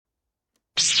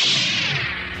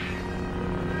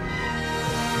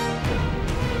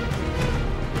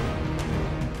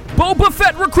Boba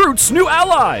Fett recruits new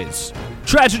allies.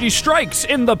 Tragedy strikes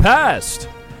in the past.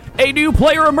 A new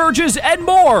player emerges and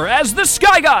more as the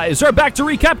Sky Guys are back to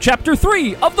recap Chapter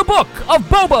 3 of the book of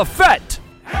Boba Fett.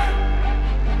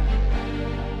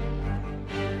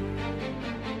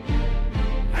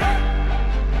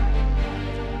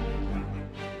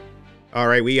 All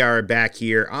right, we are back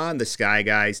here on the Sky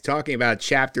Guys talking about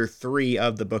Chapter 3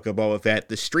 of the Book of Boba Fett,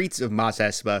 The Streets of Mos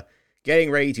Espa,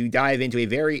 getting ready to dive into a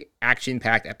very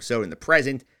action-packed episode in the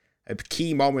present, a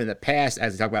key moment in the past,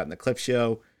 as we talk about in the clip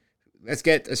show. Let's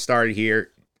get started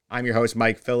here. I'm your host,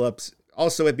 Mike Phillips.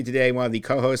 Also with me today, one of the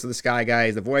co-hosts of the Sky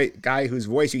Guys, the guy whose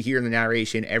voice you hear in the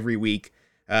narration every week,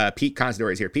 Pete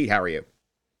Considore is here. Pete, how are you?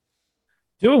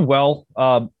 Doing well.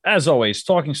 As always,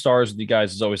 talking stars with you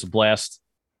guys is always a blast.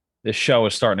 This show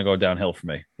is starting to go downhill for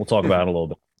me. We'll talk about it a little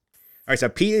bit. All right, so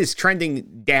Pete is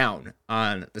trending down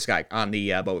on the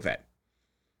Boba Fett.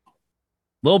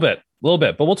 A little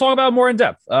bit, but we'll talk about it more in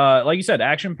depth. Like you said,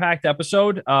 action-packed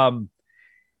episode. In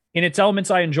its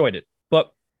elements, I enjoyed it,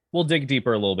 but we'll dig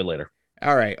deeper a little bit later.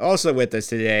 All right. Also with us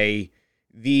today,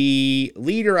 the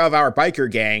leader of our biker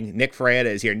gang, Nick Ferreira,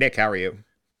 is here. Nick, how are you?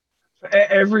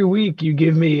 Every week you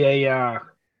give me a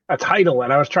title,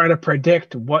 and I was trying to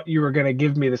predict what you were going to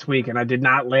give me this week, and I did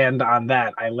not land on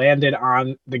that. I landed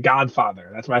on The Godfather.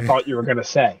 That's what I thought you were going to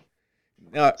say.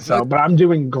 But I'm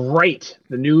doing great.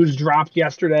 The news dropped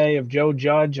yesterday of Joe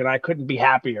Judge, and I couldn't be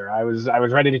happier. I was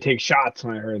ready to take shots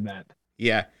when I heard that.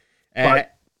 Yeah.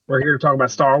 But we're here to talk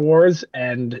about Star Wars,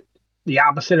 and the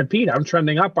opposite of Pete, I'm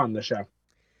trending up on the show.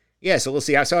 Yeah, so we'll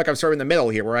see. I feel like I'm sort of in the middle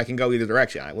here where I can go either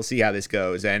direction. We'll see how this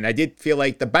goes. And I did feel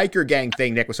like the biker gang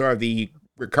thing, Nick, was sort of the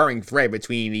recurring thread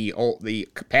between the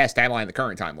past timeline and the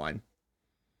current timeline.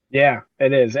 Yeah,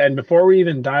 it is. And before we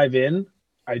even dive in,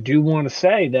 I do want to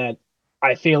say that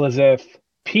I feel as if,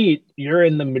 Pete, you're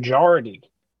in the majority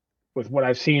with what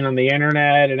I've seen on the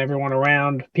internet and everyone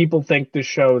around. People think this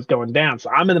show is going down. So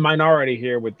I'm in the minority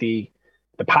here with the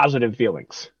positive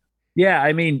feelings. Yeah,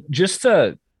 I mean, just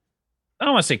to, I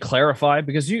don't want to say clarify,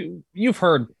 because you've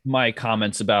heard my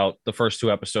comments about the first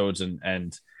two episodes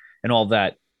and all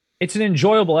that. It's an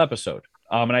enjoyable episode.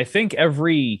 And I think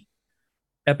every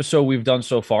episode we've done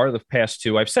so far, the past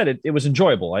two, I've said it was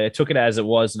enjoyable. I took it as it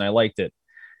was and I liked it.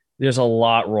 There's a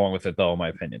lot wrong with it, though, in my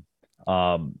opinion.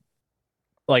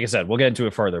 Like I said, we'll get into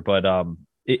it further, but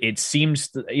it seems,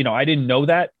 I didn't know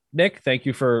that, Nick. Thank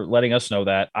you for letting us know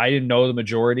that. I didn't know the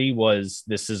majority was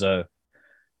this is a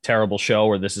terrible show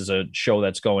or this is a show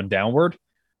that's going downward.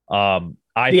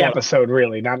 Episode,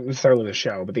 really, not necessarily the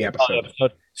show, but the episode.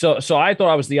 So I thought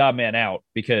I was the odd man out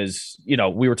because,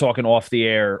 we were talking off the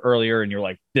air earlier and you're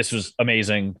like, this was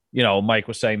amazing. Mike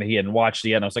was saying that he hadn't watched it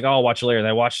yet. And I was like, oh, I'll watch it later. And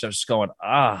I watched it. I was just going,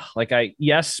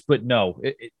 yes, but no.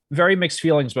 Very mixed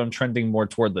feelings, but I'm trending more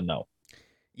toward the no.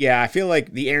 Yeah, I feel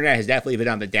like the internet has definitely been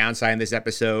on the downside in this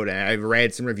episode. And I've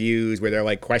read some reviews where they're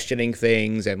like questioning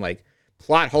things and like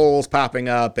plot holes popping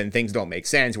up and things don't make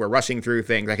sense. We're rushing through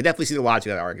things. I can definitely see the logic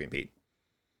of that argument, Pete.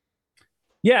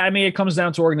 Yeah, I mean, it comes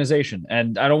down to organization,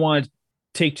 and I don't want to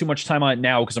take too much time on it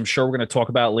now because I'm sure we're going to talk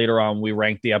about it later on when we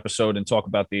rank the episode and talk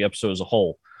about the episode as a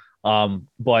whole.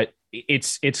 But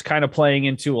it's kind of playing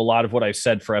into a lot of what I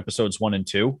said for episodes 1 and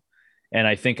 2, and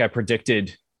I think I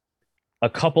predicted a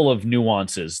couple of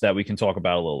nuances that we can talk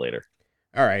about a little later.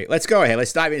 All right, let's go ahead.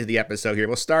 Let's dive into the episode here.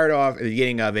 We'll start off at the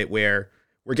beginning of it where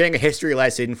we're getting a history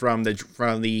lesson from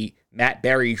the Matt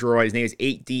Berry droid. His name is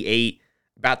 8D8.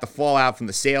 About the fallout from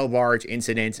the sail barge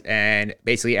incident, and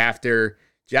basically after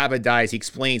Jabba dies, he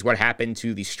explains what happened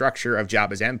to the structure of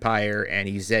Jabba's empire, and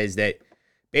he says that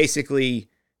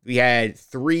basically we had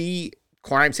 3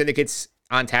 crime syndicates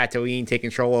on Tatooine take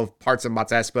control of parts of Mos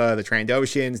Espa, the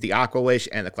Trandoshans, the Aqualish,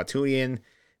 and the Klatooinian.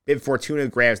 Bib Fortuna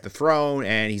grabs the throne,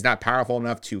 and he's not powerful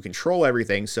enough to control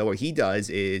everything, so what he does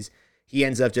is he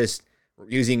ends up just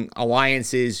using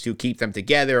alliances to keep them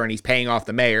together, and he's paying off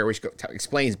the mayor, which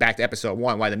explains back to episode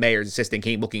 1 why the mayor's assistant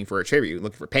came looking for a tribute,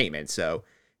 looking for payment. So,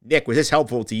 Nick, was this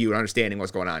helpful to you in understanding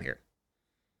what's going on here?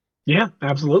 Yeah,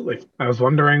 absolutely. I was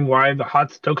wondering why the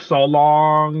Hutts took so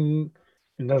long.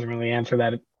 It doesn't really answer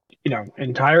that,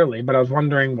 entirely, but I was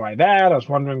wondering why that. I was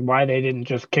wondering why they didn't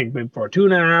just kick Bib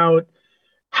Fortuna out,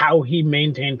 how he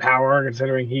maintained power,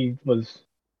 considering he was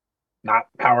not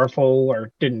powerful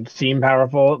or didn't seem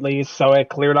powerful at least. So it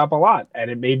cleared up a lot.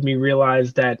 And it made me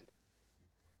realize that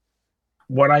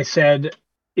what I said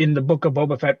in the Book of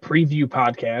Boba Fett preview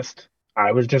podcast,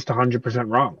 I was just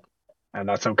 100% wrong. And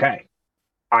that's okay.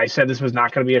 I said this was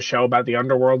not going to be a show about the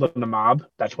underworld and the mob.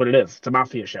 That's what it is. It's a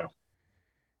mafia show.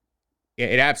 Yeah,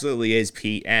 it absolutely is,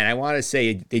 Pete. And I want to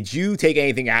say, did you take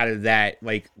anything out of that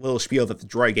like little spiel that the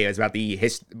droid gave us about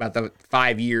the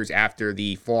 5 years after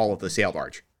the fall of the sail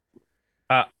barge?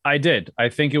 I did. I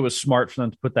think it was smart for them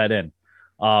to put that in.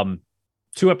 Um,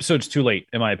 2 episodes too late,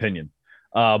 in my opinion.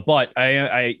 But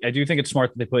I do think it's smart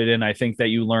that they put it in. I think that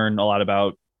you learn a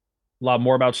lot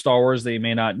more about Star Wars that you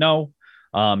may not know.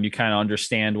 You kind of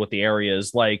understand what the area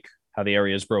is like, how the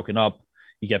area is broken up.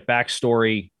 You get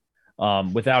backstory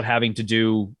without having to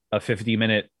do a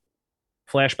 50-minute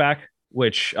flashback,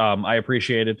 which I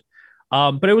appreciated.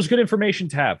 But it was good information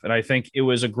to have, and I think it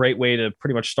was a great way to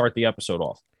pretty much start the episode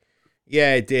off.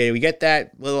 Yeah, it did. We get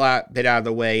that little bit out of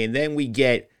the way, and then we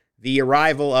get the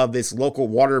arrival of this local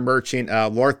water merchant,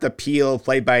 Lortha Peel,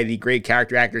 played by the great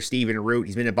character actor Stephen Root.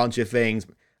 He's been in a bunch of things.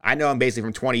 I know him basically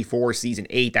from 24, season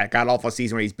 8, that got off a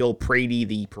season where he's Bill Prady,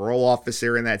 the parole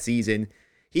officer in that season.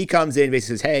 He comes in and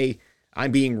basically says, hey,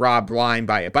 I'm being robbed blind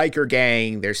by a biker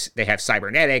gang. They have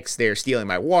cybernetics. They're stealing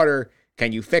my water.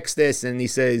 Can you fix this? And he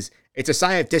says, it's a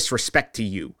sign of disrespect to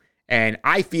you. And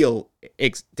I feel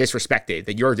disrespected,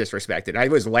 that you're disrespected. I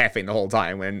was laughing the whole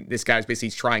time when this guy's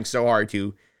basically trying so hard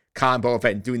to con Boba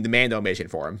Fett and doing the Mando mission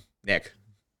for him. Nick.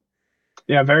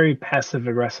 Yeah, very passive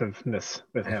aggressiveness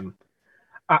with him.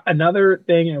 Another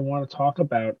thing I want to talk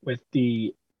about with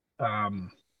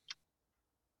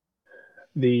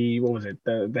what was it?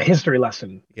 The history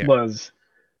lesson was,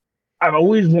 I've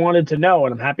always wanted to know,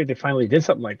 and I'm happy they finally did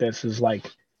something like this, is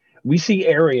like, we see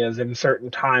areas in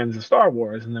certain times of Star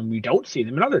Wars, and then we don't see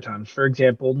them in other times. For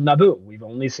example, Naboo. We've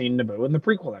only seen Naboo in the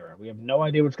prequel era. We have no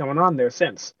idea what's going on there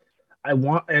since.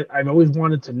 I've always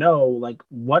wanted to know, like,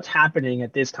 what's happening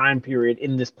at this time period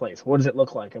in this place. What does it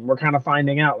look like? And we're kind of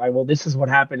finding out, like, well, this is what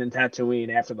happened in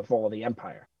Tatooine after the fall of the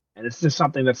Empire. And it's just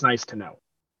something that's nice to know.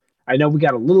 I know we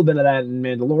got a little bit of that in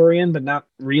Mandalorian, but not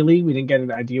really. We didn't get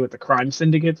an idea with the crime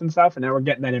syndicates and stuff, and now we're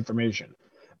getting that information.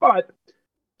 But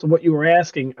to what you were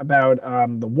asking about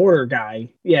the water guy,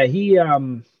 yeah, he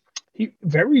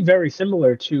very, very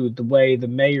similar to the way the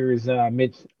mayor's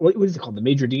what is it called, the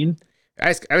Major Dean?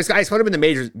 I put him in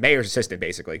the mayor's assistant,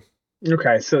 basically.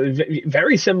 Okay, so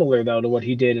very similar though to what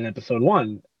he did in episode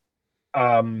 1,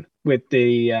 with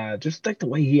the just like the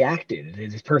way he acted,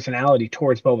 his personality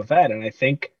towards Boba Fett, and I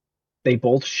think they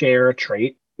both share a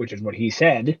trait, which is what he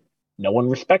said: no one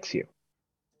respects you.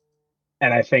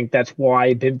 And I think that's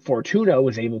why Bib Fortuna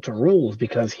was able to rule, is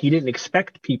because he didn't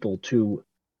expect people to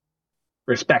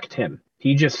respect him.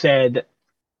 He just said,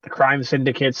 the crime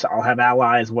syndicates, I'll have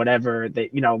allies, whatever. They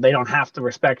don't have to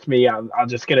respect me. I'm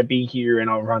just going to be here and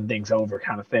I'll run things over,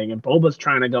 kind of thing. And Boba's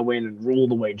trying to go in and rule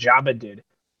the way Jabba did,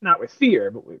 not with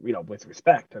fear, but with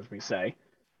respect, as we say.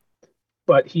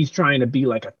 But he's trying to be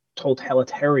like a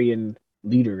totalitarian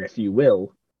leader, if you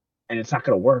will, and it's not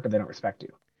going to work if they don't respect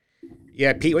you.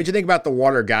 Yeah, Pete, what'd you think about the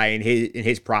water guy and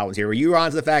his problems here? Were you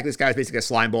on to the fact this guy's basically a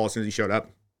slime ball as soon as he showed up?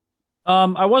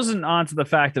 I wasn't onto the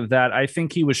fact of that. I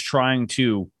think he was trying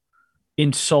to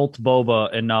insult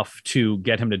Boba enough to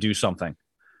get him to do something.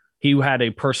 He had a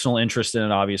personal interest in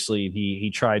it, obviously.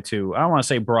 He tried to, I don't want to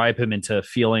say bribe him into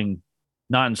feeling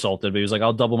not insulted, but he was like,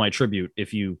 I'll double my tribute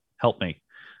if you help me.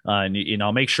 And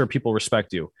I'll make sure people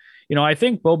respect you. I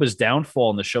think Boba's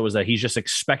downfall in the show is that he's just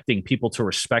expecting people to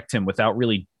respect him without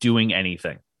really doing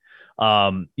anything.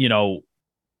 Ruling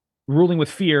with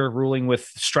fear, ruling with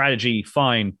strategy,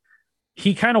 fine.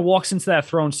 He kind of walks into that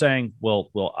throne saying,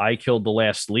 well, I killed the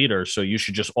last leader, so you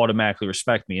should just automatically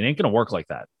respect me. It ain't going to work like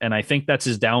that. And I think that's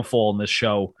his downfall in this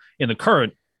show, in the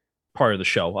current part of the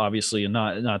show, obviously, and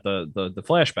not the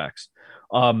flashbacks.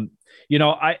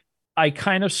 I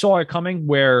kind of saw it coming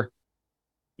where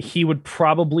he would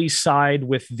probably side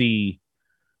with the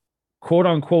quote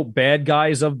unquote bad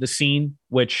guys of the scene,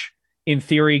 which in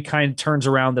theory kind of turns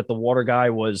around that the water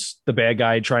guy was the bad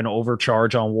guy trying to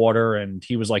overcharge on water. And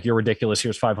he was like, you're ridiculous.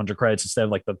 Here's 500 credits instead of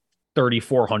like the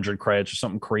 3,400 credits or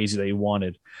something crazy that he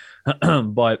wanted.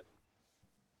 But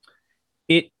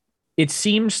it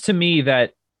seems to me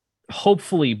that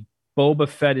hopefully Boba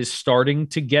Fett is starting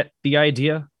to get the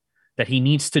idea that he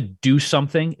needs to do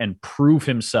something and prove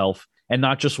himself and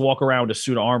not just walk around with a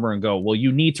suit of armor and go, well,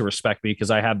 you need to respect me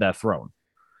because I have that throne.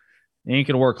 It ain't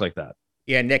going to work like that.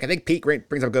 Yeah, Nick, I think Pete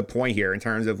brings up a good point here in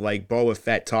terms of like Boba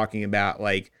Fett talking about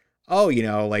like, oh,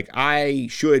 like I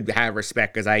should have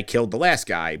respect because I killed the last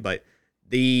guy, but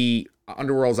the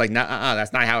underworld's like, nah,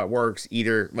 that's not how it works.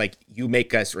 Either like you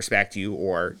make us respect you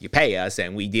or you pay us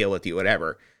and we deal with you,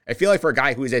 whatever. I feel like for a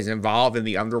guy who's as involved in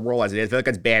the underworld as it is, I feel like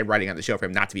it's bad writing on the show for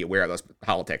him not to be aware of those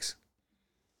politics.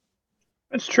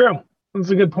 That's true. That's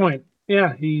a good point.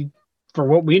 Yeah, for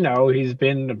what we know, he's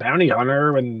been a bounty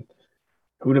hunter, and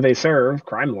who do they serve?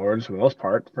 Crime lords, for the most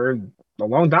part, for a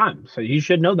long time, so he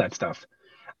should know that stuff.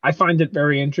 I find it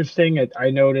very interesting. I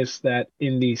noticed that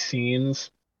in these scenes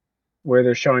where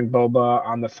they're showing Boba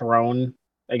on the throne,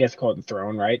 I guess call it the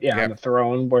throne, right? Yeah, on the Yep.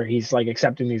 throne where he's like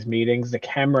accepting these meetings, the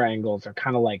camera angles are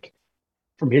kind of like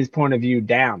from his point of view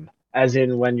down, as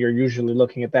in when you're usually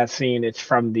looking at that scene, it's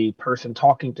from the person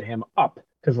talking to him up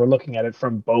because we're looking at it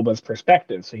from Boba's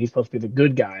perspective. So he's supposed to be the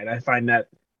good guy. And I find that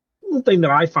the thing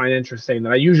that I find interesting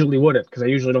that I usually wouldn't because I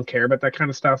usually don't care about that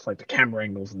kind of stuff, like the camera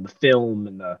angles and the film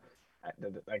and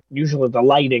like usually the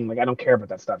lighting. Like I don't care about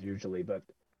that stuff usually, but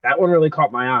that one really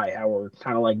caught my eye. How we're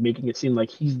kind of like making it seem like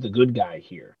he's the good guy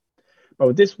here, but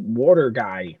with this water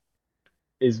guy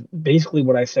is basically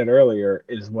what I said earlier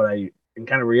is what I am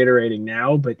kind of reiterating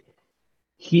now, but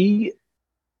he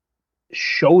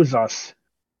shows us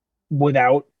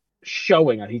without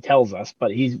showing us. He tells us,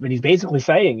 but he's basically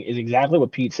saying is exactly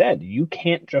what Pete said. You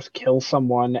can't just kill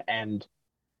someone and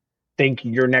think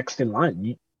you're next in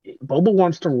line. Boba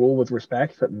wants to rule with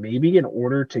respect, but maybe in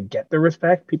order to get the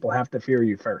respect, people have to fear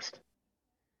you first.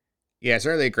 Yeah,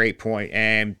 certainly a great point.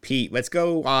 And Pete, let's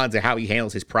go on to how he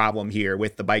handles his problem here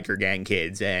with the biker gang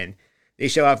kids. And they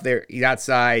show up there, he's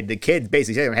outside. The kids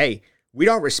basically say to him, hey, we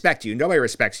don't respect you. Nobody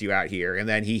respects you out here. And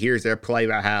then he hears their play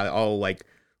about how, oh, like,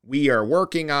 we are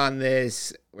working on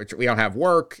this, which we don't have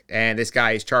work. And this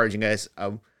guy is charging us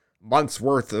a month's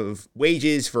worth of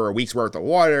wages for a week's worth of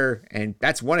water. And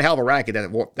that's one hell of a racket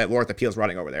that Lord Appeal's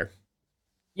running over there.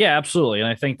 Yeah, absolutely. And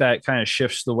I think that kind of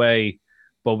shifts the way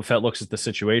Boba Fett looks at the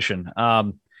situation.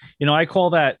 I call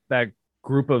that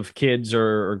group of kids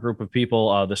or group of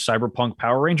people the cyberpunk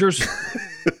Power Rangers.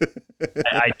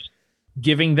 I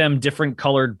giving them different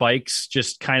colored bikes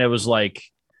just kind of was like,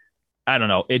 I don't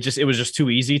know. It was just too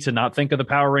easy to not think of the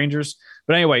Power Rangers.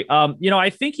 But anyway, I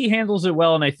think he handles it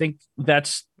well, and I think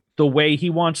that's the way he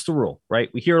wants to rule. Right?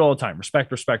 We hear it all the time: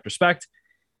 respect, respect, respect.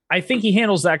 I think he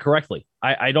handles that correctly.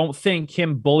 I don't think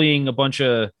him bullying a bunch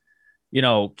of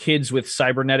kids with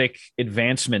cybernetic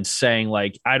advancements saying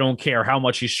like, I don't care how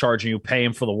much he's charging you, pay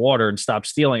him for the water and stop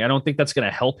stealing. I don't think that's going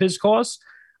to help his cause.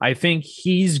 I think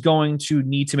he's going to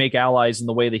need to make allies in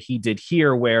the way that he did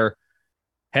here, where,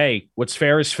 hey, what's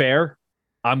fair is fair.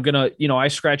 I'm going to, I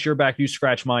scratch your back, you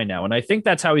scratch mine now. And I think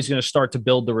that's how he's going to start to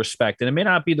build the respect. And it may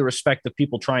not be the respect of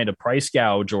people trying to price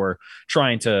gouge or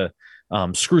trying to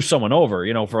screw someone over,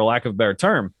 for a lack of a better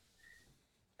term.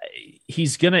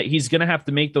 He's gonna have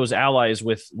to make those allies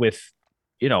with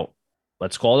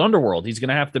let's call it underworld. He's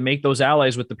gonna have to make those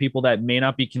allies with the people that may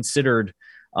not be considered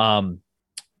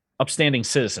upstanding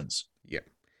citizens.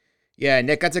 Yeah,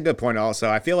 Nick, that's a good point. Also,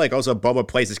 I feel like also Boba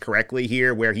plays this correctly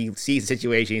here, where he sees the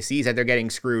situation, he sees that they're getting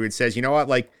screwed, and says, you know what,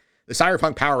 like the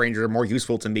Cyberpunk Power Rangers are more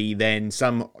useful to me than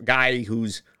some guy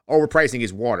who's overpricing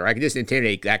his water. I can just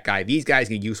intimidate that guy. These guys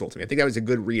get useful to me. I think that was a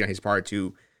good read on his part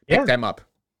to pick them up.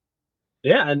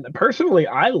 Yeah, and personally,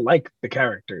 I like the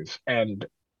characters, and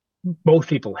both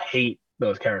people hate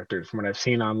those characters from what I've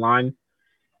seen online.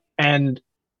 And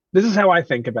this is how I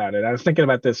think about it. I was thinking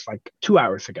about this like 2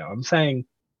 hours ago. I'm saying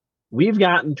we've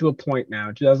gotten to a point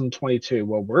now, 2022,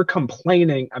 where we're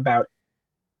complaining about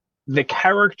the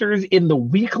characters in the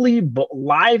weekly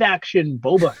live-action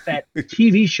Boba Fett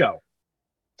TV show.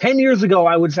 10 years ago,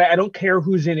 I would say, I don't care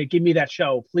who's in it. Give me that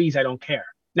show. Please, I don't care.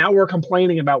 Now we're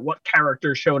complaining about what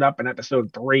characters showed up in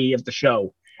episode 3 of the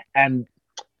show. And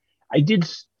I did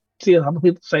see a couple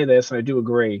people say this, and I do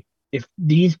agree. If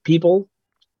these people,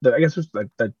 what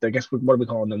are we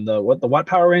calling them? The what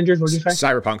Power Rangers? What did you say?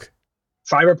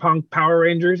 Cyberpunk Power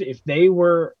Rangers. If they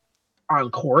were on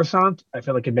Coruscant, I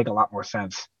feel like it'd make a lot more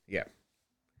sense. Yeah.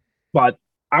 But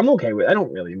I'm okay with it. I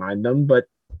don't really mind them, but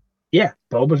yeah,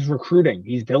 Boba's recruiting.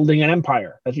 He's building an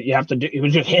empire. That's what you have to do. It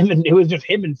was just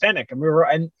him and Fennec, and we were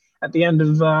at the end of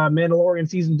Mandalorian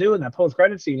season 2 in that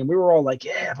post-credit scene, and we were all like,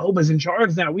 "Yeah, Boba's in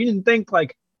charge now." We didn't think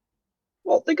like,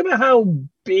 well, think about how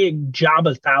big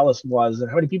Jabba's palace was and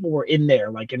how many people were in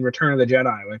there, like in Return of the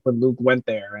Jedi, like when Luke went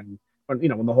there, and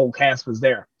when the whole cast was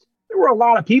there. There were a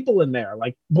lot of people in there.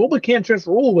 Like Boba can't just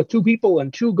rule with 2 people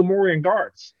and 2 Gamorrean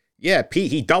guards. Yeah,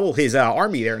 Pete, he doubled his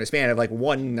army there in a span of like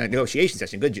 1 negotiation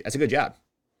session. That's a good job.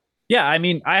 Yeah, I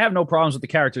mean, I have no problems with the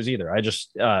characters either. I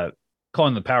just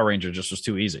calling the Power Ranger just was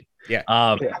too easy.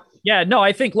 Yeah. Yeah. No,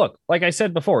 I think, look, like I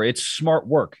said before, it's smart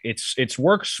work. It's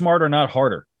work smarter, not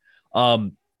harder.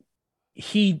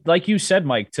 He, like you said,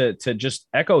 Mike, to just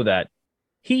echo that,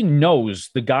 he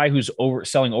knows the guy who's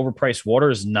selling overpriced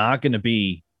water is not going to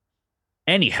be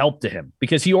any help to him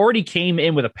because he already came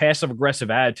in with a passive aggressive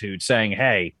attitude saying,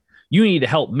 hey, you need to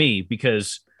help me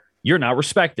because you're not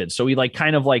respected. So he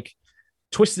kind of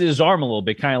twisted his arm a little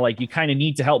bit, kind of like, you kind of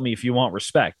need to help me if you want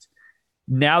respect.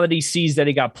 Now that he sees that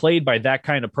he got played by that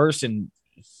kind of person,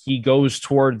 he goes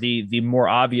toward the more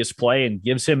obvious play and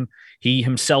he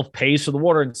himself pays for the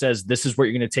water and says, this is what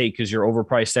you're going to take because you're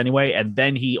overpriced anyway. And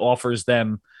then he offers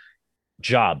them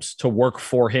jobs to work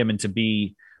for him and to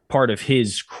be part of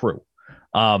his crew.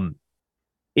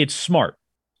 It's smart.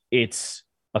 It's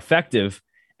effective.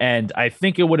 And I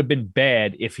think it would have been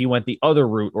bad if he went the other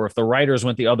route, or if the writers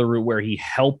went the other route where he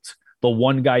helped the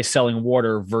one guy selling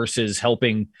water versus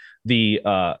helping the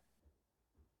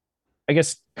I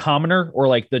guess commoner, or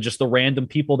like just the random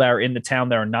people that are in the town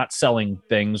that are not selling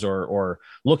things or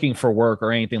looking for work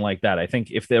or anything like that. I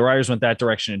think if the writers went that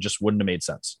direction, it just wouldn't have made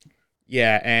sense.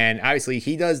 Yeah, and obviously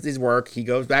he does his work. He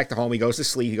goes back to home. He goes to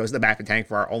sleep. He goes to the back of the tank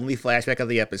for our only flashback of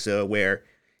the episode, where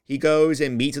he goes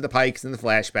and meets with the Pikes in the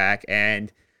flashback.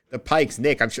 And the Pikes,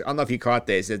 Nick, I don't know if you caught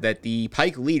this, is that the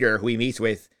Pike leader who he meets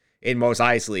with in Mos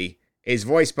Eisley is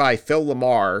voiced by Phil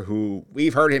Lamar, who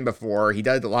we've heard him before. He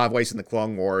did a lot of voice in the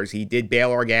Clone Wars. He did Bail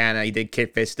Organa. He did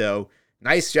Kit Fisto.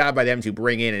 Nice job by them to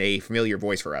bring in a familiar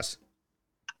voice for us.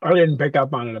 I didn't pick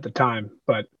up on it at the time,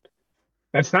 but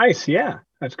that's nice. Yeah,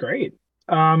 that's great.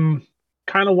 Kind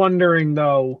of wondering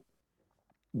though,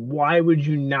 why would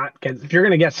you not get, if you're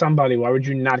going to get somebody, why would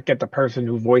you not get the person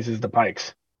who voices the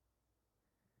Pikes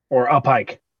or a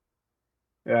Pike?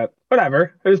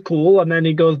 Whatever, it was cool. And then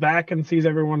he goes back and sees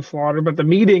everyone slaughtered. But the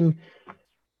meeting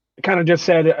kind of just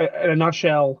said, in a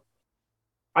nutshell,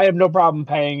 I have no problem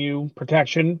paying you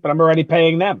protection, but I'm already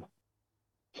paying them,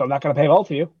 so I'm not going to pay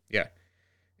both of you. Yeah,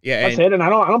 that's it. And I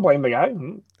don't blame the guy.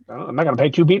 I'm not going to pay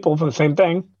two people for the same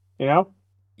thing, you know.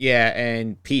 Yeah,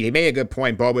 and Pete, he made a good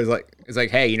point. Boba is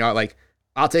like, hey, like,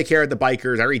 I'll take care of the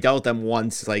bikers. I already dealt with them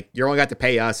once. Like, you're only got to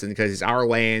pay us, and because it's our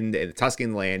land and the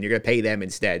Tusken land, you're going to pay them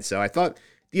instead. So I thought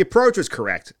the approach was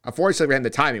correct. Unfortunately, for him, the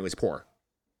timing was poor.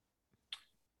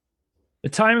 The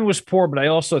timing was poor, but I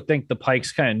also think the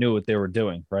Pikes kind of knew what they were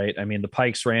doing, right? I mean, the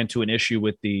Pikes ran into an issue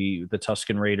with the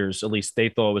Tusken Raiders. At least they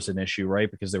thought it was an issue, right?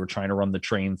 Because they were trying to run the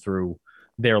train through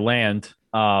their land.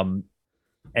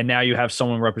 And now you have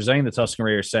someone representing the Tusken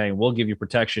Raiders saying, we'll give you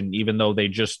protection, even though they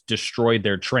just destroyed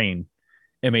their train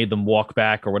and made them walk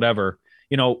back or whatever.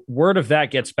 Word of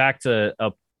that gets back to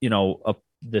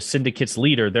the syndicate's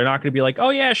leader. They're not going to be like,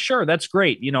 oh yeah, sure, that's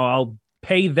great. I'll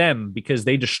pay them because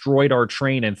they destroyed our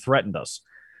train and threatened us.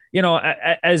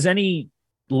 As any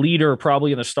leader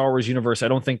probably in the Star Wars universe, I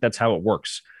don't think that's how it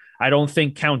works. I don't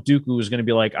think Count Dooku is going to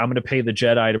be like, I'm going to pay the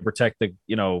Jedi to protect the,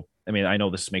 I mean, I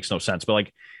know this makes no sense, but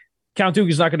like Count Dooku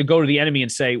is not going to go to the enemy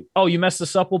and say, oh, you messed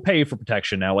this up, we'll pay you for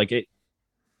protection now.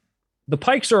 The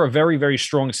Pikes are a very, very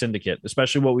strong syndicate,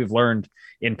 especially what we've learned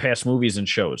in past movies and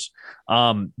shows.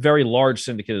 Very large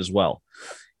syndicate as well.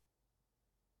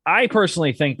 I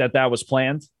personally think that was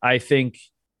planned. I think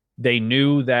they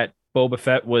knew that Boba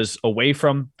Fett was away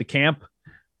from the camp,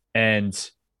 and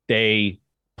they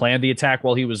planned the attack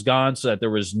while he was gone so that there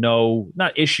was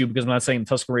not issue, because I'm not saying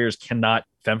the Tusken Raiders cannot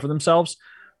fend for themselves,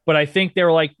 but I think they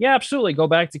were like, yeah, absolutely, go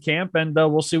back to camp and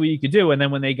we'll see what you could do. And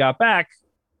then when they got back,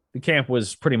 the camp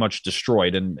was pretty much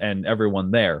destroyed and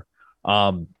everyone there.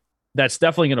 That's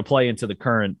definitely going to play into the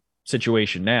current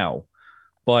situation now.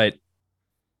 But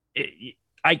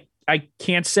I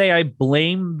can't say I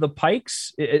blame the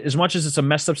Pikes as much as it's a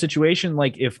messed up situation.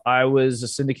 Like if I was a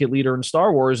syndicate leader in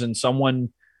Star Wars and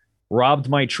someone robbed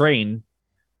my train,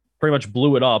 pretty much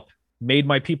blew it up, made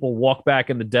my people walk back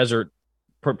in the desert,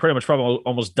 pretty much probably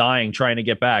almost dying trying to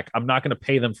get back, I'm not going to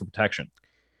pay them for protection.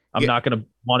 I'm not going to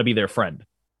want to be their friend.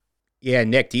 Yeah,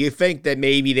 Nick, do you think that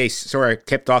maybe they sort of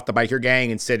tipped off the biker gang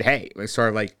and said, hey, sort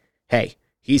of like, hey,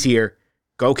 he's here.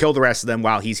 Go kill the rest of them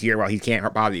while he's here, while he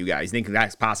can't bother you guys. Think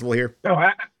that's possible here? Oh,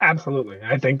 absolutely.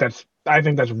 I think that's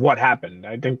what happened.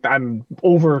 I think I'm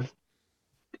over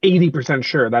 80%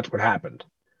 sure that's what happened.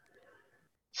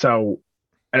 So,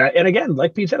 and again,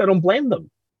 like Pete said, I don't blame them.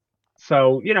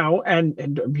 So, and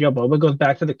Boba goes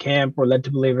back to the camp. We're led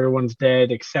to believe everyone's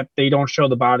dead, except they don't show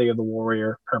the body of the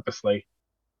warrior purposely.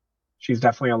 She's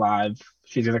definitely alive.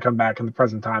 She's going to come back in the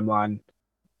present timeline.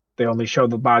 They only show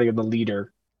the body of the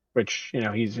leader, which,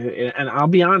 he's, and I'll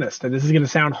be honest, and this is going to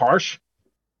sound harsh,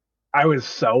 I was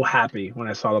so happy when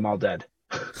I saw them all dead.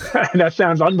 That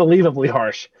sounds unbelievably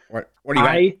harsh. What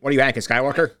are you, Anakin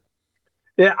Skywalker?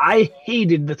 Yeah, I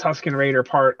hated the Tusken Raider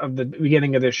part of the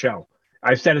beginning of this show.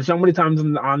 I've said it so many times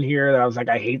on here that I was like,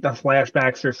 I hate the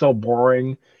flashbacks. They're so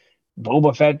boring.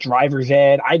 Boba Fett, driver's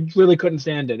ed. I really couldn't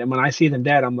stand it. And when I see them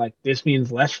dead, I'm like, this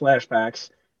means less flashbacks,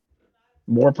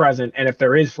 more present. And if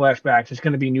there is flashbacks, it's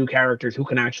going to be new characters who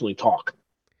can actually talk.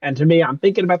 And to me, I'm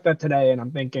thinking about that today, and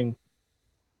I'm thinking,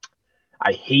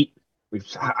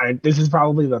 this is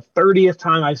probably the 30th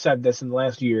time I've said this in the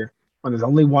last year. when there's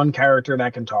only one character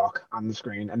that can talk on the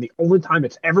screen, and the only time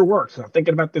it's ever worked. So I'm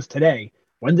thinking about this today.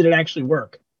 When did it actually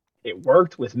work? It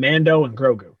worked with Mando and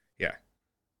Grogu. Yeah.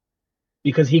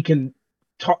 Because he can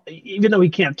talk, even though he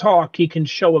can't talk, he can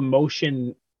show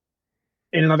emotion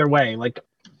in another way. Like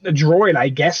the droid, I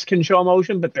guess, can show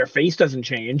emotion, but their face doesn't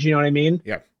change. You know what I mean?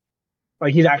 Yeah.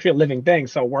 Like he's actually a living thing,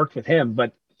 so it worked with him.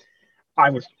 But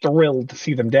I was thrilled to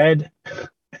see them dead,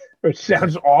 which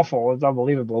sounds awful. It's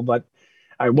unbelievable, but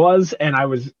I was, and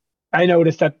I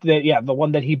noticed that the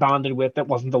one that he bonded with that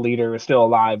wasn't the leader is still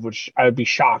alive, which I would be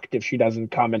shocked if she doesn't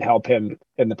come and help him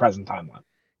in the present timeline.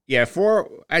 Yeah,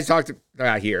 as talked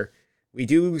about here, we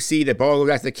do see that Boba goes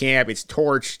back to the camp. It's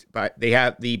torched, but they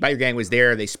have the biker gang was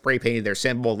there. They spray painted their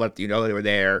symbol, let you know they were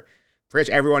there. Pretty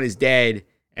much everyone is dead.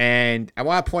 And I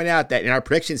want to point out that in our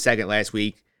prediction segment last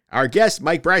week, our guest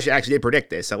Mike Brash actually did predict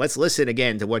this. So let's listen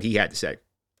again to what he had to say.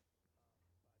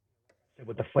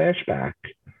 With the flashback,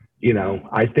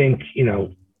 I think,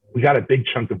 we got a big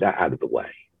chunk of that out of the way.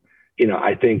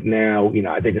 I think now,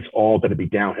 I think it's all going to be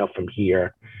downhill from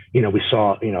here. We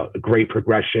saw, a great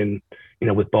progression,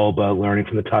 with Boba learning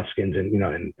from the Tuskens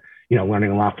and,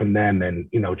 learning a lot from them and,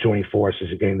 joining forces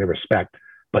and getting their respect.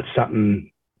 But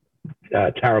something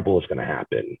terrible is going to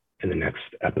happen in the next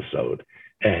episode.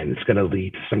 And it's going to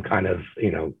lead to some kind of,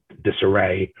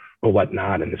 disarray or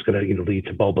whatnot. And it's going to lead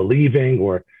to Boba leaving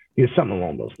or something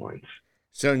along those lines.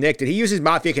 So, Nick, did he use his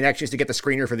Mafia connections to get the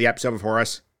screener for the episode before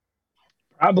us?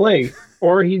 Probably.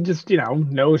 Or he just,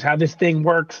 knows how this thing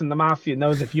works, and the Mafia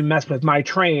knows if you mess with my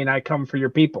train, I come for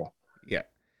your people. Yeah.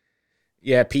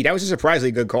 Yeah, Pete, that was a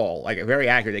surprisingly good call. Like, very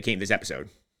accurate that came this episode.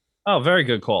 Oh, very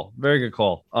good call. Very good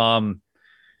call.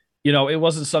 It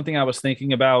wasn't something I was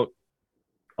thinking about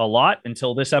a lot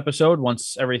until this episode.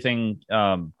 Once everything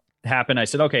happened, I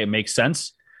said, okay, it makes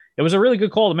sense. It was a really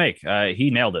good call to make.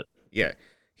 He nailed it. Yeah,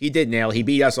 he did nail. He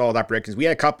beat us all with our predictions. We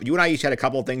had a couple. You and I each had a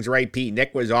couple of things right. Pete,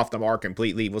 Nick was off the mark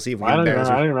completely. We'll see if we can. I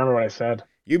don't remember what I said.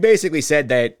 You basically said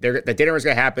that the dinner was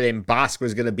going to happen and Bosk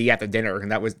was going to be at the dinner,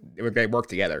 and they were going to work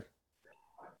together.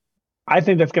 I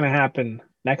think that's going to happen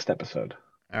next episode.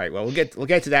 All right. Well, we'll get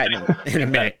to that in a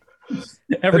minute.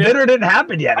 The dinner didn't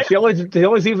happen yet. The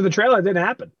only scene from the trailer didn't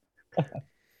happen.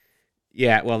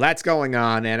 Yeah, well, that's going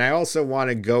on, and I also want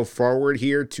to go forward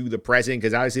here to the present,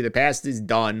 because obviously the past is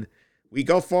done. We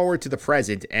go forward to the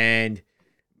present, and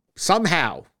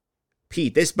somehow,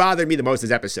 Pete, this bothered me the most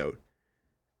this episode.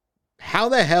 How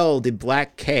the hell did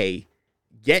Black K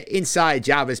get inside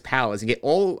Jabba's palace and get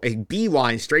a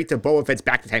beeline straight to Boba Fett's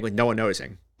back to tank with no one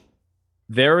noticing?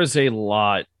 There is a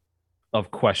lot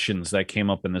of questions that came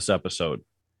up in this episode,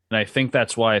 and I think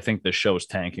that's why I think the show is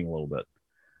tanking a little bit.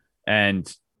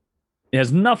 And it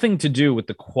has nothing to do with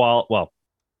the quality. Well,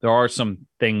 there are some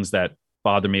things that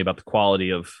bother me about the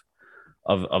quality of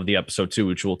the episode too,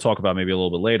 which we'll talk about maybe a little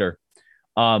bit later.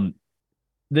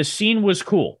 The scene was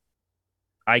cool.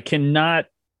 I cannot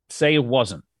say it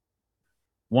wasn't.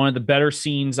 One of the better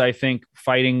scenes, I think,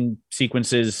 fighting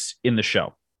sequences in the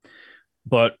show.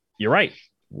 But you're right.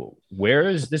 Where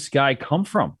does this guy come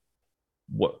from?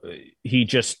 He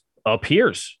just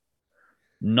appears.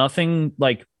 Nothing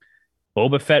like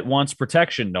Boba Fett wants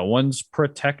protection. No one's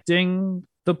protecting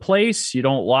the place. You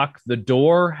don't lock the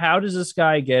door. How does this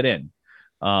guy get in?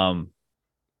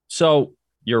 So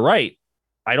you're right.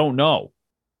 I don't know.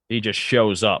 He just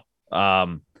shows up.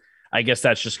 I guess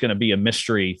that's just going to be a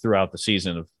mystery throughout the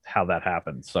season of how that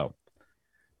happened. So,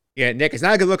 yeah, Nick, it's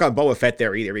not a good look on Boba Fett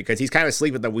there either, because he's kind of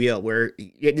asleep at the wheel, where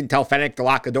he didn't tell Fennec to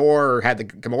lock the door, or had the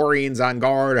Gamorreans on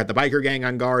guard, had the biker gang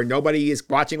on guard. Nobody is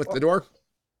watching with the door.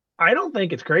 I don't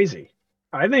think it's crazy.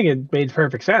 I think it made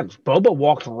perfect sense. Boba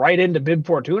walked right into Bib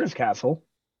Fortuna's castle,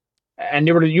 and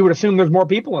you would assume there's more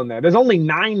people in there. There's only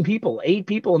 8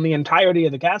 people in the entirety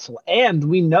of the castle, and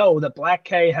we know that Black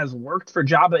K has worked for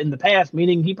Jabba in the past,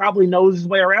 meaning he probably knows his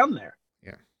way around there.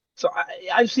 Yeah. So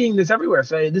I've seen this everywhere.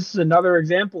 So this is another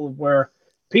example of where,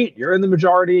 Pete, you're in the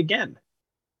majority again.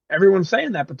 Everyone's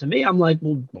saying that, but to me, I'm like,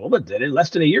 well, Boba did it less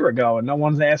than a year ago, and no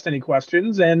one's asked any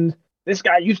questions, and this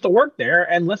guy used to work there,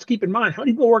 and let's keep in mind, how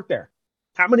many people work there?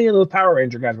 How many of those Power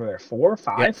Ranger guys were there? 4,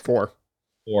 5? Yeah, 4.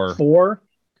 4.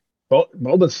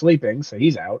 Boba's sleeping, so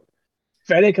he's out.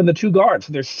 Fennec and the 2 guards.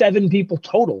 So there's 7 people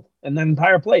total in that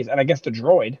entire place. And I guess the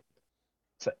droid.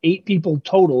 So 8 people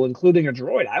total, including a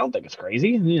droid. I don't think it's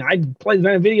crazy. I mean, I play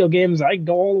video games. I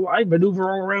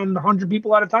maneuver all around 100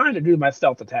 people at a time to do my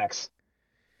stealth attacks.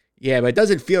 Yeah, but it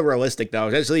doesn't feel realistic, though,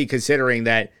 especially considering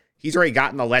that he's already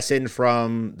gotten a lesson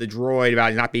from the droid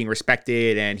about not being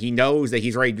respected, and he knows that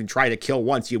he's already been trying to kill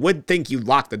once. You would think you'd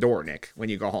lock the door, Nick, when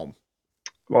you go home.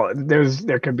 Well,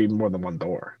 there could be more than one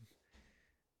door.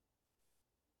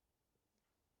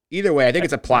 Either way, I think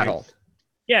it's a plot hole.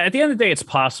 Yeah, at the end of the day, it's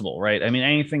possible, right? I mean,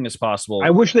 anything is possible. I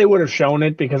wish they would have shown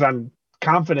it because I'm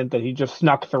confident that he just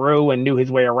snuck through and knew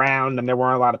his way around, and there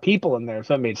weren't a lot of people in there,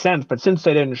 so it made sense. But since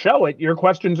they didn't show it, your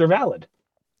questions are valid.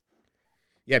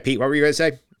 Yeah, Pete, what were you going to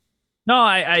say? No,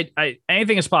 I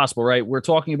anything is possible, right? We're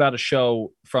talking about a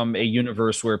show from a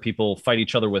universe where people fight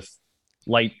each other with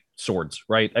light swords,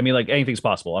 right? I mean, like anything's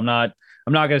possible. I'm not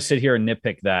going to sit here and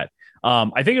nitpick that.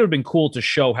 I think it would have been cool to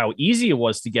show how easy it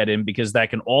was to get in because that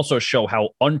can also show how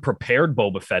unprepared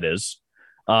Boba Fett is,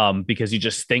 because he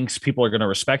just thinks people are going to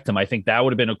respect him. I think that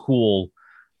would have been a cool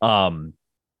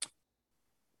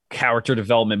character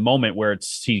development moment where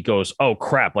he goes, "Oh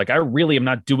crap! Like I really am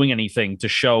not doing anything to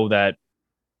show that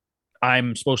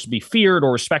I'm supposed to be feared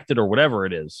or respected or whatever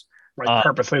it is." Like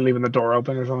purposely leaving the door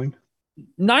open or something.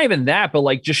 Not even that, but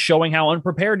like just showing how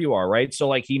unprepared you are, right? So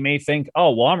like he may think,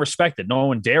 oh, well, I'm respected. No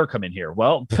one dare come in here.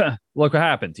 Well, look what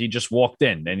happened. He just walked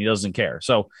in and he doesn't care.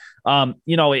 So,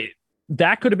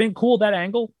 that could have been cool, that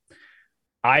angle.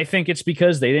 I think it's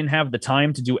because they didn't have the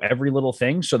time to do every little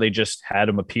thing. So they just had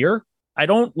him appear. I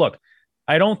don't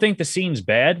think the scene's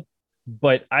bad,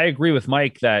 but I agree with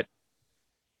Mike that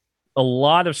a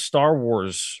lot of Star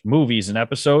Wars movies and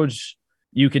episodes,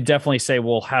 you could definitely say,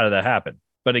 well, how did that happen?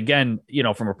 But again,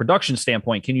 from a production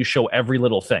standpoint, can you show every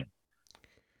little thing?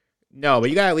 No, but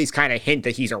you got to at least kind of hint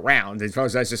that he's around. As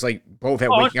opposed to that's just like both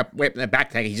waking up, whipping the back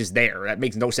tank, he's just there. That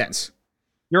makes no sense.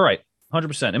 You're right.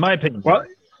 100%. In my opinion. Well,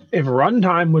 if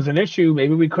runtime was an issue,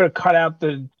 maybe we could have cut out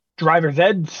the driver's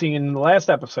ed scene in the last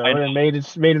episode and made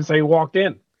him say he walked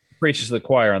in. Preaches to the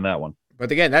choir on that one.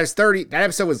 But again, that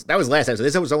episode was last episode.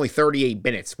 This was only 38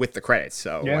 minutes with the credits.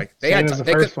 So yeah, like they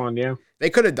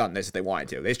could have done this if they wanted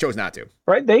to. They just chose not to.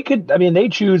 Right? They could. I mean, they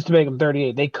choose to make them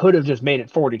 38. They could have just made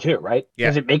it 42. Right? Yeah.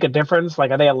 Does it make a difference?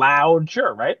 Like, are they allowed?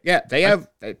 Sure. Right? Yeah, they have.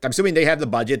 I'm assuming they have the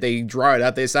budget. They draw it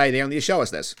up. They decide they don't need to show us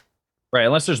this. Right,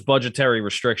 unless there's budgetary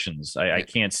restrictions, I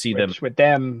can't see them. With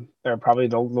them, they're probably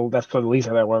that's the least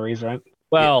of their worries, right?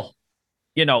 Well,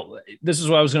 this is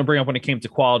what I was going to bring up when it came to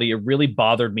quality. It really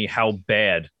bothered me how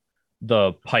bad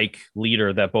the Pike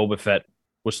leader that Boba Fett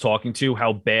was talking to,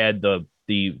 how bad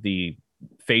the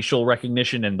facial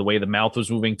recognition and the way the mouth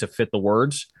was moving to fit the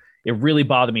words. It really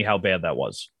bothered me how bad that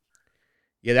was.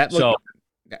 Yeah, that looked.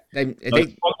 So, they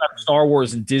talking about Star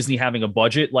Wars and Disney having a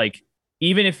budget, like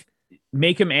even if.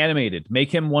 Make him animated.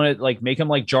 Make him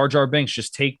like Jar Jar Binks.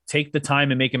 Just take the time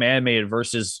and make him animated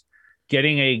versus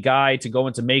getting a guy to go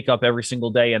into makeup every single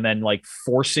day and then like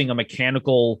forcing a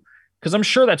mechanical. Because I'm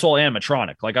sure that's all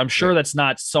animatronic. Like I'm sure that's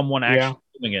not someone actually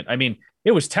doing it. I mean,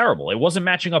 it was terrible. It wasn't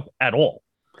matching up at all.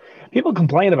 People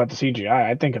complain about the CGI.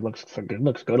 I think it looks good. It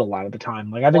looks good a lot of the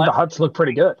time. Like I think the Hutts look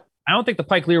pretty good. I don't think the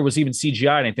Pike leader was even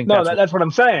CGI. And I think that's what I'm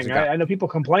saying. I know people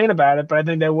complain about it, but I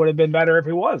think that would have been better if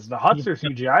he was. The Hutts are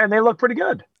CGI, and they look pretty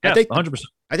good. Yeah, 100%.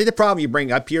 I think the problem you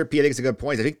bring up here, Pete, I think it's a good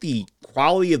point. I think the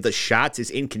quality of the shots is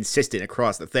inconsistent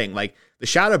across the thing. Like the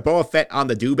shot of Boba Fett on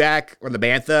the dewback or the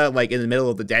bantha, like in the middle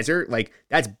of the desert, like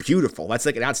that's beautiful. That's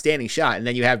like an outstanding shot. And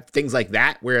then you have things like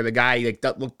that where the guy like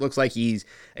looks like he's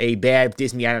a bad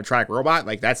Disney animatronic robot.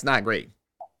 Like that's not great.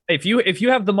 If you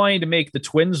have the money to make the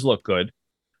twins look good.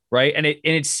 Right. And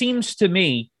it seems to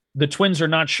me the twins are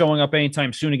not showing up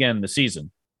anytime soon again in the season.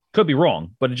 Could be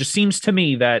wrong, but it just seems to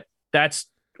me that that's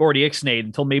already ixnayed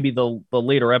until maybe the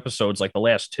later episodes, like the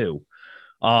last two.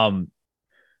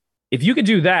 If you could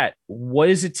do that, what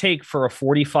does it take for a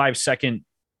 45-second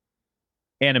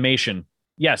animation?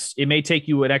 Yes, it may take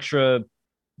you an extra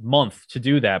month to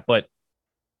do that, but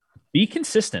be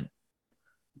consistent.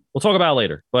 We'll talk about it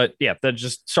later. But yeah,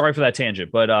 sorry for that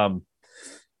tangent. But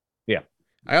yeah.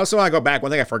 I also want to go back. One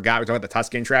thing I forgot, we talking about the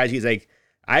Tusken tragedy. Is like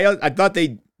I thought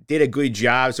they did a good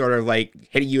job sort of like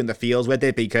hitting you in the feels with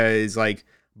it because like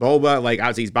Boba, like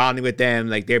obviously he's bonding with them,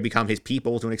 like they become his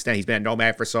people to an extent. He's been a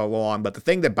nomad for so long. But the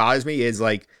thing that bothers me is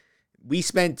like we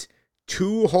spent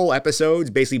 2 whole episodes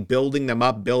basically building them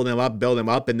up,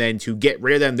 and then to get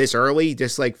rid of them this early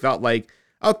just like felt like,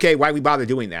 okay, why we bother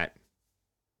doing that?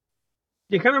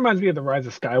 It kind of reminds me of the Rise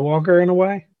of Skywalker in a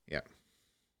way. Yeah.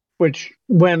 Which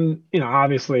when,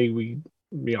 obviously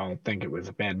we all think it was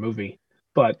a bad movie,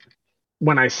 but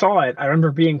when I saw it, I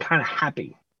remember being kind of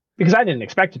happy because I didn't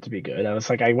expect it to be good. I was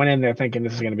like, I went in there thinking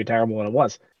this is going to be terrible, and it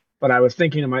was. But I was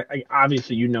thinking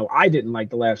obviously, I didn't like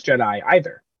The Last Jedi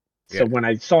either. So when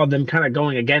I saw them kind of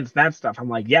going against that stuff, I'm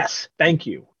like, yes, thank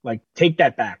you. Like, take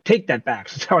that back. So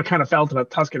that's how I kind of felt about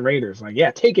Tusken Raiders. Like,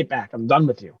 yeah, take it back. I'm done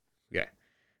with you. Yeah.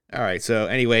 All right. So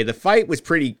anyway, the fight,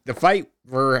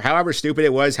 for however stupid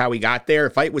it was, how we got there,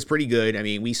 the fight was pretty good. I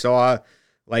mean, we saw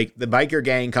like the biker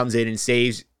gang comes in and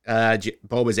saves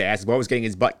Boba's ass. Boba's getting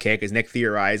his butt kicked, as Nick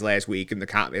theorized last week in the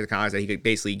comments that he could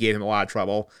basically give him a lot of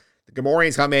trouble. The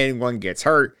Gamorreans come in, one gets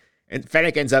hurt, and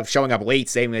Fennec ends up showing up late,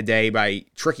 saving the day by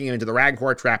tricking him into the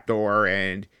Rancor trapdoor.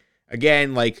 And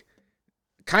again, like,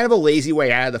 kind of a lazy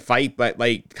way out of the fight, but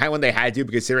like kind of when they had to,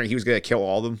 considering he was going to kill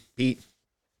all of them. Pete,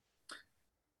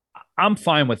 I'm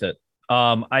fine with it.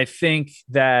 I think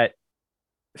that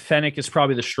Fennec is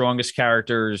probably the strongest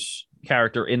character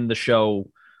in the show,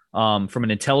 from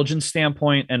an intelligence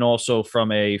standpoint and also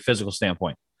from a physical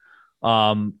standpoint.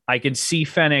 I can see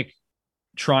Fennec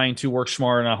trying to work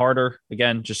smarter and not harder.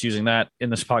 Again, just using that in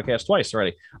this podcast twice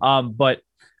already. But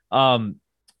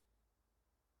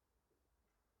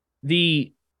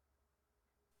the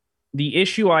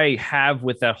issue I have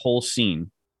with that whole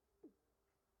scene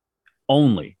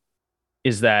only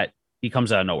is that he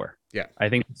comes out of nowhere. Yeah. I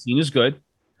think the scene is good.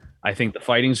 I think the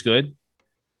fighting's good.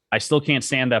 I still can't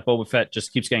stand that Boba Fett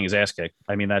just keeps getting his ass kicked.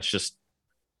 I mean, that's just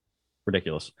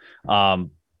ridiculous.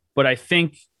 But I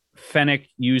think Fennec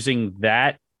using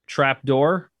that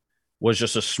trapdoor was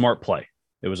just a smart play.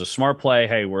 It was a smart play.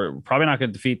 Hey, we're probably not going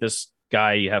to defeat this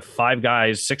guy. You have 5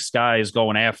 guys, 6 guys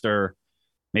going after,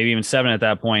 maybe even 7 at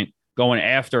that point, going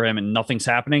after him, and nothing's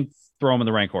happening. Throw him in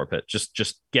the Rancor pit.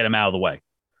 Just get him out of the way.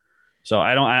 So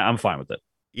I'm fine with it.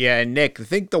 Yeah, and Nick, I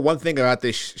think the one thing about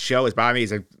this show is bothering me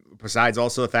is, besides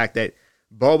also the fact that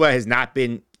Boba has not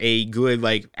been a good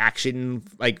like action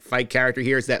like fight character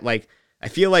here, is that like I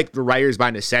feel like the writers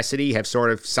by necessity have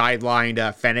sort of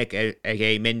sidelined Fennec,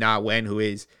 aka Min-Na Wen, who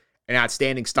is an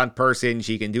outstanding stunt person.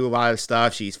 She can do a lot of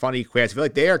stuff. She's funny, quick. I feel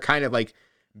like they are kind of like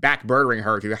backburnering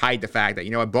her to hide the fact that,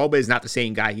 you know, Boba is not the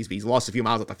same guy. He's lost a few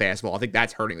miles at the fastball. I think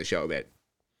that's hurting the show a bit.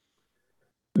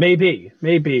 Maybe,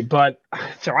 but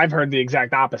so I've heard the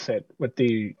exact opposite with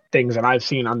the things that I've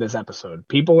seen on this episode.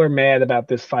 People are mad about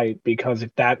this fight because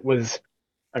if that was,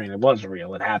 I mean, it was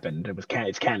real, it happened,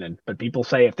 it's canon. But people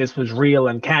say if this was real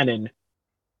and canon,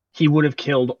 he would have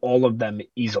killed all of them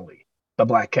easily. The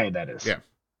Black K, that is. Yeah.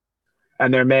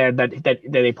 And they're mad that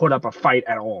they put up a fight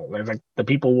at all. There's like the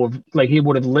people would like he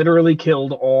would have literally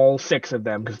killed all 6 of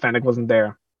them because Fennec wasn't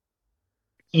there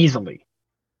easily.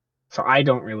 So I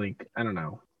don't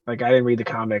know. Like, I didn't read the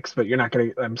comics, but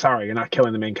I'm sorry, you're not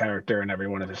killing the main character and every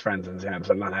one of his friends in this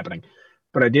episode. Not happening.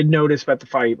 But I did notice about the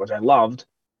fight, which I loved,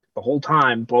 the whole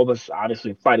time, Boba's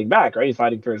obviously fighting back, right? He's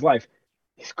fighting for his life.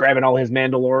 He's grabbing all his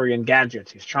Mandalorian gadgets.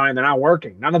 He's trying, they're not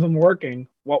working. None of them working.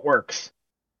 What works?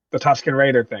 The Tusken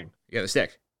Raider thing. Yeah, the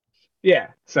stick. Yeah.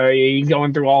 So he's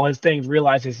going through all his things,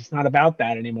 realizes it's not about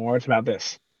that anymore. It's about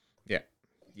this.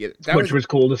 Yeah. Which was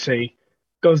cool to see.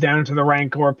 Goes down into the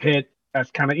Rancor pit.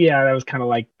 That's kind of, that was kind of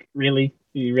like, really?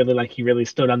 He really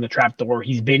stood on the trapdoor.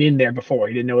 He's been in there before.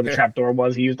 He didn't know what the trapdoor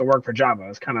was. He used to work for Jabba.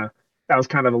 That was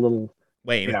kind of a little,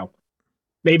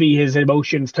 maybe his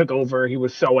emotions took over. He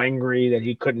was so angry that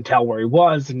he couldn't tell where he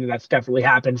was. And that's definitely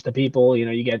happens to people.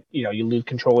 You lose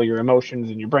control of your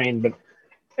emotions in your brain, but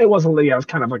it wasn't, it was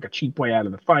kind of like a cheap way out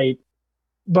of the fight.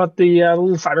 But the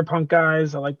little cyberpunk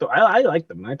guys, I like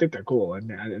them. I think they're cool.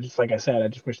 And just like I said, I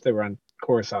just wish they were on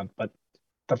Coruscant. But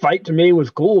the fight to me was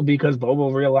cool because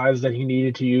Boba realized that he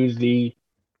needed to use the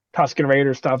Tusken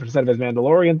Raider stuff instead of his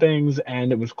Mandalorian things,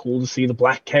 and it was cool to see the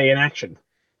Black K in action.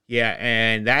 Yeah,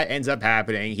 and that ends up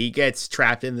happening. He gets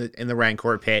trapped in the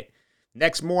Rancor pit.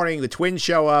 Next morning, the twins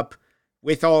show up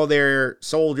with all their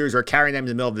soldiers, or carrying them in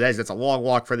the middle of the desert. It's a long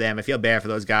walk for them. I feel bad for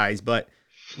those guys, but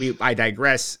I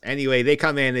digress. Anyway, they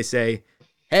come in, they say,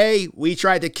 hey, we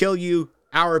tried to kill you,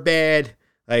 our bad.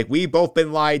 Like, we both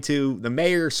been lied to. The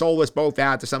mayor sold us both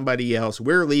out to somebody else.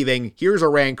 We're leaving. Here's a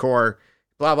Rancor.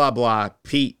 Blah, blah, blah.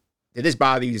 Pete, did this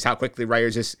bother you? Just how quickly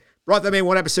writers just brought them in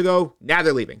 1 episode ago? Now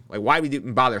they're leaving. Like, why would we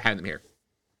even bother having them here?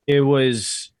 It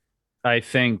was, I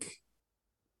think,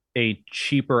 a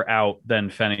cheaper out than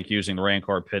Fennec using the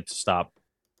Rancor pit to stop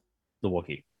the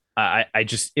Wookiee.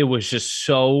 It was just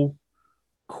so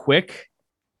quick,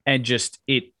 and just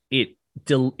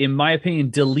in my opinion,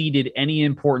 deleted any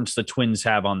importance the twins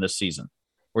have on this season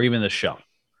or even this show.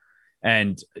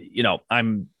 And,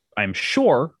 I'm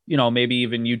sure, maybe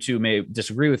even you two may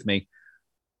disagree with me.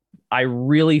 I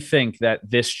really think that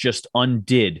this just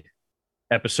undid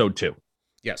episode 2.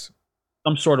 Yes.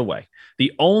 Some sort of way.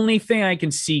 The only thing I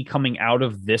can see coming out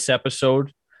of this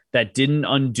episode that didn't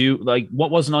undo, like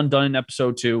what wasn't undone in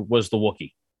episode 2 was the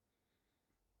Wookiee.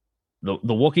 The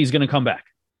Wookiee's going to come back.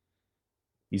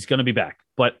 He's going to be back.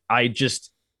 But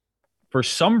for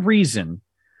some reason,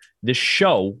 this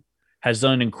show has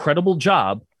done an incredible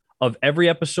job of every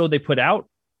episode they put out.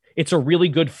 It's a really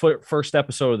good first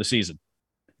episode of the season.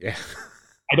 Yeah.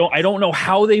 don't know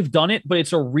how they've done it, but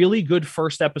it's a really good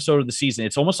first episode of the season.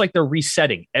 It's almost like they're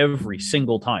resetting every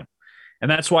single time. And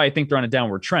that's why I think they're on a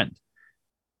downward trend.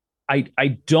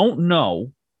 I don't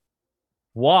know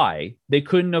why they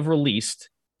couldn't have released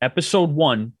episode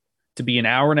 1 to be an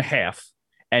hour and a half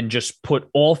and just put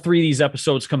all 3 of these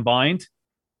episodes combined,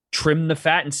 trim the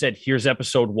fat and said, here's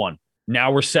episode 1.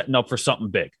 Now we're setting up for something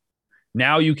big.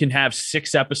 Now you can have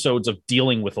 6 episodes of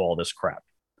dealing with all this crap.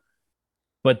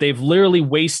 But they've literally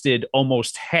wasted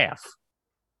almost half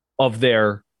of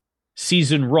their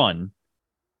season run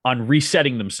on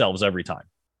resetting themselves every time.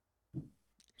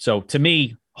 So to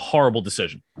me, horrible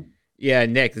decision. Yeah,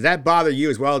 Nick, does that bother you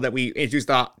as well that we introduced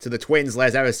to the twins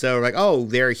last episode? Like, oh,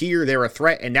 they're here, they're a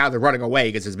threat, and now they're running away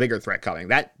because there's a bigger threat coming.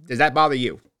 Does that bother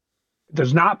you? It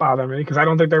does not bother me because I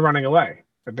don't think they're running away.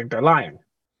 I think they're lying.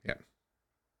 Yeah.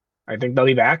 I think they'll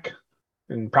be back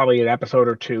in probably an episode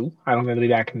or 2. I don't think they'll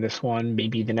be back in this one,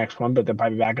 maybe the next one, but they'll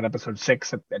probably be back in episode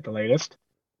 6 at the latest.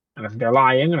 And I think they're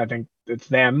lying, and I think it's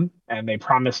them, and they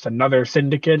promised another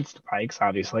syndicate. It's the Pikes,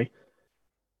 obviously.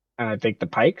 And I think the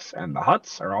Pikes and the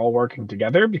Hutts are all working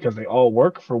together because they all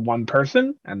work for one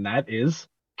person, and that is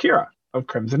Kira of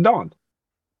Crimson Dawn.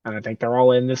 And I think they're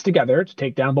all in this together to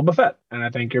take down Boba Fett. And I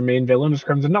think your main villain is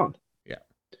Crimson Dawn. Yeah.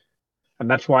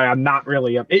 And that's why I'm not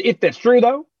really... if that's true,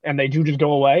 though, and they do just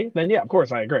go away, then yeah, of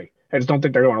course, I agree. I just don't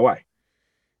think they're going away.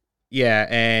 Yeah,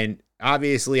 and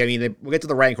obviously, I mean, we'll get to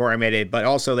the Rancor in a minute, but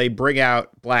also they bring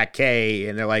out Black K,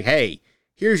 and they're like, hey,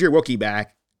 here's your Wookiee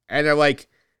back. And they're like,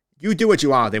 you do what you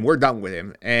want with him. We're done with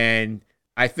him. And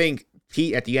I think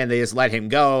Pete, at the end, they just let him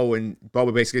go, and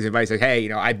Boba basically gives advice like,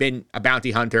 hey, I've been a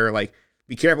bounty hunter. Like,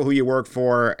 be careful who you work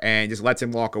for, and just lets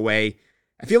him walk away.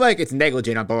 I feel like it's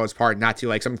negligent on Boba's part not to,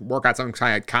 like, work out some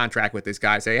kind of contract with this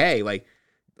guy. Say, hey, like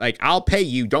I'll pay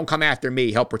you. Don't come after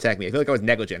me. Help protect me. I feel like it was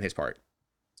negligent on his part.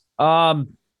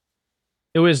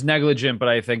 It was negligent, but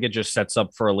I think it just sets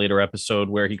up for a later episode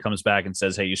where he comes back and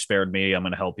says, hey, you spared me. I'm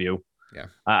going to help you. Yeah.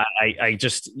 I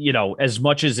just, as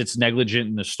much as it's negligent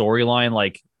in the storyline,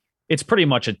 like it's pretty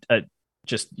much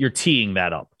just you're teeing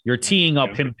that up. You're teeing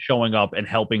up him showing up and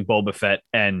helping Boba Fett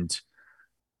and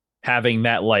having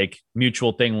that like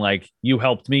mutual thing, like you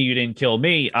helped me, you didn't kill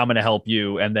me, I'm going to help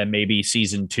you. And then maybe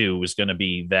season 2 is going to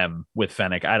be them with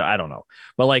Fennec. I don't know.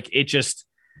 But like,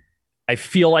 I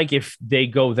feel like if they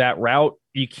go that route,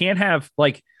 you can't have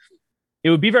like, it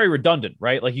would be very redundant,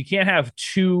 right? Like you can't have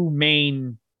 2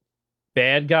 main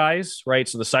bad guys, right?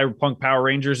 So the Cyberpunk Power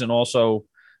Rangers and also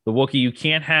the Wookiee, you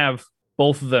can't have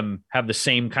both of them have the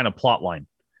same kind of plot line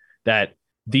that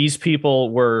these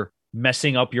people were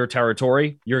messing up your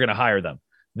territory. You're going to hire them.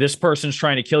 This person's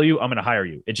trying to kill you. I'm going to hire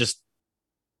you. It's just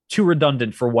too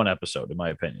redundant for one episode, in my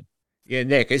opinion. Yeah,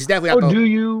 Nick, it's definitely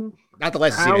not the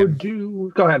last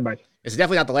Go ahead, Mike. It's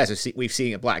definitely not the last we've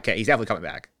seen at Black Cat. He's definitely coming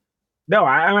back. No,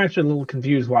 I'm actually a little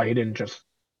confused why he didn't just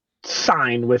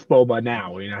sign with Boba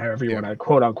now, however you want to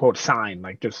quote unquote sign,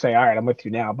 like just say, all right, I'm with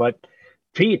you now. But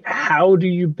Pete, how do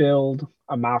you build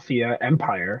a mafia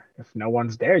empire if no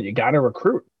one's there? You got to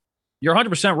recruit. You're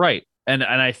 100% right. And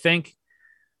I think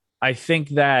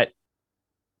that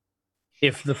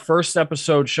if the first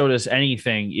episode showed us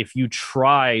anything, if you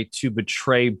try to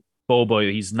betray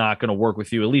Boba, he's not going to work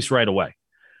with you, at least right away.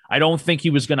 I don't think he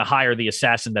was going to hire the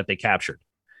assassin that they captured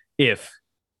if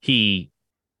he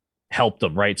helped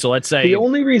them, right? So let's say the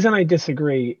only reason I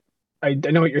disagree, I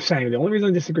know what you're saying. The only reason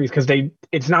I disagree is because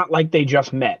it's not like they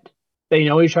just met. They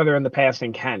know each other in the past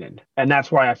in canon, and that's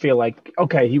why I feel like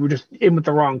okay, he were just in with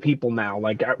the wrong people now.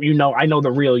 Like I know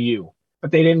the real you,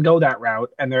 but they didn't go that route,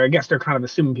 and I guess they're kind of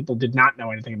assuming people did not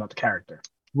know anything about the character.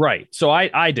 Right. So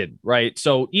I did, right?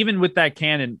 So even with that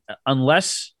canon,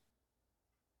 unless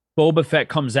Boba Fett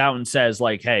comes out and says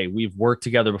like, hey, we've worked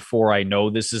together before. I know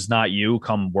this is not you.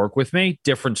 Come work with me.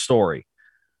 Different story.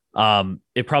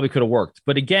 It probably could have worked.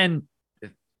 But again,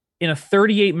 in a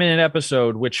 38-minute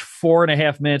episode, which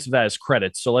 4.5 minutes of that is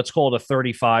credits. So let's call it a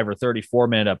 35 or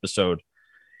 34-minute episode.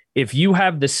 If you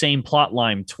have the same plot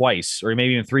line twice or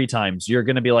maybe even 3 times, you're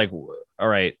going to be like, all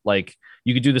right, like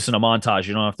you could do this in a montage.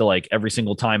 You don't have to like every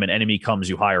single time an enemy comes,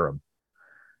 you hire him.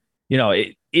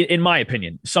 In my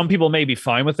opinion, some people may be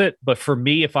fine with it, but for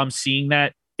me, if I'm seeing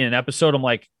that in an episode, I'm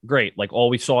like, great. Like all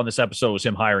we saw in this episode was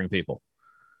him hiring people.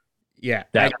 Yeah.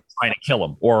 That are trying to kill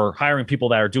him or hiring people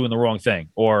that are doing the wrong thing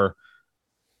or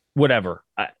whatever.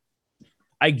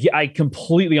 I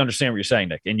completely understand what you're saying,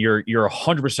 Nick, and you're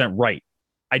 100% right.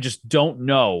 I just don't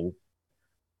know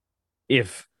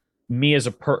if me as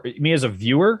a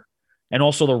viewer and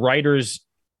also the writers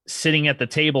sitting at the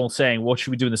table saying, what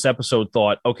should we do in this episode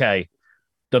thought, okay,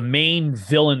 the main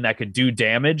villain that could do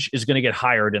damage is going to get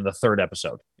hired in the 3rd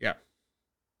episode. Yeah.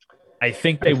 I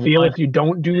think I they feel want. if you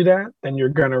don't do that, then you're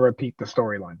gonna repeat the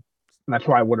storyline. And that's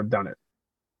why I would have done it.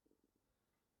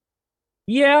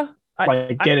 Yeah,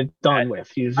 Like I get it that. done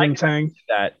with. You see I what I'm saying?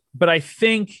 that, but I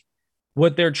think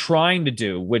what they're trying to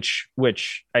do, which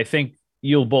I think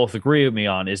you'll both agree with me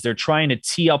on, is they're trying to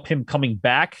tee up him coming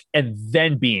back and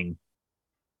then being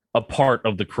a part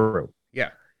of the crew. Yeah.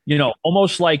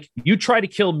 Almost like you try to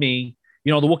kill me.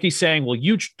 The Wookiee saying, well,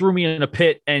 you threw me in a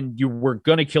pit and you were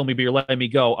going to kill me, but you're letting me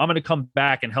go. I'm going to come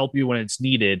back and help you when it's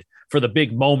needed for the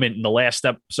big moment in the last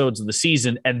episodes of the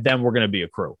season. And then we're going to be a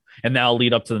crew. And that'll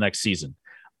lead up to the next season.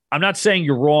 I'm not saying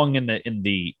you're wrong in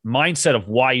the mindset of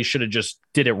why you should have just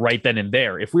did it right then and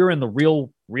there. If we were in the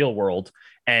real world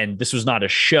and this was not a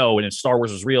show and Star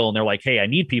Wars was real and they're like, hey, I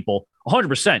need people,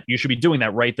 100%, you should be doing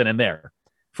that right then and there.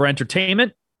 For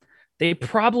entertainment, they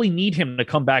probably need him to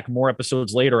come back more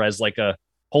episodes later as like a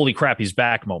holy crap, he's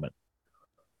back moment.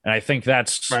 And I think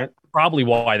that's probably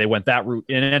why they went that route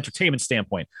in an entertainment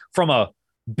standpoint. From a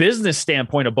business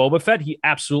standpoint of Boba Fett, he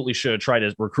absolutely should have tried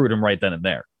to recruit him right then and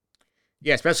there.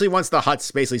 Yeah, especially once the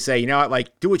Hutts basically say, you know what,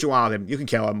 like, do what you want with him. You can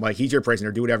kill him. Like, he's your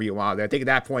prisoner. Do whatever you want with him. I think at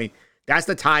that point, that's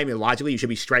the time, and logically, you should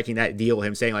be striking that deal with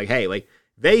him, saying, like, hey, like,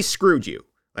 they screwed you.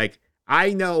 Like,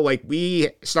 I know, like, we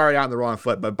started out on the wrong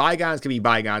foot, but bygones can be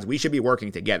bygones. We should be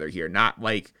working together here, not,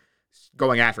 like,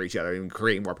 going after each other and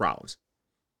creating more problems.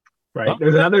 Right.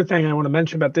 There's another thing I want to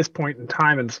mention about this point in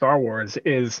time in Star Wars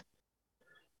is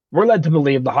we're led to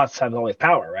believe the Hutts have all this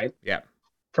power, right? Yeah.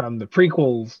 From the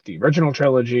prequels, the original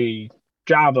trilogy,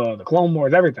 Jabba, the Clone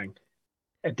Wars, everything.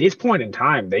 At this point in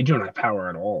time, they do not have power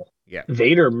at all. Yeah.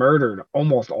 Vader murdered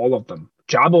almost all of them.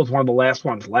 Jabba was one of the last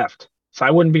ones left. So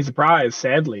I wouldn't be surprised,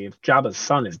 sadly, if Jabba's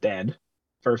son is dead,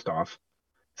 first off.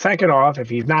 Second off, if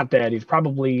he's not dead, he's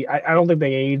probably... I don't think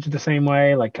they age the same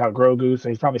way, like how Grogu, so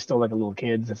he's probably still like a little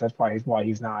kid. That's why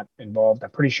he's not involved.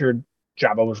 I'm pretty sure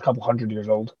Jabba was a couple hundred years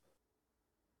old.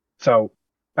 So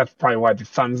that's probably why the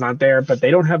son's not there, but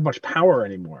they don't have much power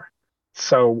anymore.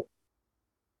 So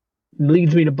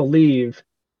leads me to believe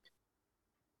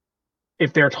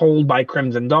if they're told by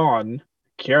Crimson Dawn,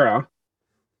 Kira,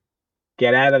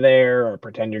 get out of there or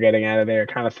pretend you're getting out of there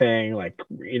kind of thing, like,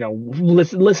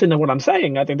 listen to what I'm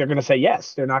saying, I think they're going to say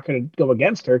yes. They're not going to go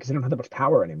against her because they don't have that much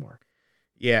power anymore.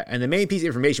 Yeah, and the main piece of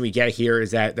information we get here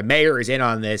is that the mayor is in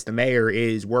on this. The mayor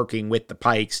is working with the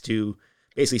Pikes to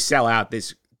basically sell out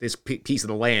this piece of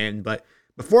the land. But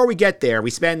before we get there,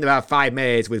 we spend about 5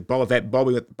 minutes with Boba Fett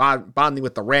bonding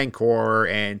with the Rancor,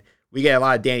 and we get a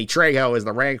lot of Danny Trejo as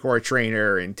the Rancor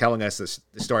trainer and telling us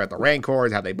the story of the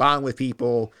Rancors, how they bond with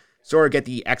people. Sort of get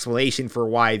the explanation for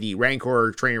why the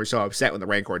Rancor trainer was so upset when the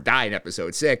Rancor died in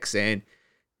episode 6. And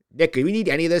Nick, do we need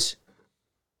any of this?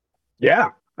 Yeah,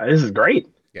 this is great.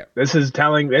 Yeah. This is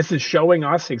showing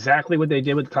us exactly what they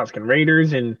did with the Tusken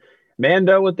Raiders and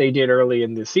Mando, what they did early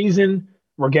in the season.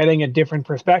 We're getting a different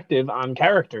perspective on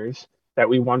characters that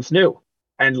we once knew.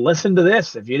 And listen to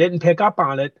this. If you didn't pick up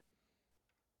on it,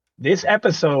 this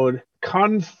episode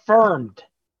confirmed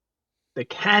the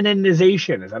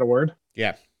canonization. Is that a word?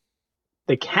 Yeah.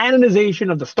 The canonization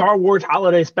of the Star Wars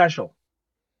Holiday Special.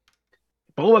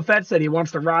 Boba Fett said he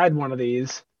wants to ride one of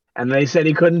these, and they said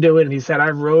he couldn't do it, and he said,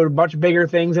 I've rode much bigger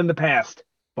things in the past.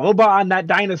 Boba on that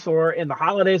dinosaur in the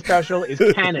Holiday Special is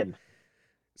canon.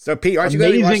 So, Pete, aren't you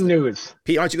amazing news.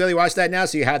 Pete, aren't you going to watch that now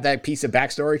so you have that piece of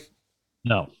backstory?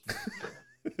 No.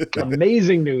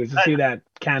 Amazing news to see that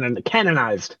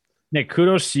canonized. Nick,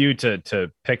 kudos to you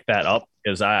to pick that up,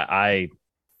 because I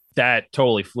that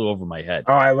totally flew over my head.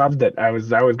 Oh, I loved it. I was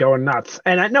going nuts.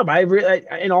 And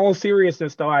in all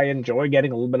seriousness, though, I enjoy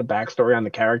getting a little bit of backstory on the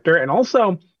character. And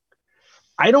also,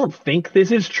 I don't think this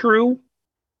is true,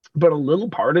 but a little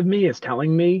part of me is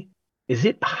telling me, is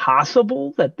it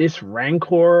possible that this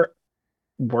Rancor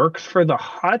works for the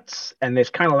Hutts and there's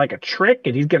kind of like a trick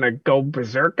and he's going to go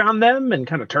berserk on them and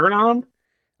kind of turn on them?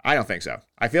 I don't think so.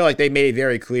 I feel like they made it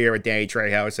very clear with Danny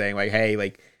Trejo saying, like, hey,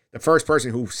 like, the first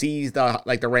person who sees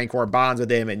the Rancor bonds with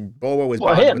him, and Boba was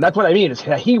him. That's what I mean. Is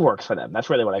he works for them. That's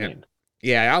really what I mean.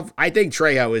 Yeah, I think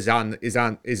Trejo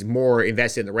is more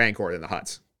invested in the Rancor than the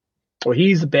Hutts. Well,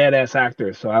 he's a badass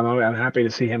actor, so I'm happy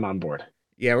to see him on board.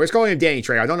 Yeah, we're just calling him Danny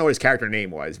Trejo. I don't know what his character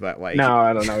name was, but like, no,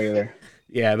 I don't know either.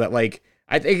 Yeah, but like,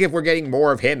 I think if we're getting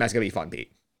more of him, that's gonna be fun,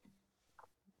 Pete.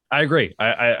 I agree.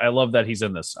 I love that he's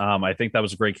in this. I think that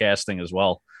was a great casting as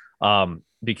well,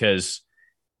 because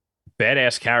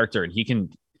badass character, and he can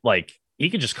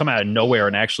just come out of nowhere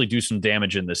and actually do some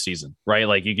damage in this season, right?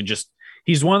 Like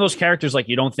he's one of those characters, like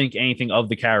you don't think anything of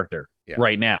the character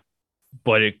right now,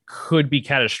 but it could be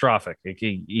catastrophic.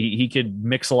 He could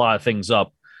mix a lot of things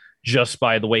up just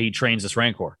by the way he trains this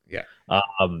Rancor. Yeah.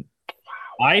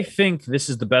 I think this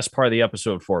is the best part of the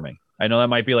episode for me. I know that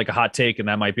might be like a hot take and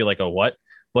that might be like a what,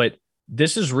 but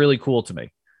this is really cool to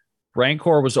me.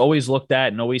 Rancor was always looked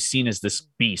at and always seen as this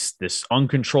beast, this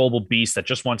uncontrollable beast that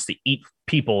just wants to eat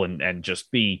people and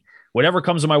just be whatever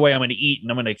comes in my way, I'm going to eat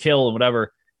and I'm going to kill and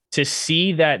whatever. To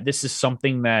see that this is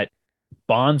something that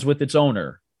bonds with its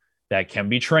owner, that can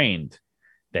be trained,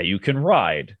 that you can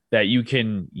ride, that you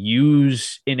can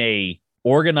use in a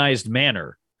organized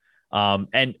manner.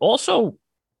 And also,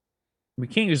 we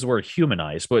can't use the word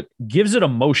humanize, but gives it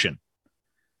emotion.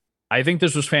 I think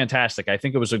this was fantastic. I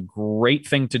think it was a great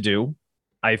thing to do.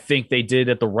 I think they did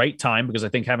at the right time because I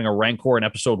think having a Rancor in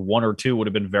episode 1 or 2 would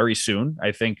have been very soon.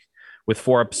 I think with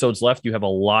 4 episodes left, you have a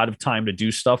lot of time to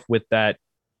do stuff with that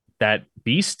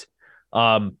beast.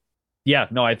 Yeah,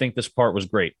 no, I think this part was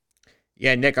great.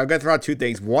 Yeah, Nick, I'm going to throw out 2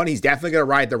 things. One, he's definitely going to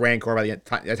ride the Rancor by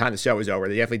the time the show is over.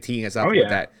 They're definitely teeing us up with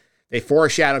that. They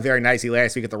foreshadowed very nicely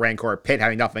last week at the Rancor pit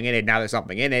having nothing in it. Now there's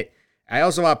something in it. I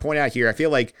also want to point out here, I feel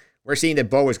like we're seeing that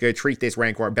Boba's going to treat this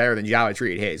Rancor better than Jabba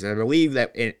treated his. And I believe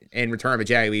that in Return of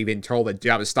the Jedi, we've been told that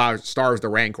Jabba starves the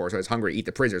Rancor, so it's hungry to eat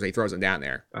the prisoners. So he throws them down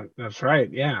there. That's right.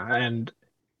 Yeah, and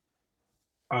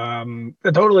I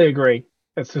totally agree.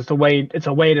 It's just a way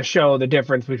to show the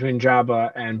difference between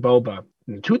Jabba and Boba.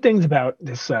 And 2 things about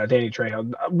this Danny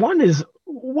Trejo. One is,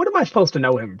 what am I supposed to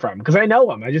know him from? Because I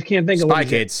know him. I just can't think of Spy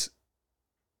Kids.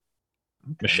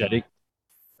 Machete.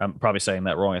 I'm probably saying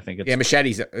that wrong. I think it's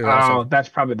Machete's. Oh, that's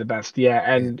probably the best. Yeah,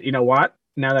 and you know what?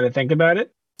 Now that I think about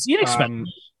it, it's inexpensive.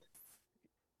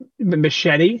 The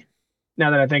Machete.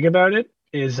 Now that I think about it,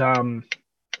 is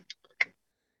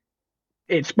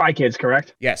it's Spy Kids,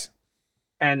 correct? Yes.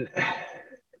 And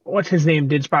what's his name?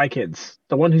 Did Spy Kids?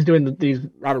 The one who's doing these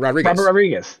Robert Rodriguez. Robert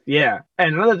Rodriguez. Yeah.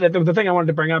 And the thing I wanted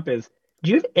to bring up is,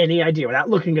 do you have any idea, without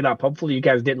looking it up? Hopefully, you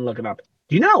guys didn't look it up.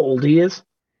 Do you know how old he is?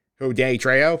 Who, Danny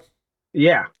Trejo?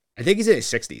 Yeah. I think he's in his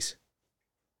 60s.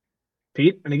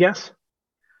 Pete, any guess?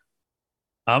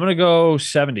 I'm going to go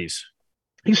 70s.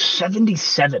 He's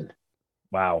 77.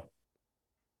 Wow.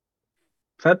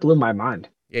 That blew my mind.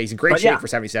 Yeah, he's in great shape for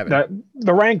 77.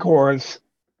 The Rancors,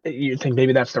 you think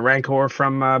maybe that's the Rancor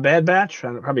from Bad Batch?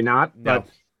 Probably not. No. But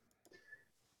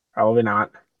probably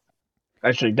not.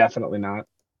 Actually, definitely not.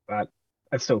 But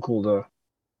that's still cool to,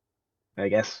 I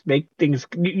guess, make things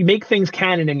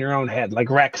canon in your own head, like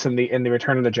Rex in the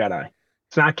Return of the Jedi.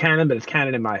 It's not canon, but it's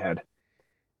canon in my head.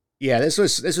 Yeah, this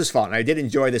was fun. I did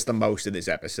enjoy this the most in this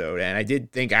episode, and I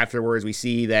did think afterwards we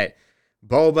see that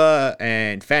Boba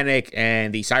and Fennec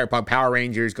and the Cyberpunk Power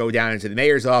Rangers go down into the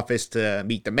mayor's office to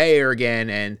meet the mayor again,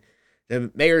 and the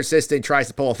mayor's assistant tries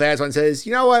to pull a fast one and says,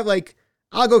 you know what, like,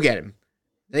 I'll go get him.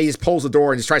 And he just pulls the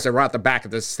door and just tries to run out the back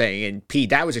of this thing. And Pete,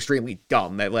 that was extremely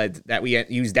dumb. That we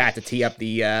used that to tee up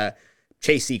the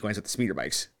chase sequence with the speeder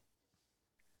bikes.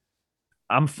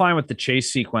 I'm fine with the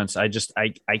chase sequence.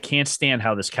 I can't stand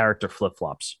how this character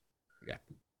flip-flops. Yeah.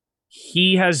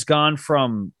 He has gone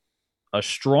from a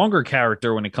stronger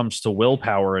character when it comes to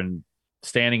willpower and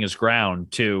standing his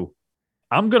ground to,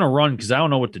 I'm going to run because I don't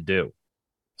know what to do.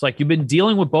 It's like you've been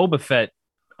dealing with Boba Fett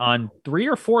on 3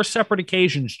 or 4 separate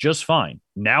occasions just fine.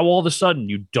 Now all of a sudden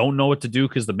you don't know what to do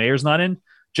because the mayor's not in.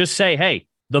 Just say, hey,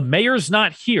 the mayor's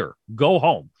not here. Go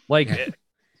home. Like,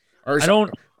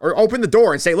 Or open the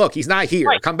door and say, look, he's not here.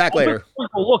 Right. Come back later.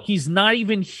 Look, he's not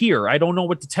even here. I don't know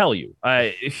what to tell you.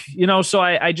 So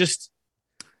I just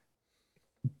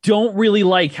don't really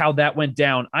like how that went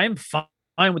down. I'm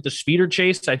fine with the speeder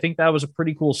chase. I think that was a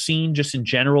pretty cool scene just in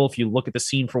general if you look at the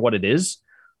scene for what it is.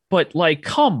 But, like,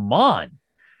 come on.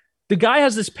 The guy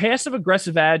has this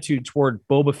passive-aggressive attitude toward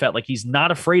Boba Fett, like he's not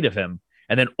afraid of him.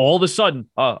 And then all of a sudden,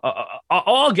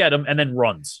 I'll get him, and then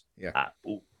runs. Yeah.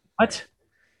 What?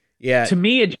 Yeah. To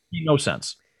me, it made no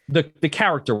sense. The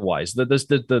character-wise,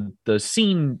 the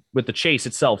scene with the chase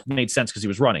itself made sense because he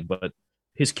was running, but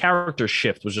his character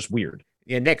shift was just weird.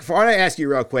 Yeah, Nick, before I ask you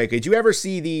real quick, did you ever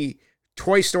see the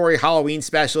Toy Story Halloween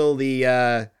special?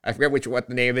 I forget what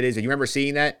the name of it is. Did you remember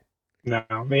seeing that? No.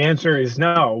 The answer is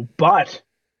no, but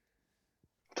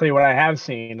I'll tell you what I have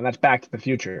seen, and that's Back to the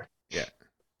Future. Yeah.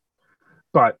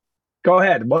 But go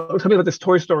ahead. Tell me about this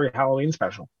Toy Story Halloween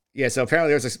special. Yeah, so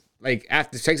apparently there's this, like,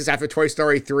 takes us after Toy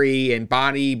Story 3, and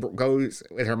Bonnie goes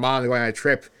with her mom going on a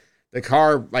trip. The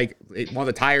car, like, one of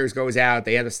the tires goes out.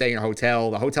 They end up staying in a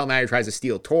hotel. The hotel manager tries to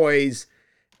steal toys,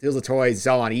 steals the toys,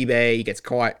 sell on eBay. He gets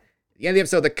caught. At the end of the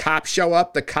episode, the cops show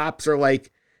up. The cops are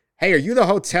like, hey, are you the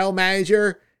hotel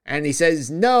manager? And he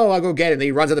says, no, I'll go get him. And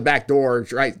he runs out the back door,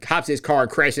 right, hops his car,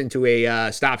 crashes into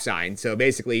a stop sign. So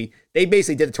basically, they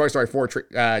did the Toy Story 4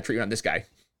 treatment on this guy.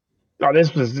 Oh,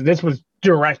 this was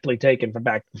directly taken from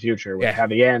Back to the Future. With how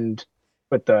the end,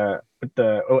 in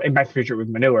Back to the Future with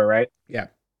manure, right? Yeah.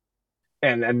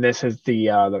 And this is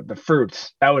the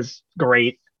fruits. That was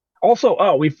great.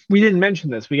 Also, we didn't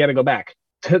mention this. We got to go back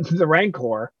to the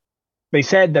Rancor. They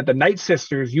said that the Night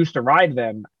Sisters used to ride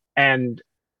them, and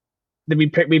then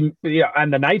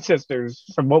and the Night Sisters,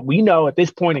 from what we know at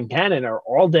this point in canon, are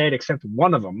all dead except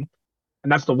one of them,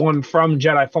 and that's the one from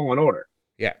Jedi Fallen Order.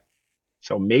 Yeah.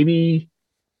 So maybe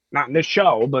not in this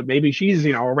show, but maybe she's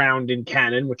around in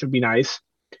canon, which would be nice.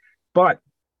 But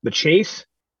the chase,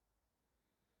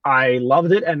 I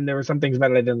loved it, and there were some things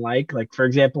about it I didn't like. Like, for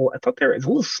example, I thought it was a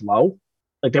little slow.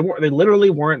 Like they literally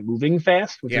weren't moving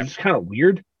fast, which is just kind of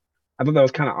weird. I thought that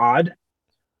was kind of odd.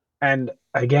 And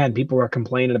again, people were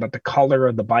complaining about the color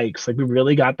of the bikes. Like, we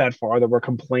really got that far that we're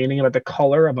complaining about the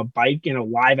color of a bike in a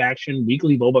live action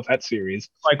weekly Boba Fett series.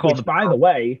 Which, by the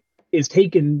way, is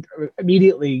taken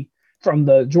immediately from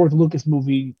the George Lucas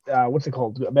movie. What's it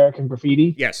called? American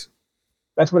Graffiti. Yes.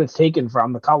 That's what it's taken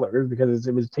from, the colors, because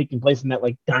it was taking place in that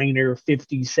like diner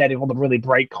 50 setting, all the really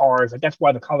bright cars. Like, that's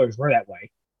why the colors were that way.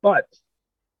 But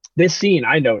this scene,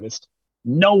 I noticed,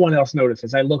 no one else noticed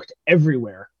this. I looked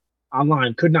everywhere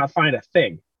online, could not find a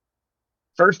thing.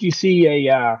 First, you see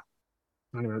I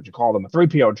don't know what you call them, a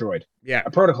 3PO droid, Yeah.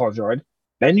 a protocol droid.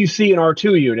 Then you see an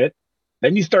R2 unit.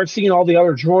 Then you start seeing all the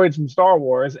other droids from Star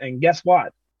Wars, and guess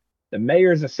what? The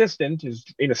mayor's assistant is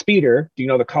in a speeder. Do you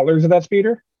know the colors of that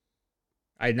speeder?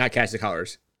 I did not catch the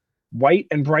colors. White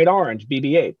and bright orange,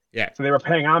 BB-8. Yeah. So they were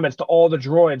paying homage to all the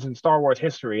droids in Star Wars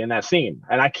history in that scene,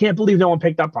 and I can't believe no one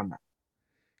picked up on that.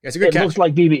 That's a good catch. It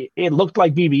looked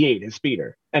like BB-8, his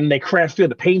speeder, and they crashed through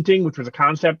the painting, which was a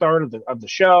concept art of the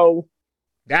show.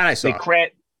 That I saw.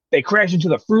 They crashed into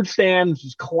the fruit stand, which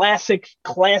is classic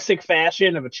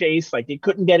fashion of a chase. Like, it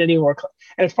couldn't get any more.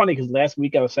 And it's funny because last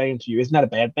week I was saying to you, isn't that a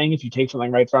bad thing if you take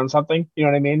something right from something? You know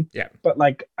what I mean? Yeah. But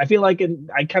like, I feel like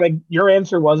your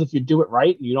answer was, if you do it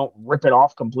right and you don't rip it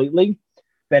off completely,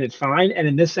 then it's fine. And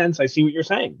in this sense, I see what you're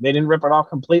saying. They didn't rip it off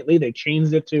completely. They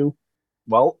changed it to,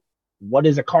 well, what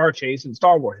is a car chase in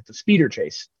Star Wars? It's a speeder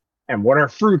chase. And what are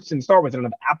fruits in Star Wars? They don't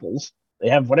have apples. They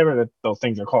have whatever those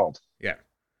things are called. Yeah.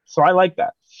 So I like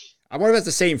that. I wonder if it's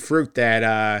the same fruit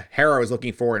that Hera was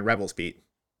looking for in Rebels, Pete.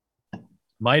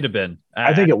 Might have been.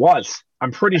 I think it was.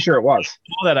 I'm pretty sure it was.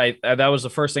 That was the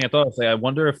first thing I thought. I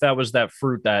wonder if that was that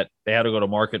fruit that they had to go to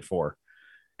market for,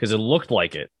 because it looked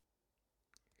like it.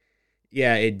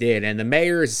 Yeah, it did. And the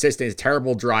mayor's assistant is a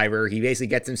terrible driver. He basically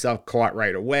gets himself caught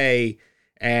right away.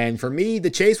 And for me, the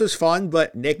chase was fun,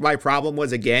 but Nick, my problem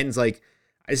was, again,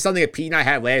 it's something that Pete and I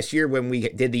had last year when we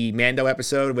did the Mando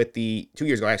episode 2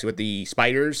 years ago, actually, with the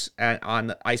spiders on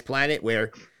the ice planet,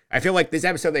 where I feel like this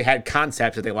episode, they had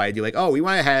concepts that they wanted to do, like, oh, we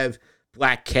want to have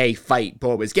Black K fight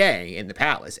Boba's gang in the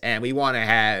palace, and we want to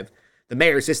have the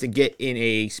mayor's assistant get in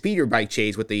a speeder bike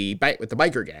chase with the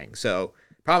biker gang. So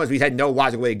problem is, we had no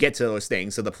logical way to get to those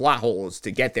things, so the plot holes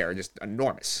to get there are just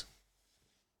enormous.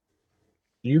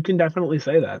 You can definitely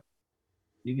say that.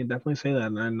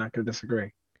 And I'm not going to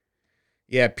disagree.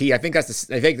 Yeah, Pete, I think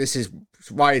this is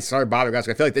why it started bothering us.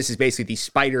 I feel like this is basically the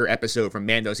spider episode from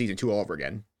Mando season 2 all over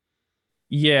again.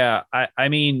 Yeah, I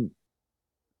mean,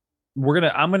 I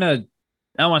don't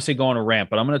want to say go on a rant,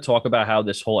 but I'm going to talk about how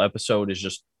this whole episode is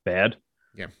just bad.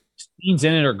 Yeah. Scenes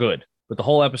in it are good, but the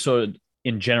whole episode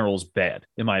in general is bad,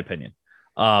 in my opinion.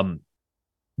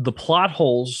 The plot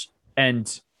holes,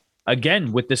 and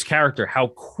again, with this character, how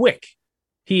quick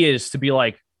he is to be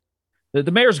like,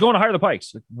 the mayor's going to hire the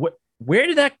Pikes. Where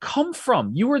did that come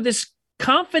from? You were this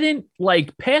confident,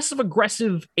 like,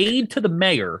 passive-aggressive aide to the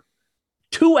mayor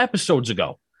 2 episodes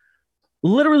ago.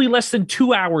 Literally less than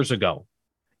 2 hours ago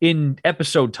in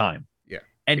episode time. Yeah.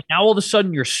 And now all of a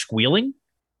sudden you're squealing?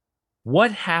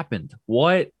 What happened?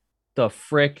 What the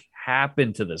frick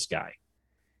happened to this guy?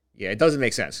 Yeah, it doesn't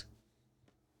make sense.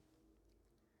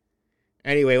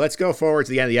 Anyway, let's go forward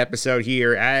to the end of the episode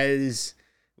here. As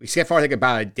we skip forward, I think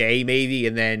about a day maybe,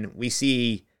 and then we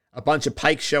see a bunch of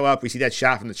Pikes show up. We see that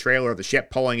shot from the trailer of the ship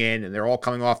pulling in, and they're all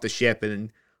coming off the ship.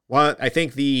 And I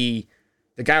think the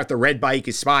guy with the red bike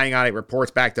is spying on it,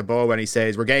 reports back to Boba, and he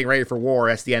says, "We're getting ready for war."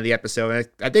 That's the end of the episode. And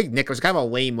I think, Nick, was kind of a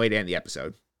lame way to end the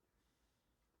episode.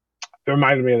 It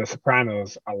reminded me of The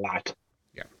Sopranos a lot.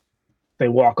 Yeah. They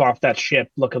walk off that ship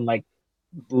looking like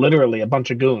literally a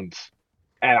bunch of goons.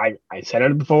 And I said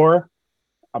it before,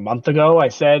 a month ago, I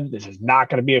said, this is not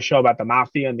going to be a show about the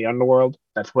mafia and the underworld.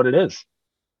 That's what it is.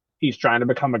 He's trying to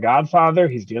become a godfather.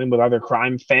 He's dealing with other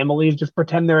crime families. Just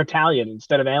pretend they're Italian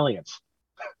instead of aliens.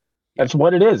 That's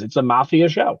what it is. It's a mafia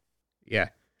show. Yeah.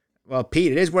 Well,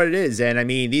 Pete, it is what it is. And I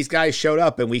mean, these guys showed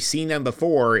up and we've seen them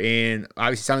before in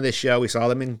obviously some of this show. We saw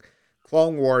them in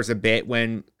Clone Wars a bit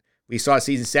when we saw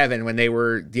season 7 when they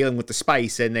were dealing with the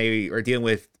spice and they were dealing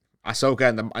with Ahsoka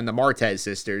and the Martez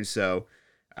sisters. So,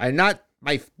 not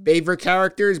my favorite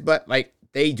characters, but like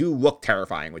they do look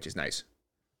terrifying, which is nice.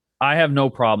 I have no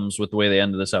problems with the way they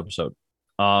ended this episode.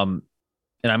 And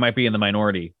I might be in the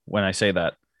minority when I say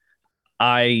that.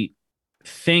 I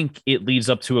think it leads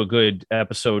up to a good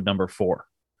episode number 4.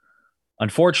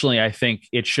 Unfortunately, I think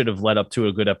it should have led up to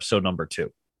a good episode number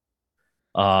 2.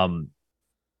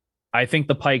 I think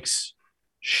the Pikes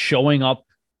showing up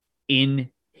in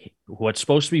what's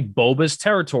supposed to be Boba's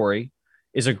territory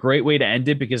is a great way to end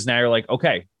it, because now you're like,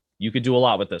 okay, you could do a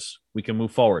lot with this. We can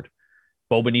move forward.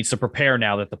 Boba needs to prepare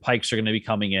now that the Pikes are going to be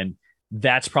coming in.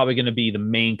 That's probably going to be the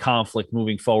main conflict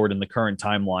moving forward in the current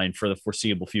timeline for the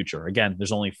foreseeable future. Again,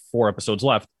 there's only 4 episodes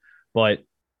left, but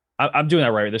I'm doing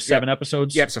that right. There's 7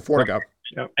 episodes. Yep, so 4 to go.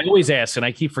 Yep. I always ask, and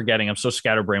I keep forgetting. I'm so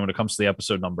scatterbrained when it comes to the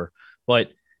episode number.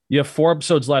 But you have 4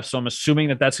 episodes left, so I'm assuming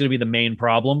that that's going to be the main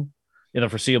problem in the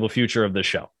foreseeable future of this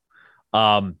show.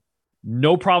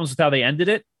 No problems with how they ended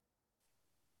it.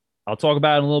 I'll talk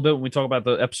about it in a little bit when we talk about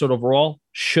the episode overall.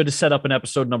 Should have set up an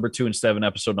episode number 2 instead of an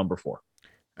episode number 4.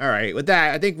 All right. With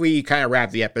that, I think we kind of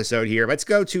wrap the episode here. Let's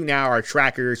go to now our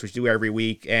trackers, which we do every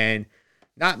week, and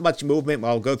not much movement.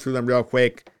 I'll go through them real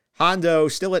quick. Hondo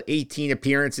still at 18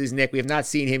 appearances, Nick. We have not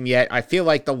seen him yet. I feel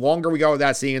like the longer we go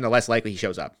without seeing him, the less likely he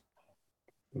shows up.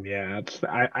 Yeah,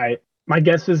 my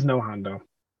guess is no Hondo.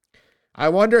 I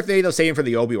wonder if they'll save him for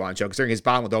the Obi-Wan show, considering his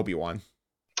bond with Obi-Wan.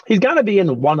 He's got to be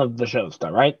in one of the shows,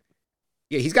 though, right?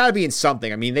 Yeah, he's got to be in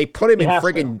something. I mean, they put him in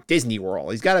friggin' Disney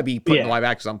World. He's got to be put in live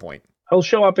action at some point. He'll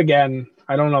show up again.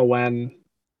 I don't know when.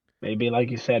 Maybe, like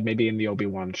you said, maybe in the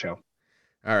Obi-Wan show.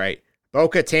 All right.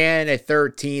 Bo-Katan at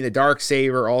 13. The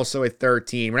Darksaber also at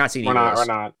 13. We're not seeing We're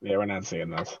not seeing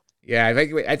this. Yeah,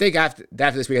 I think after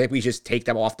this week, I think we just take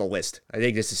them off the list. I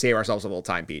think just to save ourselves a little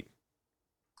time, Pete.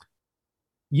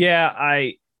 Yeah,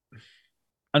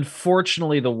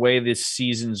 unfortunately, the way this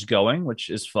season's going, which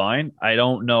is fine, I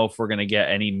don't know if we're going to get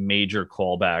any major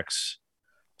callbacks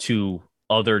to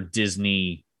other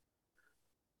Disney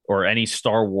or any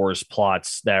Star Wars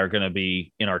plots that are going to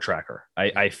be in our tracker.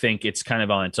 I think it's kind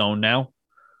of on its own now.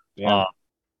 Yeah.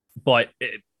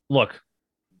 Look,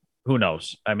 who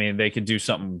knows? I mean, they could do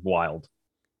something wild.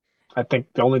 I think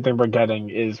the only thing we're getting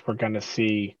is we're going to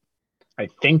see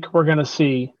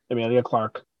Emilia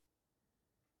Clarke,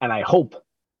 and I hope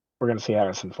we're going to see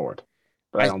Harrison Ford.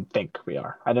 But I don't think we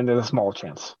are. I think there's a small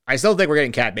chance. I still think we're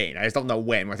getting Cat Bane. I just don't know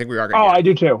when. I think we are going to I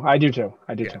do too. I do too.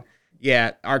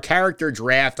 Yeah, our character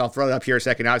draft, I'll throw it up here a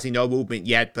second. Obviously, no movement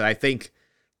yet, but I think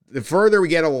the further we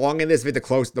get along in this,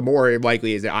 the more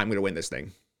likely is that I'm going to win this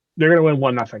thing. They're going to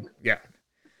win 1-0. Yeah.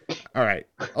 All right.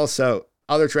 Also,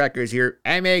 other trackers here.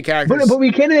 Anime characters. But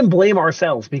we can't even blame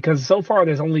ourselves, because so far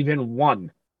there's only been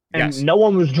one. And no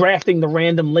one was drafting the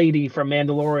random lady from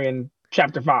Mandalorian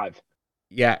Chapter 5.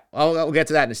 Yeah, we'll get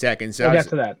to that in a second. So we'll get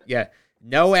to that. Yeah.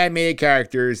 No animated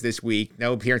characters this week.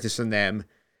 No appearances from them.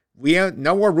 We have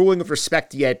no more ruling with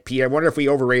respect yet, Pete. I wonder if we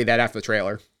overrated that after the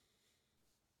trailer.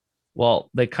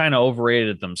 Well, they kind of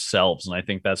overrated it themselves, and I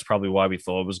think that's probably why we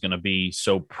thought it was going to be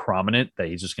so prominent that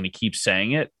he's just going to keep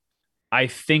saying it. I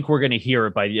think we're going to hear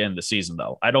it by the end of the season,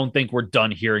 though. I don't think we're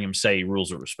done hearing him say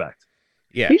rules of respect.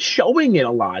 Yeah, he's showing it a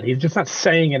lot. He's just not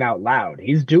saying it out loud.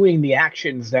 He's doing the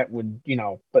actions that would,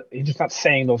 but he's just not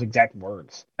saying those exact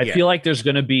words. I feel like there's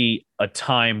going to be a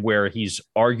time where he's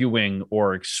arguing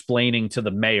or explaining to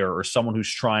the mayor or someone who's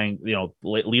trying,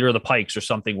 leader of the Pikes or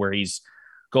something, where he's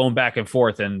going back and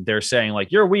forth and they're saying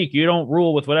like, you're weak, you don't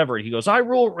rule with whatever. And he goes, I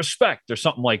rule with respect or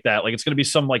something like that. Like it's going to be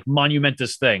some like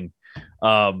monumentous thing.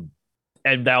 And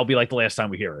that'll be like the last time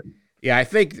we hear it. Yeah, I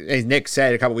think, as Nick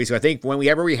said a couple weeks ago, I think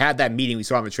whenever we had that meeting we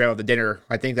saw on the trail of the dinner,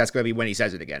 I think that's going to be when he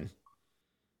says it again.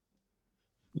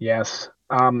 Yes.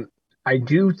 I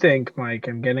do think, Mike,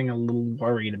 I'm getting a little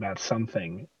worried about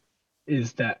something,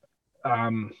 is that,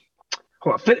 hold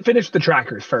on, finish the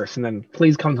trackers first, and then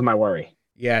please come to my worry.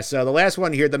 Yeah, so the last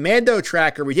one here, the Mando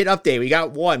tracker, we did update. We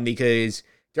got one because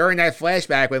during that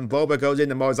flashback when Boba goes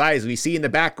into Mos Eisley, we see in the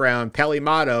background Peli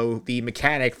Motto, the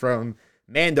mechanic from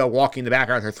Mando, walking in the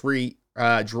background with her 3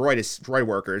 droid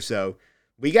workers. So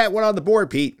we got one on the board,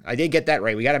 Pete. I did get that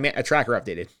right. We got a tracker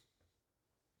updated.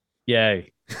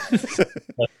 Yay. I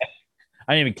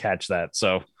didn't even catch that.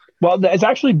 So, well, it's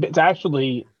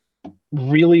actually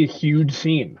really huge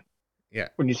scene. Yeah.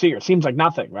 When you see her, it seems like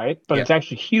nothing, right? But it's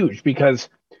actually huge because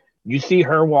you see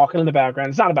her walking in the background.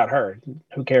 It's not about her.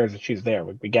 Who cares if she's there?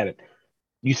 We get it.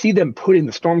 You see them putting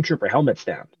the stormtrooper helmets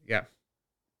down. Yeah.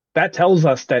 That tells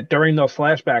us that during those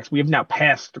flashbacks, we have now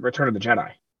passed the Return of the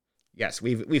Jedi. Yes,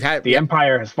 we've had The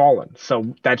Empire has fallen.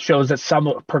 So that shows that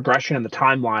some progression in the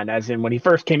timeline, as in when he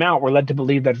first came out, we're led to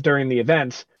believe that during the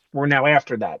events, we're now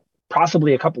after that,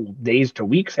 possibly a couple days to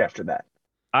weeks after that.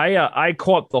 I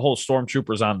caught the whole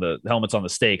stormtroopers on the helmets on the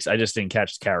stakes. I just didn't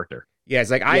catch the character. Yeah,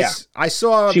 it's like Yeah. I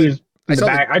saw She was I in the saw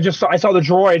back. I saw the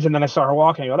droids, and then I saw her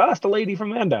walking. I go, oh, that's the lady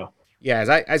from Lando. yeah, as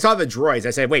I saw the droids. I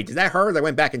said, wait, is that her? And I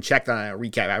went back and checked on a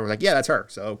recap. I was like, yeah, that's her.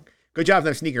 So good job of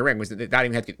them sneaking her in. Was that not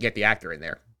even have to get the actor in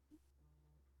there?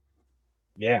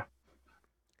 Yeah.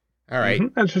 All right.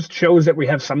 That just shows that we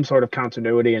have some sort of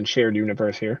continuity and shared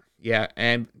universe here. Yeah,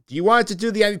 and do you want to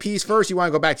do the MVPs first? Or you want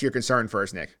to go back to your concern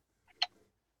first, Nick?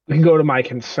 We can go to my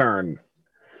concern.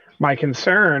 My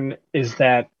concern is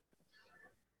that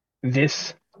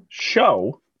this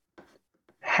show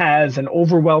has an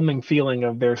overwhelming feeling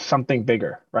of there's something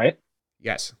bigger, right?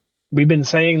 Yes. We've been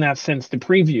saying that since the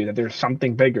preview, that there's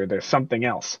something bigger, there's something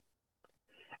else.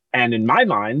 And in my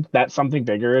mind, that something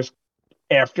bigger is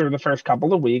after the first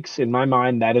couple of weeks, in my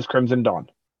mind, that is Crimson Dawn.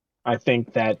 I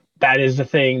think that is the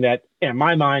thing that, in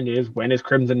my mind, is when is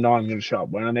Crimson Dawn going to show up?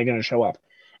 When are they going to show up?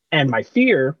 And my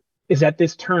fear is that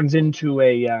this turns into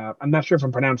I'm not sure if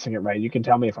I'm pronouncing it right. You can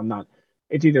tell me if I'm not.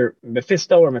 It's either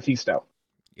Mephisto or Mephisto.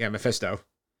 Yeah, Mephisto.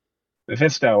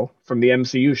 Mephisto from the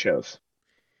MCU shows.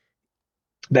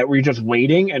 That we're just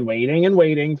waiting and waiting and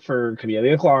waiting for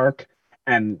Cornelia Clark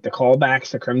and the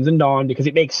callbacks to Crimson Dawn because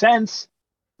it makes sense,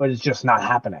 but it's just not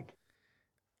happening.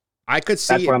 I could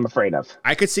see That's what I'm afraid of.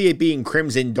 I could see it being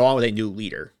Crimson Dawn with a new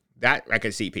leader. That I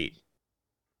could see, Pete.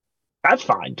 That's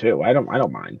fine too. I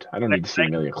don't mind. I don't need to see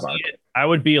Amelia Clark. I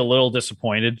would be a little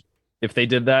disappointed if they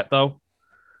did that though.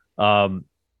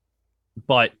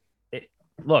 But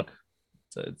look,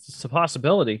 it's a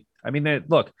possibility. I mean,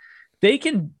 they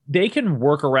can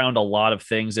work around a lot of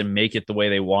things and make it the way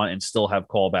they want and still have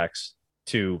callbacks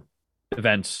to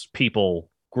events,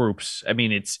 people, groups. I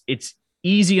mean, it's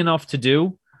easy enough to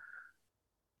do.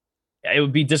 It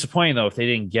would be disappointing though if they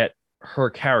didn't get her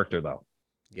character though.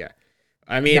 Yeah.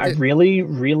 I mean, I really,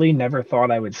 really never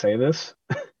thought I would say this,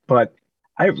 but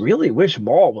I really wish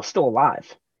Maul was still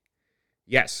alive.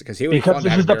 Yes, because he would be fun to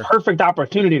this have is the here. perfect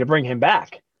opportunity to bring him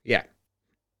back. Yeah.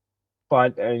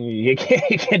 But you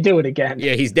can't do it again.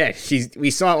 Yeah, he's dead.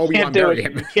 We saw Obi-Wan bury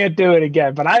him. You can't do it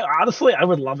again. But I honestly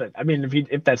would love it. I mean,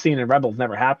 if that scene in Rebels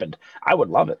never happened, I would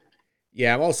love it.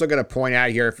 Yeah, I'm also going to point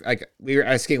out here, like we were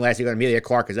asking last week what Amelia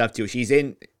Clark is up to. She's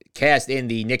cast in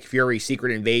the Nick Fury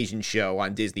Secret Invasion show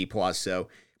on Disney Plus, so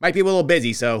might be a little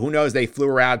busy. So who knows? They flew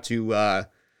her out to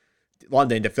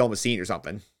London to film a scene or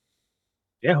something.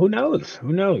 Yeah, who knows?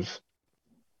 Who knows?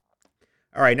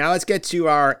 All right, now let's get to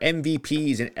our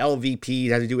MVPs and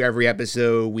LVPs. As we do every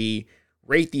episode, we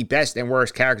rate the best and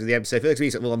worst characters of the episode. I feel like we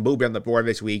a little movie on the board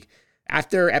this week.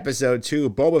 After episode 2,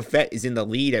 Boba Fett is in the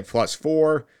lead at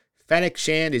 +4. Fennec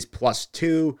Shand is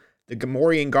 +2. The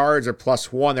Gamorrean Guards are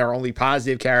 +1. They're only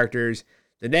positive characters.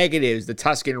 The negatives, the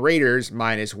Tusken Raiders,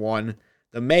 -1.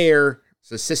 The Mayor's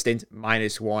assistant,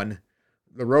 -1.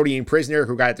 The Rhodian prisoner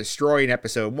who got destroyed in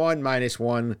episode 1,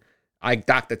 -1. I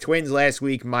docked the twins last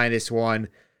week, -1.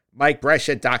 Mike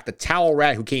Brescia docked the towel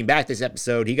rat who came back this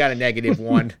episode. He got a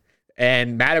 -1.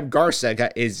 And Madame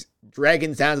Garza is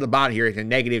dragging down to the bottom here at a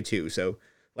 -2. So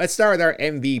let's start with our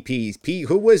MVPs. Pete,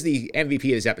 who was the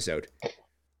MVP of this episode?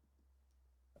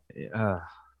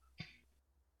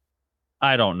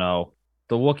 I don't know.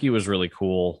 The Wookiee was really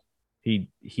cool. He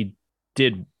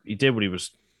did what he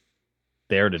was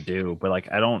there to do, but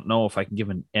like I don't know if I can give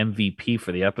an MVP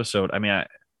for the episode. I mean,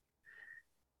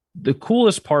 the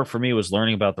coolest part for me was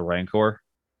learning about the Rancor,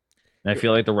 and I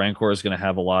feel like the Rancor is going to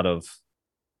have a lot of.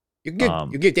 You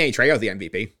give Danny Trejo the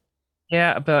MVP.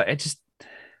 Yeah, but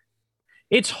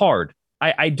it's hard.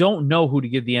 I don't know who to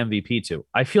give the MVP to.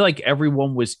 I feel like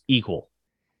everyone was equal.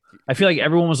 I feel like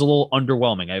everyone was a little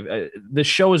underwhelming. The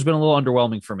show has been a little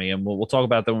underwhelming for me, and we'll talk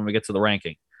about that when we get to the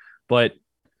ranking. But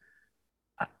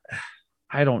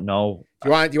I don't know. Do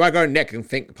you want to go to Nick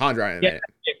and ponder on it a minute?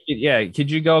 Yeah, could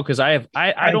you go? Because I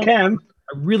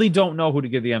really don't know who to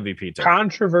give the MVP to.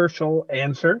 Controversial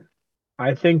answer.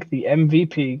 I think the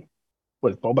MVP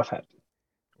was Boba Fett.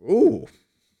 Ooh,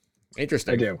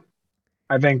 interesting. I do.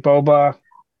 I think Boba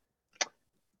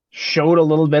showed a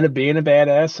little bit of being a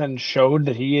badass and showed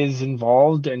that he is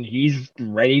involved and he's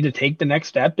ready to take the next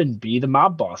step and be the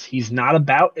mob boss. He's not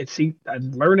about it. See,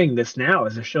 I'm learning this now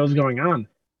as the show's going on.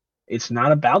 It's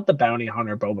not about the bounty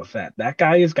hunter Boba Fett. That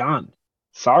guy is gone.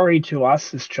 Sorry to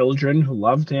us as children who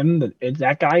loved him.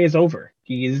 That guy is over.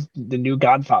 He is the new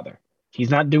Godfather. He's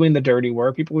not doing the dirty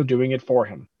work. People are doing it for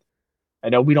him. I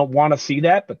know we don't want to see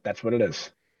that, but that's what it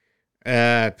is.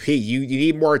 Pete, you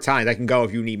need more time. I can go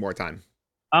if you need more time.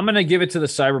 I'm gonna give it to the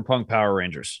Cyberpunk Power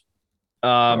Rangers.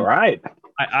 All right.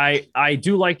 I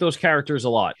do like those characters a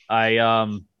lot. I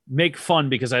make fun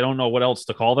because I don't know what else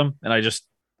to call them, and I just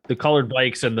the colored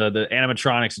bikes and the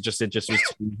animatronics. It just was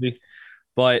too easy.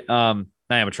 But not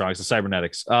animatronics, the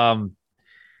cybernetics.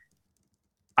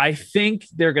 I think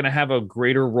they're going to have a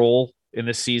greater role in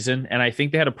this season, and I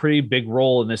think they had a pretty big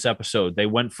role in this episode. They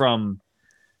went from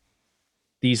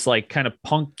these like kind of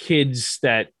punk kids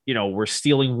that were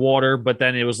stealing water, but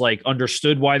then it was like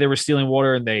understood why they were stealing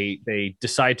water, and they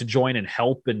decide to join and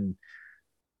help and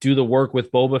do the work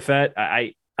with Boba Fett.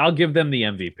 I'll give them the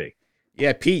MVP.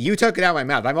 Yeah, Pete, you took it out of my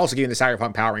mouth. I'm also giving the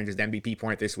Cyberpunk Power Rangers the MVP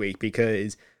point this week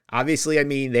because obviously, I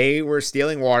mean, they were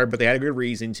stealing water, but they had a good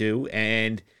reason to,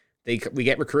 and we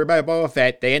get recruited by Boba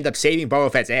Fett. They end up saving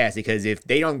Boba Fett's ass because if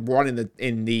they don't run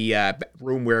in the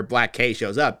room where Black K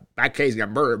shows up, Black K's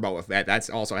gonna murder Boba Fett. That's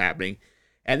also happening.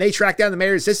 And they track down the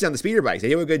mayor's assistant on the speeder bikes. They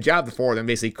do a good job, the four of them,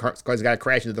 basically, because they got to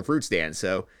crash into the fruit stand.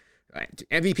 So,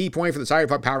 MVP point for the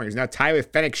Cyberpunk Power Rangers. Now, tied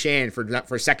with Fennec Shan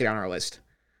for second on our list.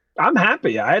 I'm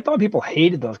happy. I thought people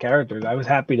hated those characters. I was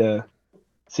happy to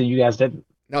see you guys didn't.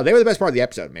 No, they were the best part of the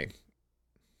episode, mate.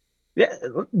 Yeah.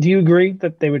 Do you agree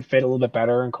that they would fit a little bit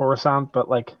better in Coruscant? But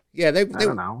yeah, they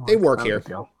don't know. They work here.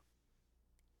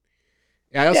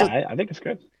 Yeah, I think it's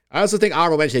good. I also think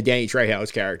honorable mention to Danny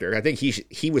Trejo's character. I think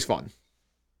he was fun.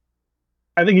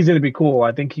 I think he's going to be cool.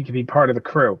 I think he could be part of the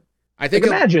crew. I think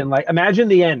imagine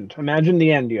the end. Imagine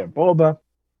the end. You have Boba,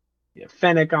 you have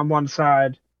Fennec on one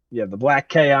side, you have the Black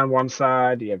K on one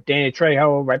side, you have Danny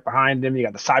Trejo right behind him. You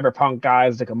got the Cyberpunk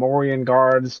guys, the Gamorrean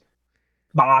guards,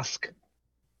 Bosk,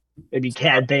 maybe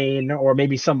Cad Bane, or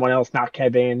maybe someone else, not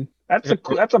Cad Bane. That's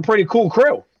a pretty cool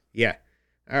crew. Yeah.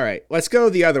 All right, let's go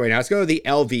the other way now. Let's go to the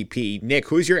LVP. Nick,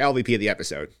 who's your LVP of the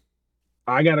episode?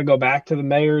 I got to go back to the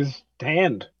mayor's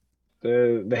hand.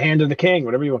 The hand of the king,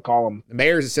 whatever you would call him. The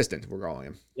mayor's assistant, we're calling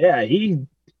him. Yeah,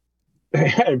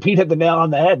 Pete hit the nail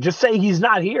on the head. Just say he's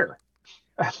not here.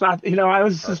 That's not, I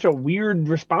was such a weird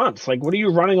response. Like, what are you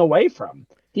running away from?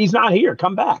 He's not here.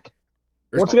 Come back.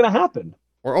 What's going to happen?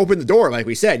 Or open the door, like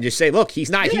we said, and just say, look, he's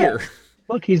not here.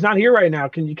 Look, he's not here right now.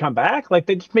 Can you come back? Like,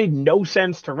 they just made no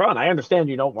sense to run. I understand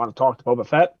you don't want to talk to Boba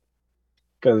Fett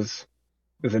because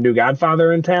there's a new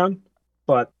Godfather in town,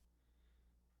 but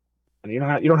you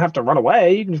don't have to run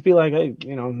away. You can just be like, hey,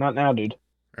 not now, dude.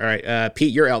 All right,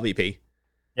 Pete, your LVP.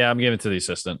 Yeah, I'm giving it to the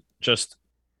assistant. Just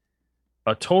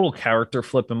a total character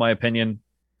flip, in my opinion.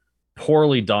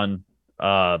 Poorly done.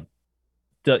 Can't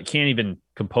even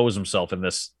compose himself in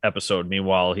this episode.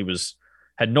 Meanwhile, he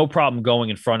had no problem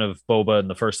going in front of Boba in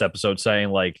the first episode saying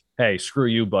like, hey, screw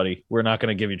you, buddy. We're not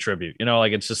going to give you tribute.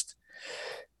 It's just,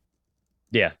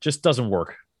 just doesn't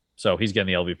work. So he's getting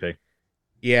the LVP.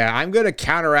 Yeah, I'm going to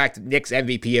counteract Nick's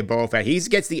MVP of Boba Fett. He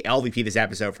gets the LVP this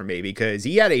episode for me because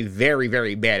he had a very,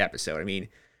 very bad episode. I mean,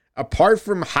 apart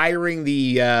from hiring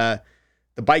the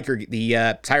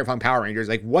Cyberpunk Power Rangers,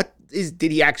 like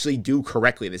did he actually do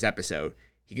correctly in this episode?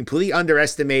 He completely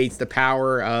underestimates the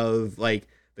power of like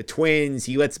the twins.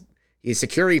 His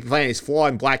security plan is flawed,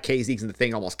 and Black K sneaks in the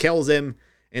thing, almost kills him.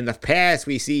 In the past,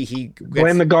 we see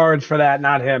blame the guards for that,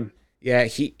 not him. Yeah,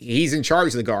 he's in charge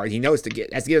of the guard. He knows has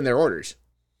to give them their orders.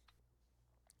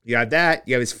 You have that.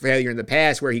 You have his failure in the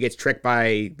past where he gets tricked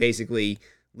by basically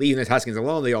leaving the Tuskens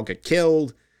alone. They all get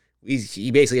killed.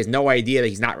 He basically has no idea that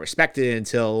he's not respected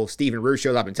until Stephen Root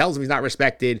shows up and tells him he's not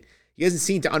respected. He doesn't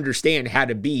seem to understand how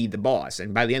to be the boss.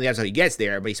 And by the end of the episode, he gets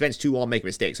there, but he spends too long making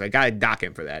mistakes. So I got to dock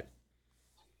him for that.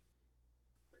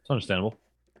 It's understandable.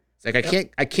 It's like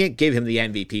I can't give him the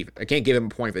MVP. I can't give him a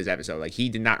point for this episode. Like, he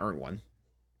did not earn one.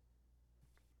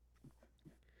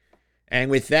 And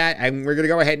with that, we're going to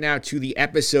go ahead now to the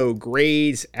episode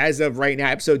grades. As of right now,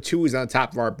 episode 2 is on the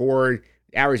top of our board.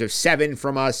 Average of 7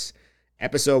 from us.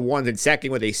 Episode 1's in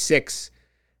second with a 6.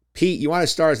 Pete, you want to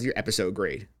start us with your episode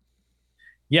grade?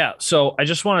 Yeah, so I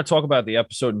just want to talk about the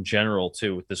episode in general,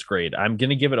 too, with this grade. I'm going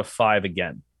to give it a 5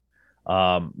 again.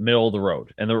 Middle of the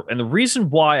road. And the reason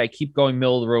why I keep going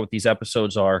middle of the road with these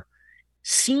episodes are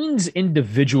scenes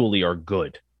individually are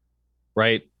good,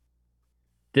 right?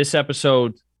 This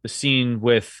episode, the scene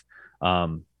with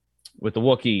the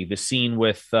Wookiee, the scene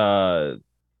with the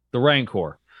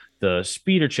Rancor, the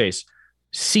speeder chase,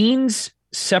 scenes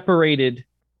separated,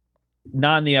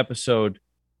 not in the episode,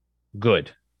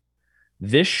 good.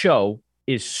 This show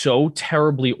is so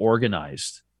terribly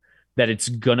organized that it's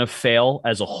gonna fail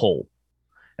as a whole.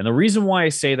 And the reason why I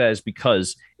say that is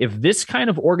because if this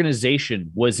kind of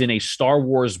organization was in a Star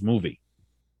Wars movie,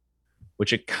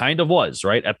 which it kind of was,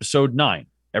 right? Episode 9.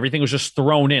 Everything was just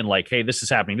thrown in like, hey, this is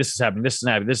happening, this is happening, this is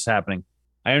happening, this is happening.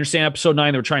 I understand episode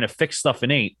 9, they were trying to fix stuff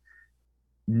in 8.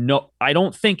 No, I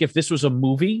don't think if this was a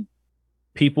movie,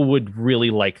 people would really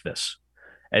like this.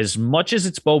 As much as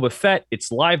it's Boba Fett,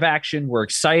 it's live action. We're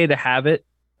excited to have it.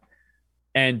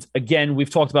 And again, we've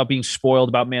talked about being spoiled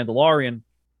about Mandalorian.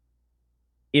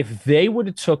 If they would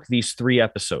have took these 3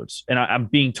 episodes, and I'm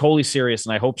being totally serious,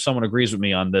 and I hope someone agrees with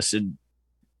me on this, and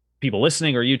people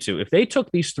listening or you too, if they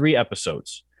took these 3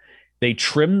 episodes, they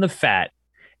trimmed the fat,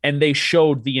 and they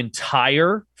showed the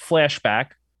entire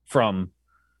flashback from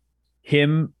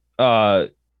him,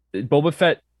 Boba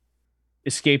Fett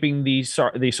escaping the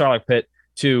Sarlacc pit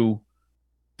to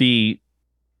the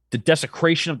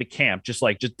desecration of the camp, just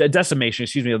the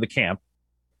decimation, of the camp.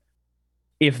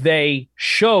 If they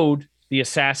showed the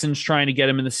assassins trying to get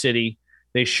him in the city,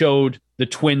 they showed the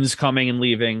twins coming and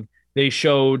leaving, they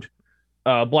showed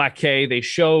Black K, they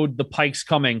showed the Pikes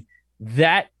coming,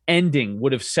 that ending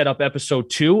would have set up episode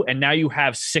 2, and now you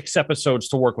have 6 episodes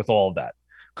to work with all of that.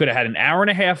 Could have had an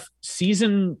hour-and-a-half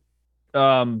season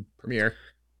premiere.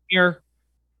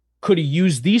 Could have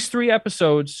used these 3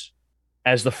 episodes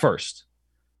as the first.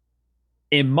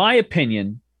 In my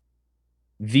opinion,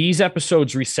 these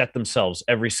episodes reset themselves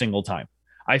every single time.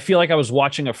 I feel like I was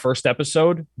watching a first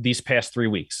episode these past 3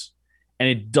 weeks, and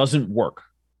it doesn't work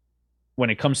when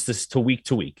it comes to week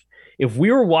to week. If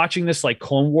we were watching this like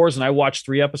Clone Wars and I watched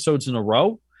 3 episodes in a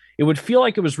row, it would feel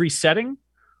like it was resetting,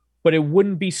 but it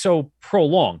wouldn't be so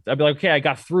prolonged. I'd be like, okay, I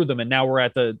got through them, and now we're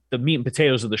at the meat and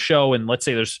potatoes of the show, and let's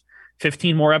say there's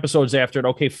 15 more episodes after it.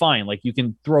 Okay, fine. Like, you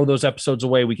can throw those episodes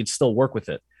away. We can still work with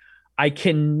it. I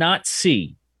cannot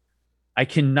see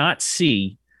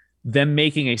them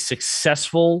making a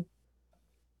successful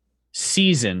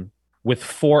season with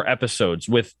 4 episodes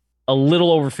with a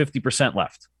little over 50%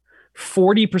 left.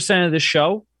 40% of the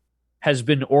show has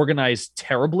been organized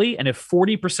terribly. And if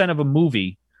 40% of a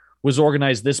movie was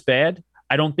organized this bad,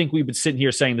 I don't think we would sit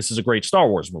here saying this is a great Star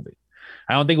Wars movie.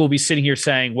 I don't think we'll be sitting here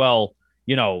saying, well,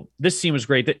 this scene was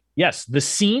great. Yes, the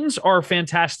scenes are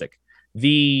fantastic.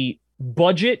 The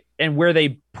budget and where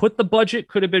they put the budget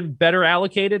could have been better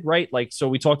allocated, right? Like, so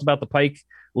we talked about the Pike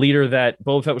leader that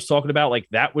Boba Fett was talking about. Like,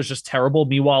 that was just terrible.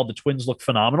 Meanwhile, the twins look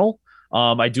phenomenal.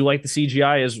 I do like the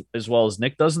CGI as well as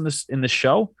Nick does in this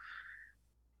show.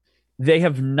 They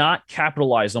have not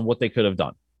capitalized on what they could have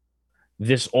done.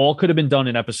 This all could have been done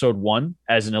in episode 1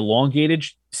 as an elongated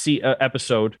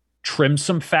episode, trim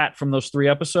some fat from those 3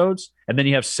 episodes, and then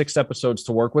you have 6 episodes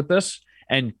to work with this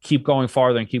and keep going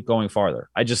farther and keep going farther.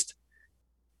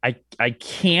 I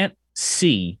can't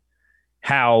see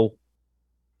how,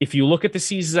 if you look at the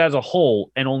seasons as a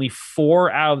whole and only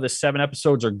 4 out of the 7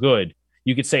 episodes are good,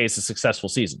 you could say it's a successful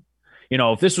season.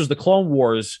 If this was the Clone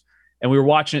Wars and we were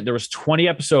watching it, there was 20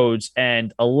 episodes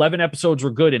and 11 episodes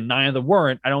were good and 9 of them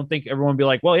weren't, I don't think everyone would be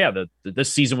like, well, yeah,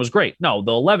 this season was great. No,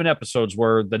 the 11 episodes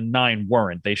were, the 9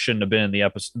 weren't. They shouldn't have been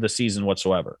in the season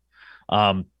whatsoever.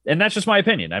 And that's just my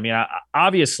opinion. I mean,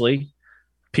 obviously,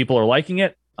 people are liking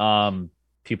it.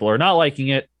 People are not liking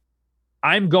it.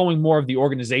 I'm going more of the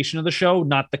organization of the show,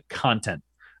 not the content.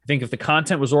 I think if the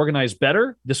content was organized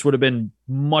better, this would have been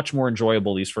much more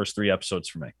enjoyable, these first 3 episodes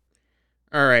for me.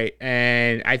 All right.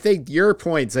 And I think your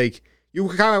point's like, you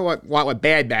kind of want what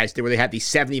Bad Batch did, where they had the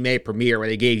 70-minute premiere where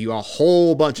they gave you a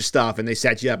whole bunch of stuff and they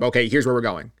set you up. Okay, here's where we're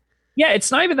going. Yeah, it's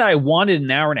not even that I wanted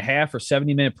an hour and a half or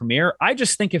 70-minute premiere. I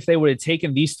just think if they would have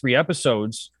taken these 3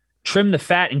 episodes, trimmed the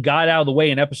fat, and got out of the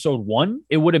way in episode 1,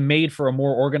 it would have made for a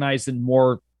more organized and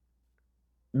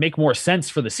make more sense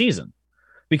for the season.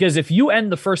 Because if you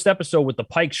end the first episode with the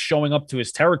Pikes showing up to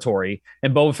his territory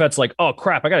and Boba Fett's like, oh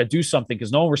crap, I got to do something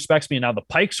because no one respects me and now the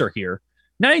Pikes are here.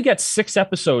 Now you get 6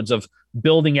 episodes of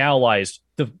building allies,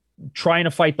 trying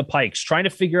to fight the Pikes, trying to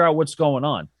figure out what's going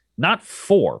on. Not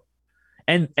 4.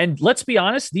 And let's be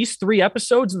honest, these 3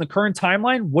 episodes in the current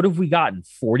timeline, what have we gotten?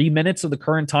 40 minutes of the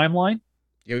current timeline?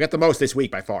 Yeah, we got the most this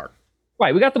week by far.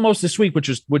 Right, we got the most this week, which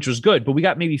was good, but we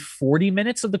got maybe 40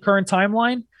 minutes of the current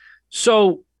timeline.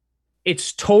 So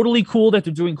it's totally cool that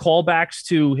they're doing callbacks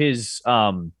to his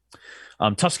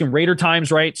Tusken Raider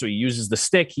times, right? So he uses the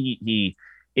stick. He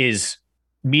is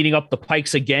meeting up the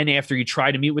Pikes again after he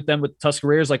tried to meet with them with Tusken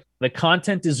Raiders. Like, the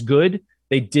content is good.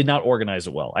 They did not organize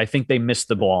it well. I think they missed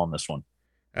the ball on this one.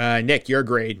 Nick, your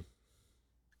grade.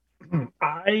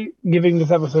 I giving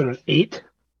this episode an 8.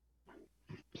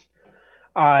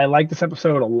 I like this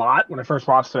episode a lot. When I first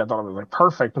watched it, I thought it was like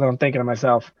perfect, but then I'm thinking to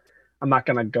myself, I'm not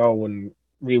going to go and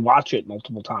rewatch it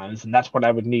multiple times. And that's what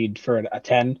I would need for a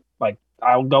 10. Like,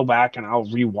 I'll go back and I'll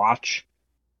rewatch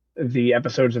the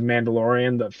episodes of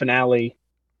Mandalorian, the finale,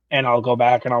 and I'll go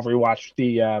back and I'll rewatch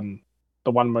the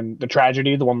one when the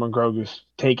tragedy, the one when Grogu's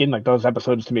taken. Like, those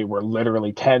episodes to me were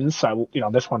literally 10s. So,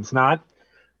 this one's not.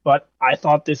 But I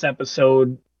thought this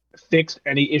episode fixed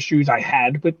any issues I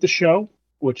had with the show,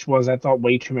 which was I thought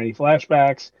way too many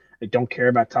flashbacks. I don't care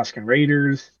about Tusken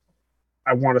Raiders.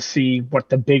 I want to see what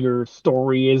the bigger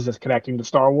story is that's connecting to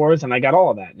Star Wars, and I got all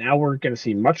of that. Now we're going to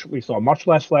see much. We saw much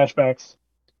less flashbacks.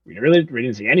 We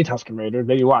didn't see any Tusken Raiders.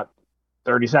 Maybe what,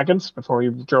 30 seconds before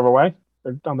you drove away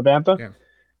on the Bantha, Yeah.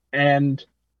 and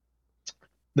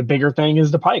the bigger thing is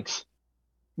the Pikes,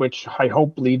 which I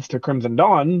hope leads to Crimson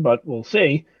Dawn, but we'll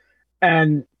see.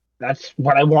 And that's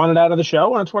what I wanted out of the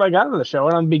show, and that's what I got out of the show.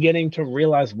 And I'm beginning to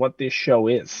realize what this show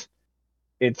is.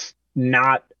 It's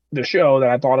not the show that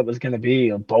I thought it was going to be.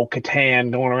 A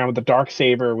Bo-Katan going around with the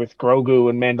Darksaber with Grogu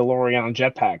and Mandalorian on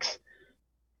jetpacks.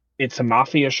 It's a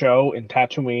mafia show in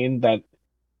Tatooine that,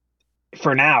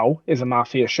 for now, is a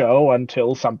mafia show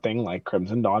until something like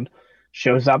Crimson Dawn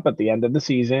shows up at the end of the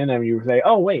season, and you say,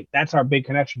 "Oh, wait, that's our big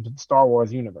connection to the Star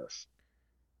Wars universe."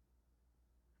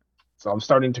 So I'm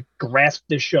starting to grasp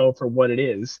this show for what it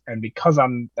is, and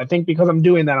I think because I'm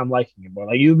doing that, I'm liking it more.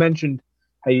 Like you mentioned,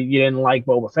 how you didn't like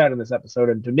Boba Fett in this episode,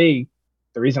 and to me,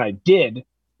 the reason I did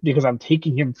because I'm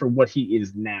taking him for what he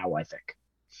is now. I think.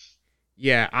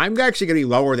 Yeah, I'm actually going to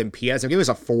be lower than PS. I'm giving this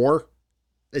a 4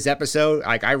 this episode.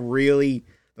 Like, the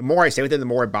more I stay with it, the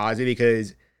more it bothers me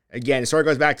because, again, it sort of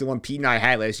goes back to one Pete and I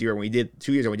had last year when we did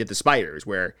 2 years ago, we did the Spiders,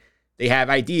 where they have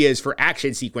ideas for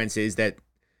action sequences that,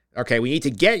 okay, we need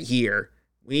to get here.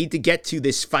 We need to get to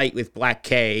this fight with Black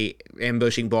K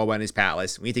ambushing Boba in his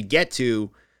palace. We need to get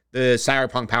to the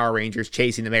Cyberpunk Power Rangers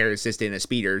chasing the mayor's assistant in the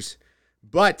speeders.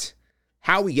 But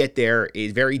how we get there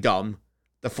is very dumb.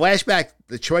 The flashback,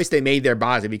 the choice they made there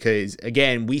bothers me because,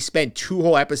 again, we spent 2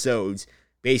 whole episodes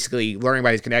basically learning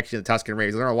about his connection to the Tusken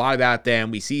Raiders. We learn a lot about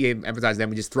them. We see him emphasize them.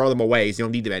 We just throw them away so you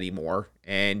don't need them anymore.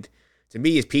 And to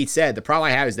me, as Pete said, the problem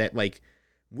I have is that, like,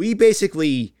 we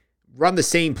basically run the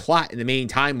same plot in the main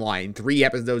timeline 3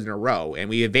 episodes in a row, and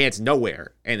we advance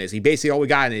nowhere. And as all we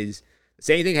got is the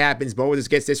same thing happens. Boba just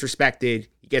gets disrespected.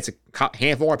 He gets a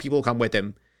handful more people who come with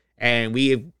him, and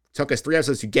took us 3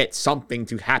 episodes to get something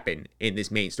to happen in this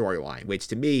main storyline, which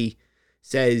to me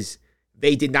says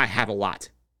they did not have a lot.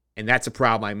 And that's a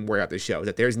problem I'm worried about this show, is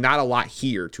that there's not a lot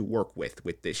here to work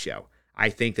with this show. I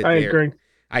think that I agree.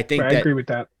 I agree with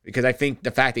that. Because I think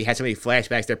the fact that he had so many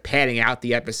flashbacks, they're padding out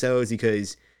the episodes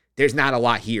because there's not a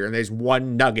lot here. And there's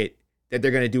one nugget that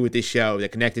they're going to do with this show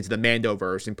that connected to the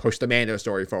Mandoverse and push the Mando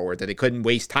story forward that they couldn't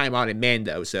waste time on in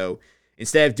Mando. So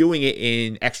instead of doing it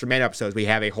in extra Mando episodes, we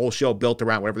have a whole show built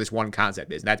around whatever this one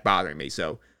concept is. And that's bothering me.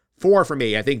 So 4 for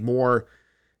me. I think more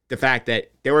the fact that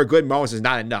there were good moments is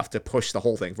not enough to push the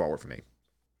whole thing forward for me.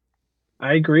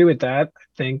 I agree with that. I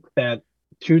think that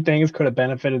 2 things could have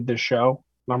benefited this show.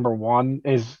 Number one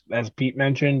is, as Pete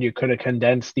mentioned, you could have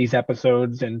condensed these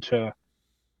episodes into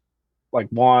like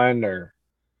 1 or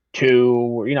 2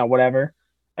 or, whatever.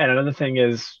 And another thing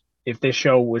is, if this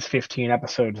show was 15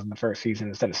 episodes in the first season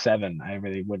instead of 7, I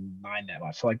really wouldn't mind that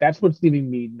much. So like that's what's leaving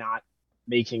me not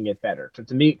making it better. So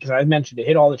to me, because I mentioned it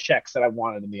hit all the checks that I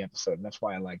wanted in the episode, and that's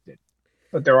why I liked it.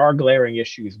 But there are glaring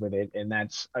issues with it, and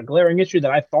that's a glaring issue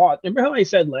that I thought. Remember how I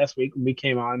said last week when we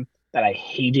came on that I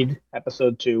hated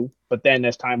episode 2, but then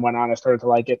as time went on, I started to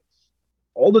like it.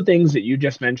 All the things that you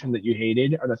just mentioned that you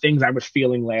hated are the things I was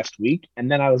feeling last week, and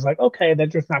then I was like, okay, they're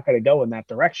just not going to go in that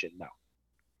direction, no.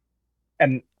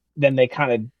 And then they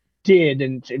kind of did,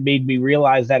 and it made me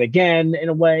realize that again in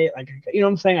a way, like, what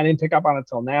I'm saying? I didn't pick up on it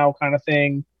till now kind of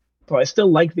thing. So I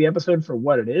still like the episode for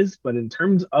what it is, but in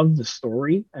terms of the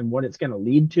story and what it's going to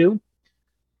lead to,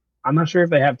 I'm not sure if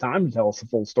they have time to tell us the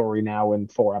full story now in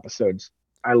 4 episodes.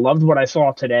 I loved what I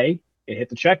saw today. It hit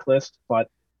the checklist, but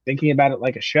thinking about it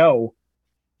like a show,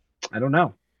 I don't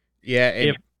know. Yeah,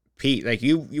 and Pete, like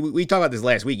we talked about this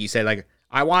last week. You said, like,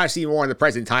 I want to see more in the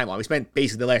present timeline. We spent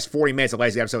basically the last 40 minutes of the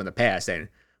last episode in the past, and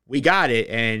we got it,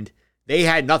 and they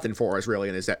had nothing for us really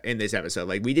in this episode.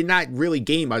 Like, we did not really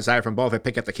gain much aside from both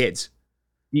pick up the kids.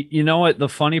 You know what? The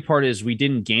funny part is we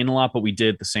didn't gain a lot, but we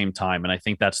did at the same time. And I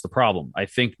think that's the problem. I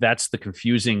think that's the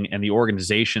confusing and the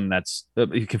organization. That's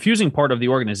the confusing part of the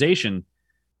organization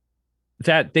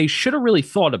that they should have really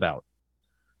thought about.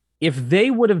 If they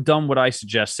would have done what I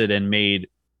suggested and made,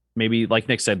 maybe like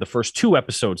Nick said, the first 2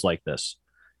 episodes like this,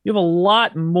 you have a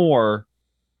lot more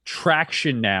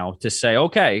traction now to say,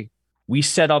 okay, we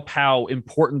set up how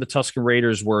important the Tusken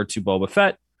Raiders were to Boba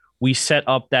Fett. We set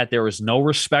up that there is no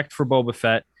respect for Boba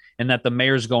Fett and that the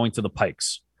mayor's going to the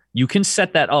Pikes. You can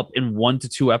set that up in 1 to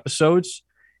 2 episodes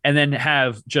and then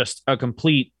have just a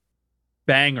complete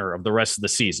banger of the rest of the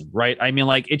season, right? I mean,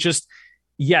 like, it just,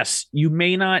 yes, you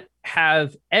may not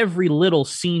have every little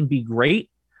scene be great.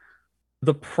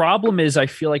 The problem is I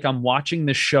feel like I'm watching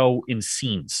the show in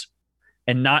scenes.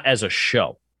 and not as a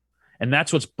show. And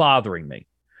that's what's bothering me.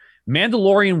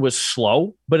 Mandalorian was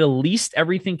slow, but at least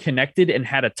everything connected and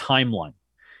had a timeline.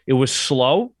 It was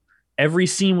slow. Every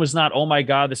scene was not, oh my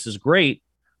God, this is great.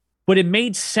 But it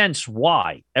made sense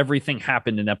why everything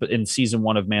happened in season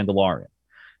 1 of Mandalorian.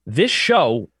 This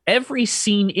show, every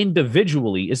scene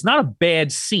individually is not a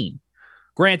bad scene.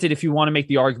 Granted, if you want to make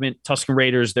the argument, Tusken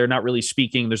Raiders, they're not really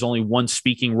speaking. There's only one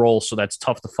speaking role, so that's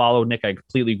tough to follow. Nick, I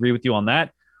completely agree with you on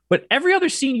that. But every other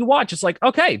scene you watch, it's like,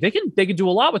 okay, they can do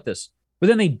a lot with this. But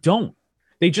then they don't.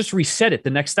 They just reset it the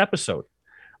next episode.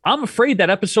 I'm afraid that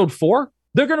episode 4,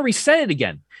 they're going to reset it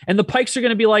again. And the Pikes are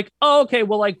going to be like, oh, okay,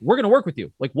 well, like, we're going to work with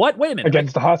you. Like, what? Wait a minute.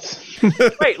 Against the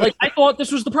Hutts. Right. Like, I thought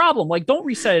this was the problem. Like, don't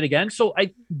reset it again. So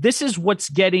this is what's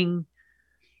getting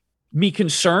me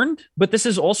concerned, but this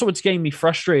is also what's getting me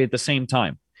frustrated at the same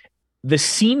time. The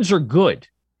scenes are good.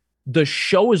 The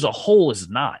show as a whole is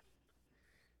not.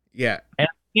 Yeah. And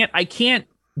I can't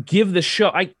give the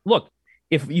show.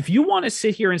 If you want to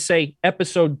sit here and say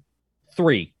episode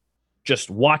 3, just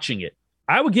watching it,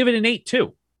 I would give it an 8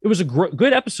 too. It was a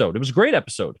good episode. It was a great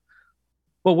episode.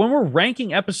 But when we're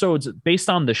ranking episodes based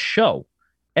on the show,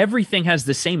 everything has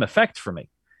the same effect for me.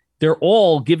 They're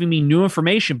all giving me new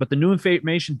information, but the new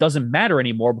information doesn't matter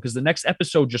anymore because the next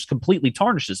episode just completely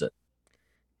tarnishes it.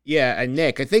 Yeah, and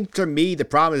Nick, I think to me, the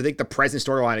problem is, I think the present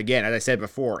storyline, again, as I said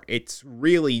before, it's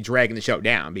really dragging the show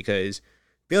down because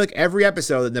I feel like every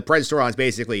episode in the present storyline is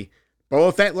basically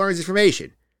Boba Fett learns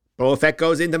information. Boba Fett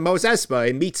goes into Mos Espa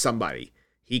and meets somebody.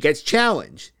 He gets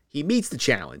challenged. He meets the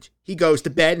challenge. He goes to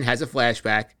bed and has a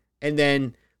flashback, and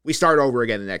then we start over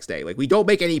again the next day. Like, we don't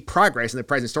make any progress in the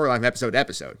present storyline from episode to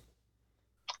episode.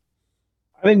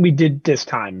 I think we did this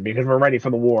time because we're ready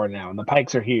for the war now, and the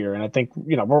Pikes are here, and I think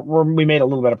we made a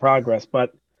little bit of progress.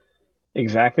 But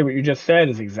exactly what you just said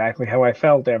is exactly how I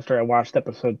felt after I watched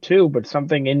episode 2. But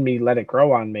something in me let it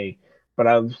grow on me. But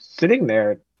I was sitting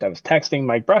there, I was texting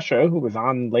Mike Brescia, who was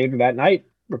on later that night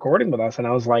recording with us, and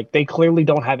I was like, they clearly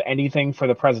don't have anything for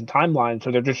the present timeline, so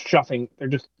they're just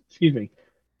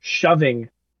shoving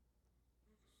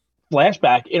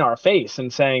flashback in our face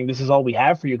and saying, this is all we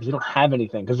have for you because we don't have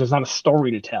anything, because there's not a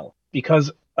story to tell. Because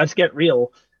let's get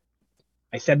real,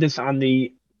 I said this on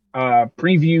the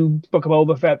preview Book of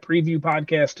Boba Fett preview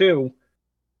podcast too,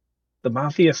 the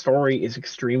Mafia story is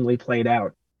extremely played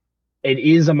out. It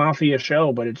is a Mafia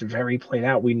show, but it's very played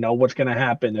out. We know what's going to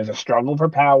happen. There's a struggle for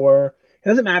power. It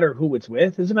doesn't matter who it's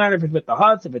with. It doesn't matter if it's with the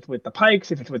Hutts, if it's with the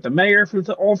Pikes, if it's with the mayor, if it's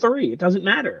with all 3. It doesn't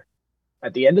matter.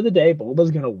 At the end of the day,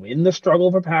 Boba's going to win the struggle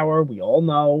for power. We all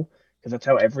know, because that's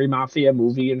how every Mafia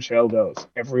movie and show goes.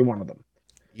 Every one of them.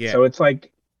 Yeah. So it's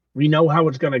like, we know how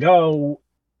it's going to go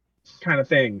kind of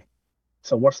thing.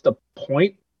 So what's the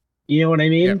point? You know what I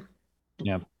mean?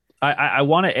 Yeah. I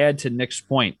want to add to Nick's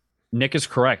point. Nick is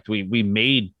correct. We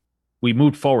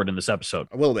moved forward in this episode.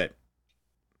 A little bit.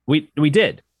 We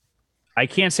did. I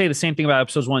can't say the same thing about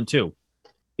episodes 1 and 2.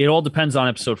 It all depends on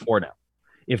episode 4 now.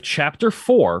 If chapter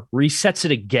 4 resets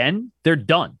it again, they're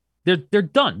done. They're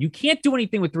done. You can't do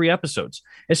anything with 3 episodes,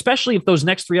 especially if those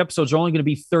next 3 episodes are only going to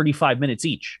be 35 minutes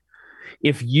each.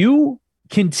 If you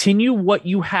continue what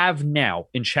you have now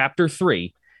in chapter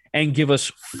 3 and give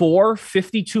us 4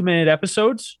 52-minute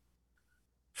episodes,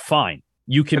 fine.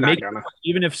 You can make it,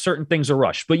 even if certain things are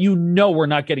rushed, but we're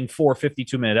not getting 4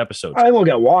 52-minute episodes. I will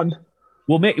get 1.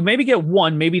 We'll maybe get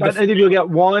 1. Maybe I think you'll get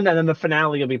 1, and then the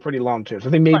finale will be pretty long too. So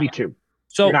I think maybe 2.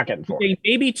 So you're not getting 4.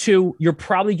 Maybe 2. You're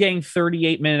probably getting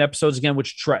 38-minute episodes again,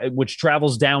 which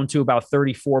travels down to about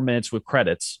 34 minutes with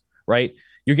credits, right?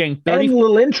 You're getting 30 and a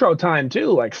little intro time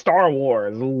too, like Star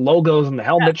Wars logos and the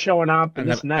helmet showing up, and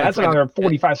this and that. That's another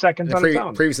 45 seconds on its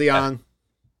own. Previously on.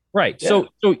 Right. Yeah.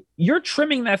 So you're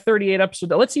trimming that 38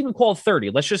 episode. Let's even call it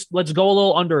 30. Let's go a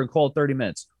little under and call it 30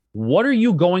 minutes. What are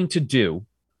you going to do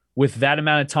with that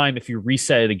amount of time if you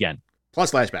reset it again?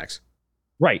 Plus flashbacks.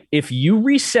 Right. If you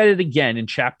reset it again in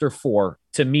chapter 4,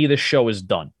 to me, the show is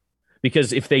done.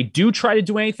 Because if they do try to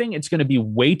do anything, it's going to be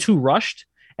way too rushed.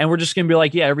 And we're just going to be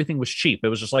like, yeah, everything was cheap. It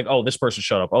was just like, oh, this person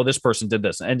showed up. Oh, this person did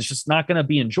this. And it's just not going to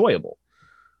be enjoyable.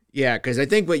 Yeah, because I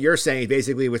think what you're saying is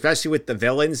basically, especially with the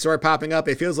villains sort of popping up,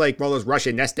 it feels like one of those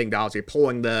Russian nesting dolls. You're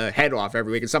pulling the head off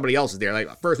every week and somebody else is there.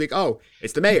 Like, first week, oh,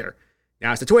 it's the mayor.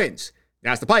 Now it's the twins.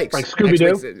 Now it's the Pikes. Like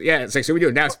Scooby-Doo? Yeah, it's like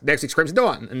Scooby-Doo. Now next week's Crimson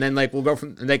Dawn. And then, like, we'll go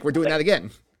from, like, we're doing that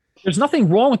again. There's nothing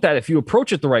wrong with that if you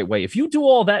approach it the right way. If you do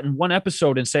all that in one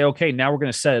episode and say, okay, now we're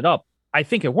going to set it up, I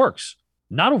think it works.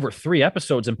 Not over 3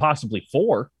 episodes and possibly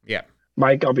 4. Yeah.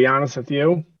 Mike, I'll be honest with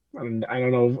you. And I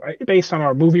don't know, based on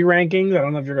our movie rankings, I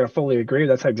don't know if you're going to fully agree.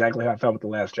 That's exactly how I felt with The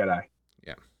Last Jedi.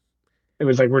 Yeah. It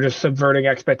was like we're just subverting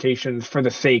expectations for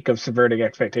the sake of subverting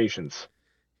expectations.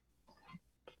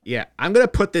 Yeah, I'm going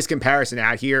to put this comparison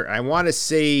out here. I want to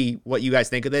see what you guys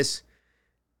think of this.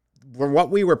 From what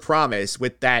we were promised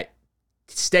with that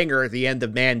stinger at the end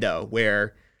of Mando,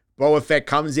 where Boba Fett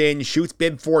comes in, shoots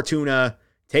Bib Fortuna,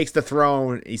 takes the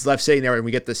throne, he's left sitting there, and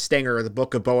we get the stinger, the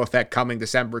Book of Boba Fett, coming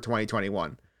December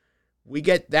 2021. We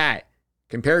get that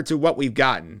compared to what we've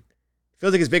gotten.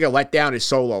 Feels like as big a letdown as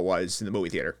Solo was in the movie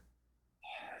theater.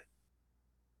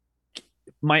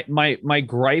 My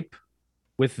gripe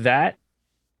with that,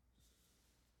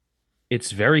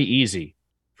 it's very easy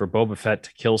for Boba Fett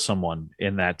to kill someone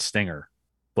in that stinger,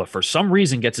 but for some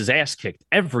reason gets his ass kicked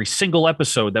every single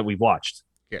episode that we've watched.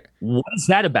 Yeah. What is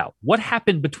that about? What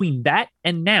happened between that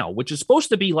and now, which is supposed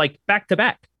to be like back to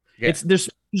back? Yeah. There's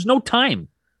no time.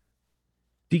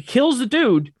 He kills the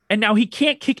dude, and now he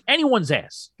can't kick anyone's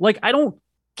ass. Like, I don't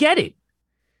get it.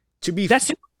 That's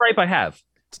the gripe I have.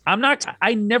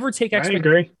 I never take expectations. I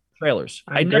agree. Trailers.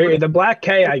 I agree. The Black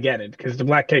K, I get it, because the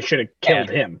Black K should have killed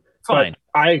him. Fine.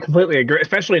 But I completely agree,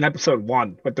 especially in episode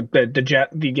 1 with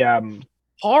the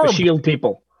shield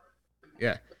people.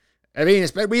 Yeah. I mean,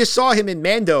 we just saw him in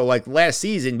Mando like last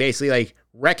season, basically like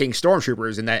wrecking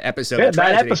stormtroopers in that episode. Yeah,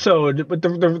 that episode, but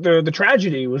the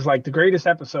tragedy was like the greatest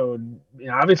episode. You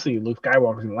know, obviously Luke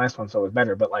Skywalker was in the last one, so it was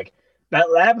better. But like that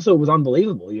episode was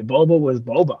unbelievable. Boba was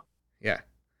Boba. Yeah,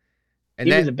 and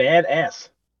he was a badass.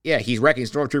 Yeah, he's wrecking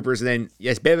stormtroopers, and then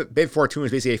yes, Bib Fortuna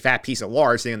is basically a fat piece of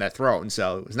lard sitting on that throne.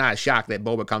 So it was not a shock that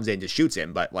Boba comes in and just shoots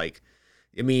him. But like,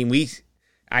 I mean,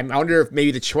 I wonder if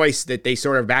maybe the choice that they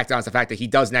sort of backed on is the fact that he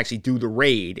doesn't actually do the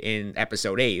raid in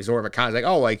episode 8. Is sort of a kind of like,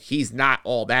 oh, like he's not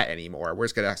all that anymore. We're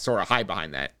just gonna sort of hide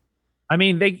behind that. I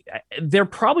mean, they're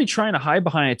probably trying to hide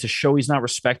behind it to show he's not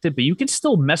respected, but you can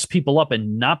still mess people up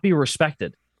and not be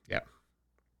respected.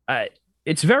 Yeah.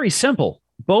 It's very simple.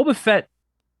 Boba Fett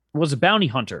was a bounty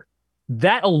hunter.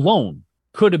 That alone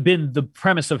could have been the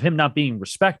premise of him not being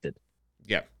respected.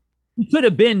 Yeah. He could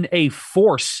have been a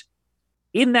force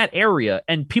in that area,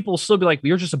 and people will still be like,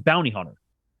 you're just a bounty hunter.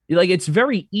 Like, it's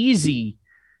very easy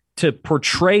to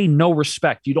portray no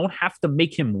respect. You don't have to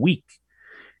make him weak.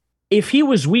 If he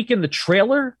was weak in the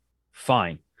trailer,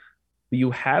 fine. But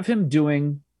you have him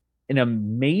doing an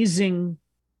amazingly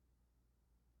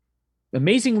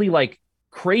like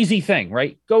crazy thing,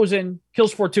 right? Goes in,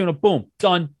 kills Fortuna, boom,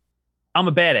 done. I'm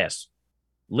a badass.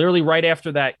 Literally right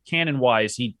after that,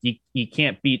 canon-wise, he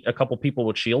can't beat a couple people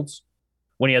with shields.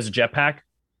 When he has a jetpack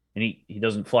and he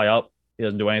doesn't fly up, he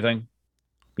doesn't do anything.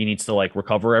 He needs to like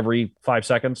recover every 5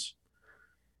 seconds.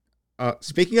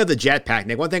 Speaking of the jetpack,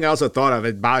 Nick, one thing I also thought of,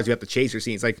 it bothers you about the chaser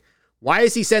scenes. Like, why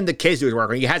does he send the kids to his work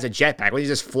when he has a jetpack? Why doesn't he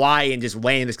just fly and just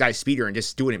land this guy's speeder and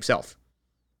just do it himself?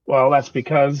 Well, that's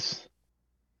because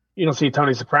you don't see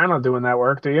Tony Soprano doing that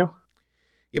work, do you?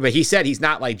 Yeah, but he said he's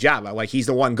not like Jabba. Like, he's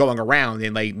the one going around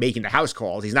and like making the house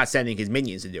calls. He's not sending his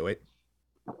minions to do it.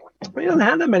 He doesn't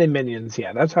have that many minions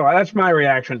yet. That's my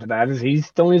reaction to that. Is he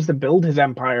still needs to build his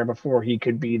empire before he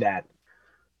could be that.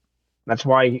 That's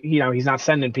why he's not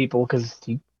sending people, because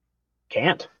he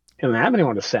can't. He doesn't have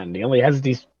anyone to send. He only has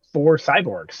these 4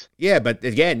 cyborgs. Yeah, but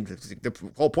again,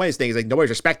 the whole point of this thing is like nobody's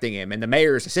respecting him, and the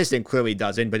mayor's assistant clearly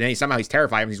doesn't. But then somehow he's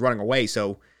terrified and he's running away.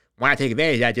 So why not take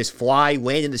advantage of that? Just fly,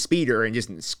 land in the speeder, and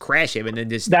just crash him, and then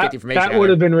just get the information. That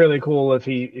would have been really cool if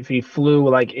he flew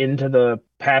like into the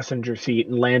passenger seat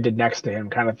and landed next to him,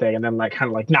 kind of thing, and then like kind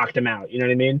of like knocked him out. You know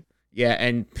what I mean? Yeah,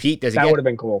 and Pete does. That would have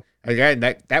been cool. Again,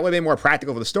 that would have been more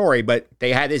practical for the story, but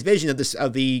they had this vision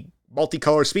of the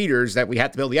multicolored speeders that we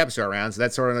had to build the episode around. So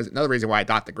that's sort of another reason why I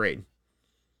docked the grade.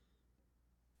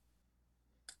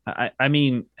 I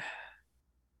mean,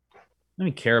 I don't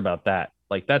even care about that.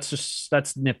 Like, that's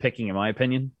nitpicking in my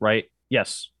opinion, right?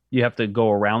 Yes, you have to go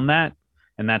around that,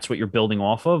 and that's what you're building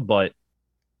off of, but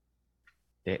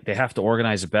they have to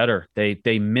organize it better.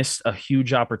 They missed a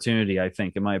huge opportunity, I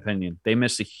think, in my opinion. They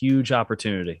missed a huge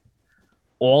opportunity.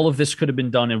 All of this could have been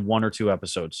done in 1 or 2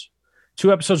 episodes.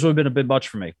 2 episodes would have been a bit much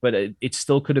for me, but it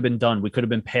still could have been done. We could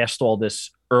have been past all this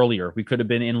earlier. We could have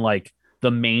been in like the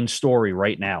main story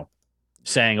right now,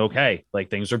 saying, okay,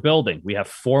 like things are building. We have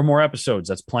 4 more episodes.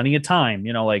 That's plenty of time.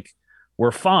 Like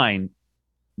we're fine.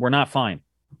 We're not fine.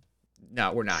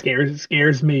 No, we're not.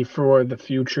 Scares me for the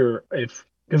future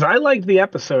because I liked the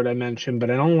episode I mentioned,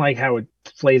 but I don't like how it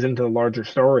plays into the larger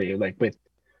story, like with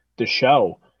the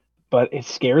show. But it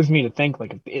scares me to think,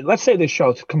 like, let's say this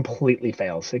show completely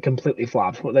fails. It completely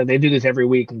flops. They do this every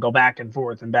week and go back and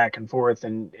forth,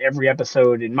 and every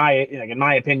episode, in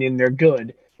my opinion, they're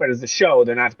good. But as the show,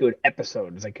 they're not good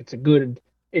episodes. Like, it's a good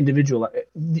individual.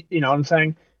 You know what I'm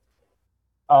saying?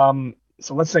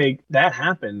 So let's say that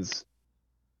happens.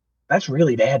 That's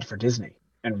really bad for Disney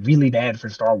and really bad for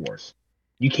Star Wars.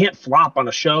 You can't flop on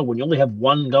a show when you only have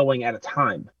one going at a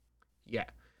time. Yeah.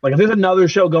 Like if there's another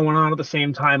show going on at the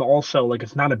same time, also like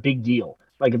it's not a big deal.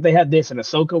 Like if they had this and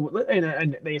Ahsoka,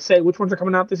 and they say which ones are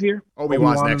coming out this year?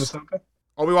 Obi-Wan's Obi-Wan next. and Ahsoka.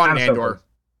 Obi-Wan Not and Ahsoka. Andor.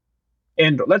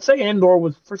 Andor. Let's say Andor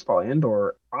was first of all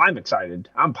Andor. I'm excited.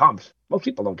 I'm pumped. Most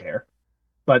people don't care,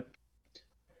 but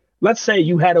let's say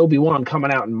you had Obi-Wan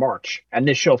coming out in March and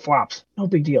this show flops. No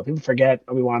big deal. People forget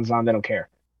Obi-Wan's on. They don't care.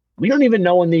 We don't even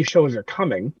know when these shows are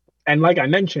coming. And like I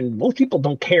mentioned, most people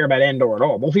don't care about Andor at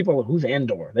all. Most people, who's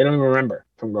Andor? They don't even remember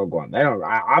from Rogue One. They don't.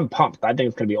 I'm pumped. I think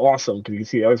it's going to be awesome because you can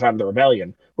see the other side of the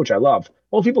rebellion, which I love.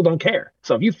 Most people don't care.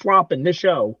 So if you flop in this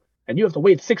show and you have to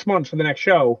wait 6 months for the next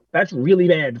show, that's really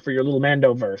bad for your little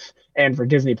Mandoverse and for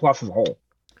Disney Plus as a whole.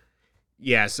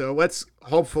 Yeah, so let's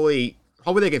hopefully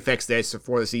they can fix this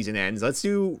before the season ends. Let's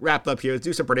wrap up here. Let's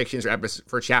do some predictions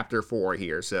for chapter 4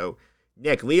 here. So,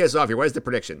 Nick, lead us off here. What is the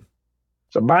prediction?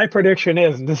 So my prediction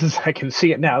is, and this is, I can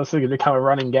see it now, this is going to become a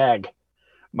running gag.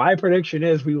 My prediction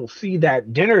is we will see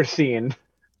that dinner scene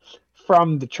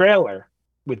from the trailer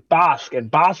with Bosk,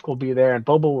 and Bosk will be there, and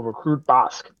Boba will recruit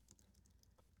Bosk.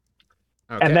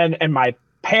 Okay. And my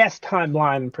past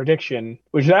timeline prediction,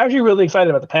 which is actually really excited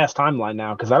about the past timeline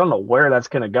now, because I don't know where that's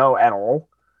going to go at all.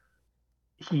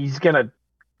 He's going to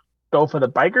go for the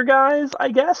biker guys, I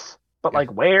guess, but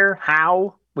like where,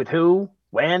 how, with who,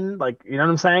 when, like, you know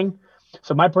what I'm saying?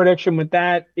 So my prediction with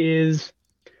that is,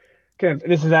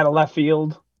 this is out of left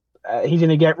field. He's going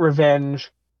to get revenge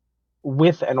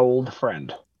with an old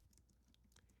friend.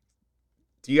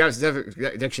 Do you have a specific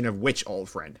prediction of which old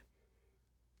friend?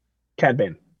 Cad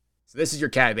Bane. So this is your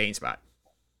Cad Bane spot.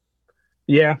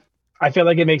 Yeah, I feel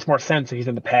like it makes more sense if he's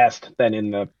in the past than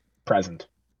in the present.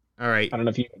 All right. I don't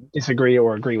know if you disagree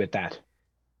or agree with that.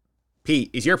 Pete,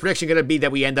 is your prediction going to be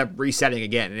that we end up resetting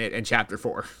again in chapter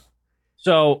 4?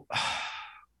 So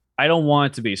I don't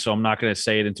want it to be, so I'm not going to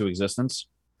say it into existence.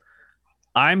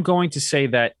 I'm going to say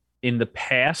that in the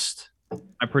past,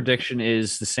 my prediction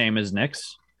is the same as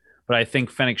Nick's, but I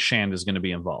think Fennec Shand is going to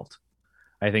be involved.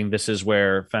 I think this is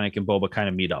where Fennec and Boba kind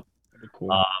of meet up.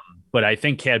 Cool. But I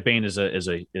think Cad Bane is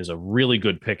a really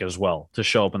good pick as well to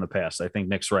show up in the past. I think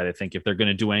Nick's right. I think if they're going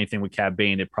to do anything with Cad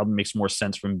Bane, it probably makes more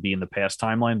sense for him to be in the past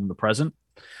timeline than the present.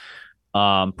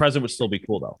 Present would still be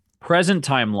cool though. Present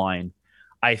timeline,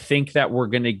 I think that we're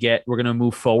going to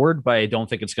move forward, but I don't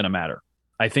think it's going to matter.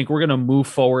 I think we're going to move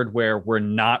forward where we're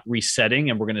not resetting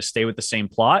and we're going to stay with the same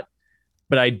plot,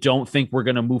 but I don't think we're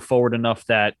going to move forward enough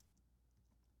that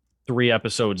 3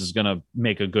 episodes is going to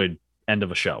make a good end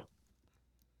of a show.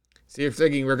 So you're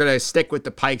thinking we're going to stick with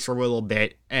the Pikes for a little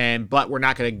bit, but we're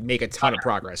not going to make a ton of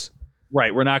progress.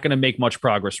 Right. We're not going to make much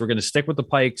progress. We're going to stick with the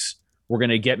Pikes. We're going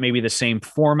to get maybe the same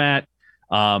format.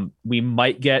 We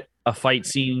might get a fight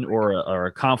scene or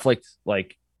a conflict,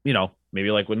 like, maybe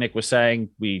like what Nick was saying,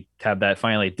 we have that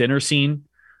finally dinner scene.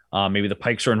 Maybe the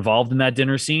Pikes are involved in that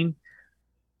dinner scene.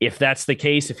 If that's the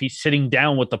case, if he's sitting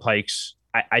down with the Pikes,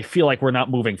 I feel like we're not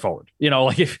moving forward.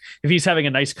 Like if he's having a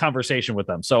nice conversation with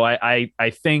them. So I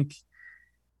think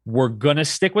we're going to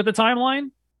stick with the timeline,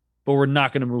 but we're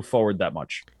not going to move forward that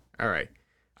much. All right.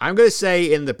 I'm going to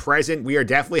say in the present, we are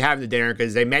definitely having the dinner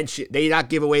because they not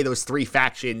give away those 3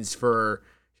 factions for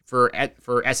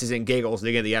S's and giggles at the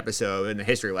beginning of the episode in the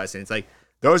history lesson. It's like,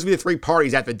 those will be the 3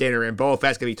 parties at the dinner, and Boba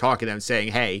Fett's going to be talking to them saying,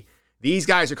 hey, these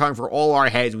guys are coming for all our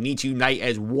heads. We need to unite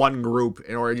as one group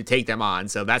in order to take them on.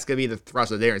 So that's going to be the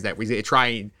thrust of the dinner, is that we're going to try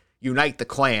and unite the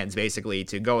clans, basically,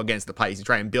 to go against the Pikes and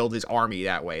try and build his army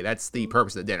that way. That's the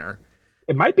purpose of the dinner.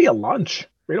 It might be a lunch.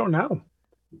 We don't know.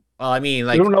 Well, I mean,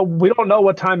 like, we don't know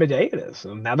what time of day it is.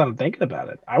 And now that I'm thinking about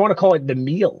it, I want to call it the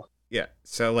meal. Yeah.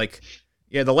 So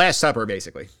the Last Supper,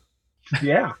 basically.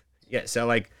 Yeah. Yeah. So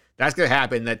that's going to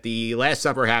happen, that the Last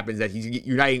Supper happens, that he's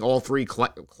uniting all 3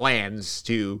 clans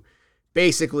to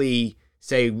basically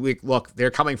say, look,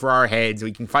 they're coming for our heads.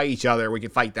 We can fight each other. We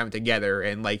can fight them together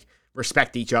and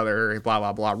respect each other. Blah,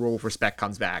 blah, blah. Rule of respect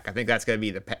comes back. I think that's going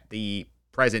to be the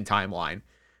present timeline.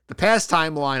 The past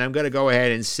timeline, I'm going to go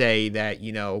ahead and say that,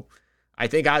 I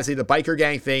think honestly the biker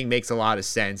gang thing makes a lot of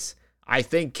sense. I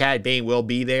think Cad Bane will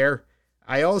be there.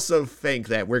 I also think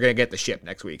that we're going to get the ship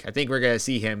next week. I think we're going to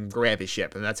see him grab his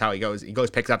ship, and that's how he goes. He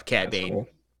picks up Cad Bane. Cool.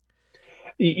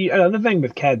 Another thing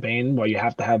with Cad Bane, you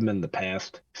have to have him in the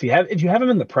past. So if you have him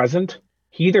in the present,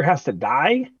 he either has to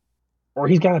die, or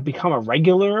he's got to become a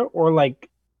regular, or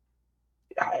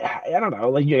I don't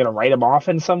know, you're going to write him off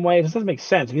in some way. This doesn't make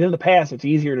sense. If he's in the past, it's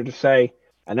easier to just say,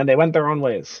 and then they went their own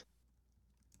ways.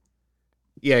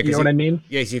 Yeah, you know what I mean?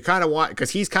 Yes, you kind of want,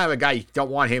 because he's kind of a guy, you don't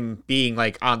want him being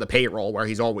on the payroll where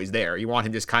he's always there. You want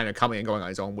him just kind of coming and going on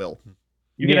his own will.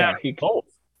 You can have both.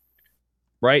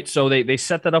 right? So they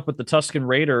set that up with the Tusken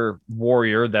Raider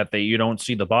warrior that you don't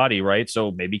see the body, right?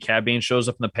 So maybe Cad Bane shows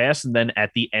up in the past, and then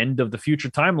at the end of the future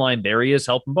timeline, there he is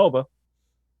helping Boba.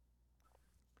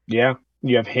 Yeah,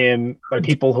 you have him, like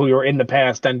people who were in the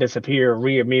past then disappear,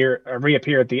 reappear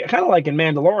at the kind of like in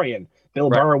Mandalorian. Bill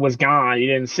Right. Burr was gone, you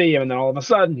didn't see him, and then all of a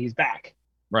sudden he's back.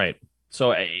 Right.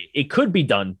 So it could be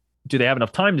done. Do they have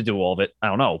enough time to do all of it? I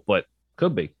don't know, but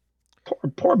could be.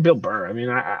 Poor Bill Burr. I mean,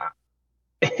 I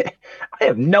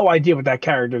have no idea what that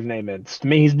character's name is. To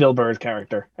me, he's Bill Burr's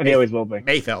character, and he always will be.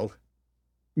 Mayfeld.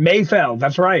 Mayfeld,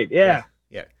 that's right. Yeah.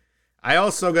 I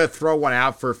also gonna throw one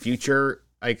out for future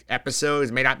episodes.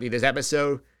 It may not be this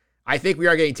episode. I think we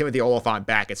are getting Timothy Olyphant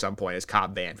back at some point as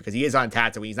Cobb Vanth because he is on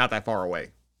Tatooine. He's not that far away.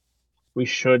 We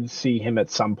should see him at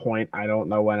some point. I don't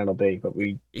know when it'll be, but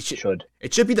we should.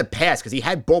 It should be the past because he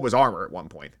had Boba's armor at one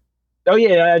point. Oh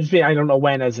yeah, I don't know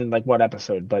when, as in like what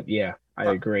episode, but yeah,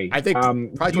 I agree. I think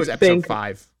probably towards episode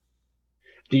 5.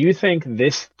 Do you think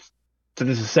this? So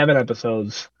this is 7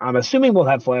 episodes. I'm assuming we'll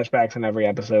have flashbacks in every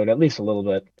episode, at least a little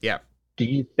bit. Yeah. Do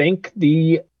you think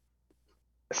the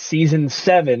episode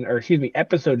 7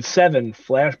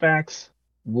 flashbacks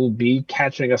will be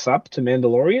catching us up to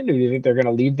Mandalorian, or do you think they're going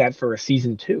to leave that for a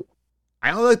season 2?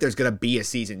 I don't think there's going to be a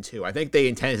season 2. I think they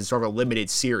intend it's sort of a limited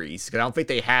series because I don't think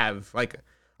they have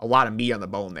a lot of meat on the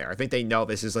bone there. I think they know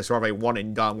this is sort of a one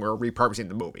and done. We're repurposing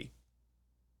the movie.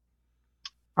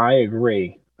 I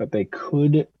agree, but they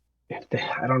could.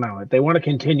 I don't know if they want to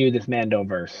continue this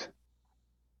Mandoverse.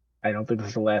 I don't think this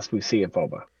is the last we see of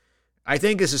Boba. I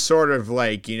think this is sort of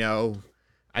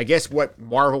I guess what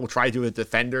Marvel tried to do with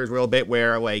Defenders a little bit,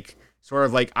 where sort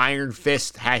of Iron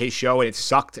Fist had his show and it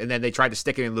sucked, and then they tried to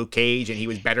stick it in Luke Cage and he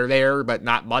was better there, but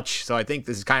not much. So I think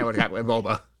this is kind of what happened with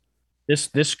Boba.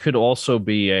 This could also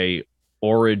be a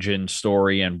origin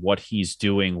story and what he's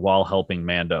doing while helping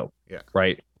Mando. Yeah.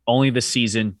 Right. Only this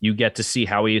season you get to see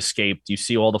how he escaped. You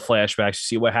see all the flashbacks. You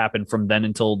see what happened from then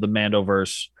until the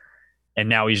Mandoverse, and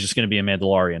now he's just going to be a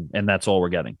Mandalorian, and that's all we're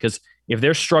getting. Because if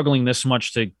they're struggling this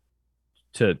much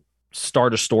to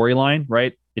start a storyline,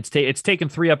 right? It's taken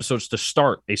 3 episodes to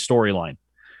start a storyline.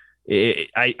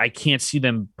 I can't see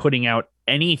them putting out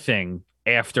anything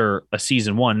after a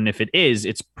season 1. And if it is,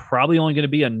 it's probably only going to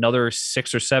be another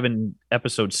 6 or 7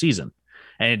 episode season,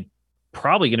 and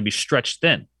probably going to be stretched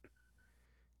thin.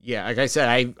 Yeah, like I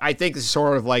said, I think this is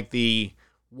sort of like the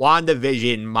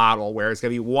WandaVision model where it's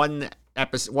going to be one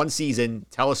season,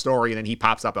 tell a story, and then he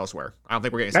pops up elsewhere. I don't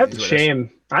think we're getting that's a shame.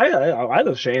 I was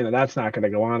ashamed that that's not going to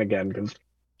go on again because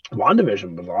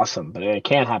WandaVision was awesome, but it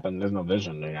can't happen. There's no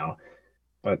vision,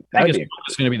 But I think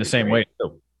it's going to be the same way.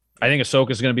 Too. I think Ahsoka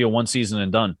is going to be a 1 season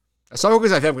and done.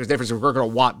 Ahsoka's, I think, was different. We're going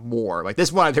to want more. Like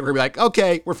this one, I think we're going to be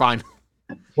okay, we're fine.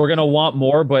 We're going to want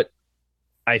more, but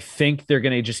I think they're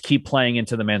going to just keep playing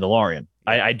into the Mandalorian.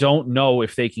 I don't know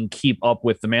if they can keep up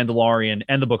with the Mandalorian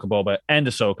and the Book of Boba and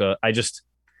Ahsoka. I just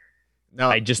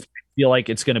feel like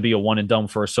it's going to be a 1 and done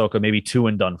for Ahsoka, maybe 2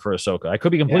 and done for Ahsoka. I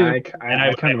could be completely. Yeah,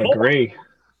 I kind of agree.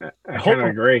 I kind of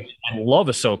agree. I love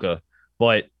Ahsoka,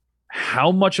 but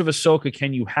how much of Ahsoka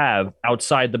can you have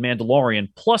outside the Mandalorian,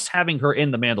 plus having her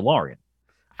in the Mandalorian?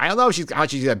 I don't know how she's going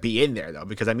to be in there, though,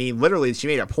 because, literally, she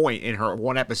made a point in her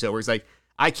one episode where it's like,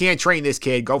 I can't train this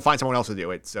kid. Go find someone else to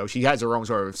do it. So she has her own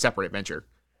sort of separate adventure.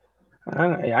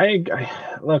 I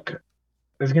look,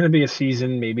 there's going to be a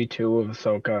season, maybe 2 of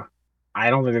Ahsoka.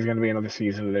 I don't think there's going to be another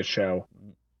season of this show.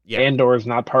 Yeah. Andor is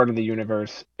not part of the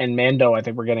universe. And Mando, I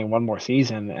think we're getting 1 more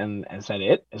season. And is that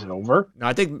it? Is it over? No,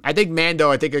 I think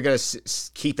Mando, they're going to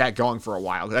keep that going for a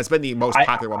while. That's been the most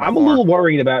popular one. I'm a little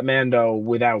worried about Mando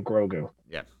without Grogu.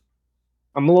 Yeah.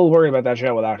 I'm a little worried about that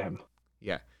show without him.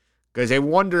 Yeah. Because they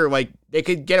wonder, they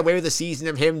could get away with a season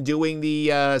of him doing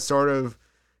the sort of,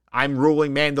 I'm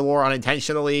ruling Mandalore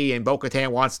unintentionally, and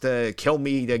Bo-Katan wants to kill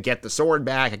me to get the sword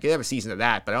back. I could have a season of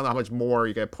that, but I don't know how much more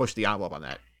you're going to push the envelope on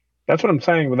that. That's what I'm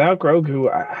saying. Without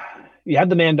Grogu, you had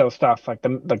the Mando stuff, like the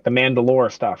Mandalore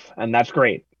stuff, and that's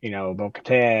great.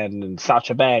 Bo-Katan and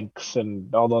Sacha Banks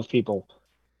and all those people.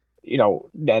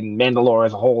 And Mandalore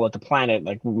as a whole at the planet,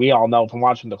 like we all know from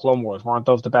watching the Clone Wars, weren't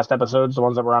those the best episodes? The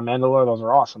ones that were on Mandalore, those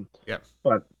are awesome. Yeah.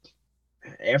 But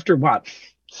after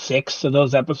 6 of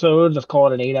those episodes, let's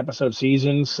call it an 8-episode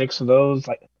season, 6 of those,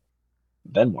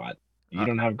 then what? You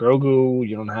don't have Grogu.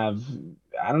 You don't have.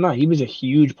 I don't know. He was a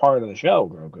huge part of the show,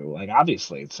 Grogu.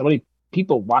 Obviously, so many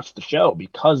people watched the show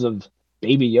because of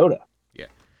Baby Yoda. Yeah.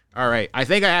 All right. I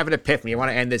think I have an epiphany. I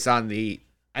want to end the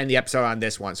episode on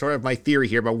this one. Sort of my theory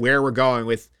here about where we're going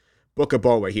with Book of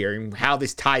Boba here and how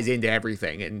this ties into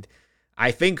everything. And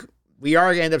I think we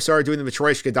are going to end up sort of doing the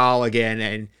Matryoshka doll again,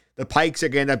 and the Pikes are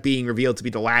going to end up being revealed to be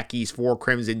the lackeys for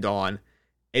Crimson Dawn.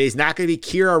 It is not going to be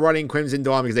Kira running Crimson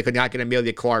Dawn because they could not get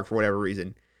Amelia Clark for whatever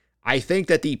reason. I think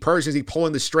that the person who's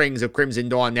pulling the strings of Crimson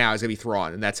Dawn now is going to be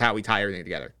Thrawn, and that's how we tie everything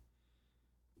together.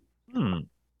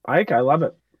 Ike, I love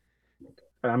it.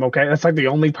 I'm okay. That's like the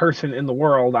only person in the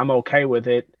world I'm okay with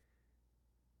it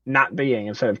not being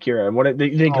instead of Kira. And what do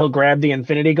you think he'll grab the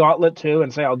Infinity Gauntlet too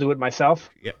and say, "I'll do it myself"?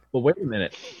 Yeah. Well, wait a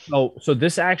minute. So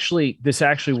this actually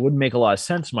would make a lot of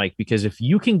sense, Mike, because if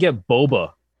you can get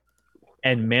Boba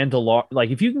and Mandalore,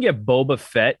 like if you can get Boba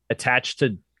Fett attached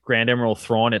to Grand Admiral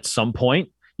Thrawn at some point,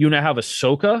 you now have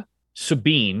Ahsoka,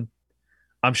 Sabine,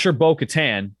 I'm sure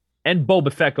Bo-Katan, and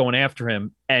Boba Fett going after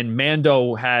him, and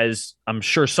Mando has, I'm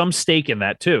sure, some stake in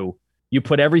that too. You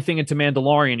put everything into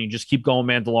Mandalorian, you just keep going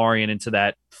Mandalorian into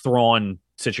that Thrawn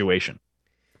situation.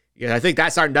 Yeah, I think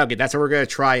that's our nugget. That's what we're going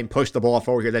to try and push the ball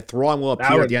forward here. That Thrawn will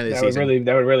appear at the end of the season.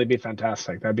 That would really be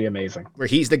fantastic. That'd be amazing. Where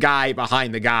he's the guy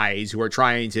behind the guys who are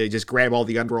trying to just grab all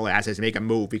the Underworld assets and make a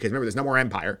move. Because remember, there's no more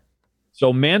Empire.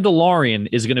 So Mandalorian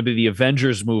is going to be the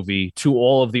Avengers movie to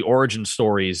all of the origin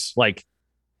stories. Like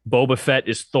Boba Fett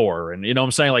is Thor. And you know what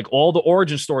I'm saying? Like all the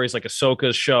origin stories, like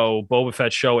Ahsoka's show, Boba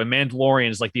Fett's show, and Mandalorian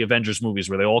is like the Avengers movies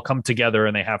where they all come together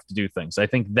and they have to do things. I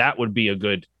think that would be a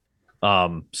good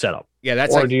setup. Yeah,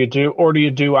 that's do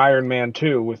you do Iron Man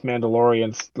 2 with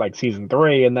Mandalorian like season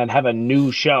 3 and then have a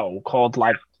new show called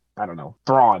like, I don't know,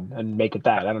 Thrawn and make it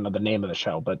that. I don't know the name of the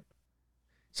show, but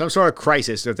some sort of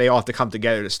crisis that they all have to come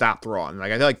together to stop Thrawn.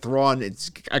 Like I feel like Thrawn,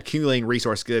 it's accumulating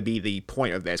resource going to be the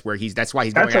point of this, where that's why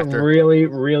he's going after. That's a really,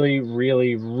 really,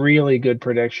 really, really good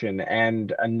prediction.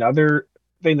 And another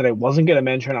thing that I wasn't going to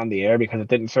mention on the air because it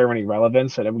didn't serve any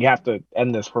relevance, and we have to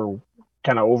end this. We're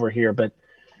kind of over here, but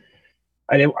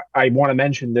I want to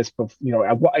mention this. But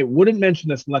I wouldn't mention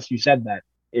this unless you said that.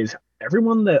 Is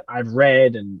everyone that I've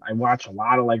read and I watch a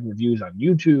lot of like reviews on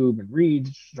YouTube and read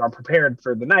are prepared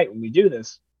for the night when we do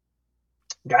this.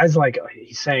 Guys, like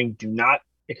he's saying, do not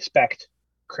expect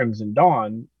Crimson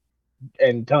Dawn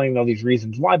and telling all these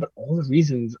reasons why, but all the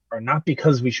reasons are not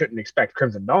because we shouldn't expect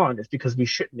Crimson Dawn. It's because we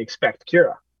shouldn't expect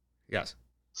Kira. Yes.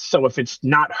 So if it's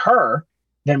not her,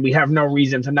 then we have no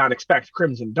reason to not expect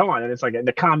Crimson Dawn. And it's like in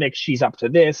the comics, she's up to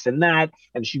this and that,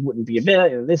 and she wouldn't be a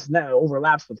villain, and this and that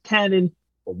overlaps with canon.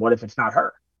 But what if it's not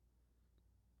her?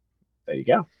 There you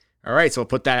go. All right, so we'll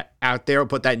put that out there. We'll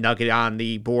put that nugget on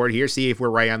the board here, see if we're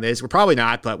right on this. We're probably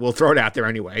not, but we'll throw it out there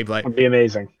anyway. But it would be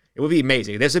amazing. It would be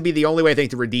amazing. This would be the only way, I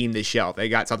think, to redeem this shelf. They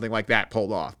got something like that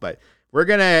pulled off. But we're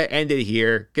going to end it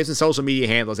here. Get some social media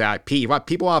handles out. Pete, if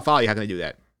people want to follow you, how can they do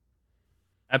that?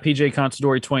 At PJ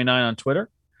Considori29 on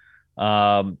Twitter.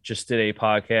 Just did a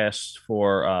podcast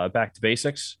for Back to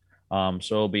Basics. So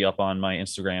it'll be up on my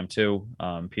Instagram too,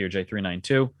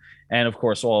 PeterJ392. And of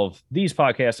course, all of these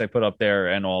podcasts I put up there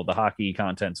and all the hockey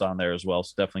content's on there as well.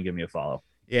 So definitely give me a follow.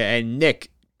 Yeah, and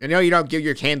Nick, I know you don't give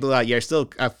your handle out yet. You're still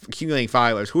accumulating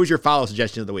followers. Who is your follow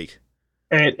suggestion of the week?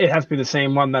 It has to be the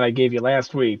same one that I gave you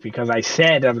last week because I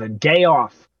said on the day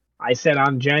off, I said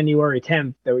on January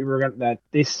 10th that that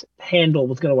this handle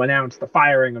was going to announce the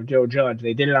firing of Joe Judge.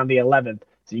 They did it on the 11th.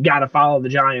 So you got to follow the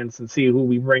Giants and see who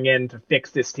we bring in to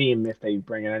fix this team. If they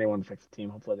bring in anyone to fix the team,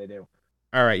 hopefully they do.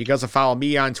 All right. You can also follow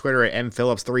me on Twitter at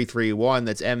mphillips331.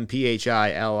 That's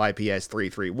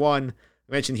MPHILIPS331.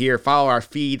 I mentioned here, follow our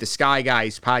feed, the Sky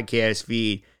Guys podcast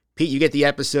feed. Pete, you get the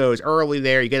episodes early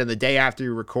there. You get them the day after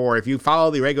you record. If you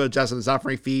follow the regular Justice and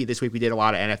Suffering feed, this week we did a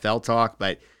lot of NFL talk,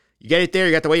 but you get it there.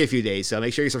 You got to wait a few days. So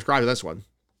make sure you subscribe to this one.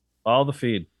 Follow the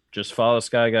feed. Just follow the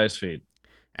Sky Guys feed.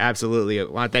 Absolutely. I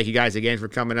want to thank you guys again for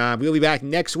coming on. We'll be back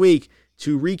next week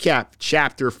to recap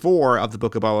Chapter 4 of the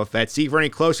Book of Boba Fett. See if we're any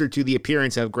closer to the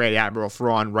appearance of Grand Admiral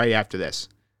Thrawn right after this.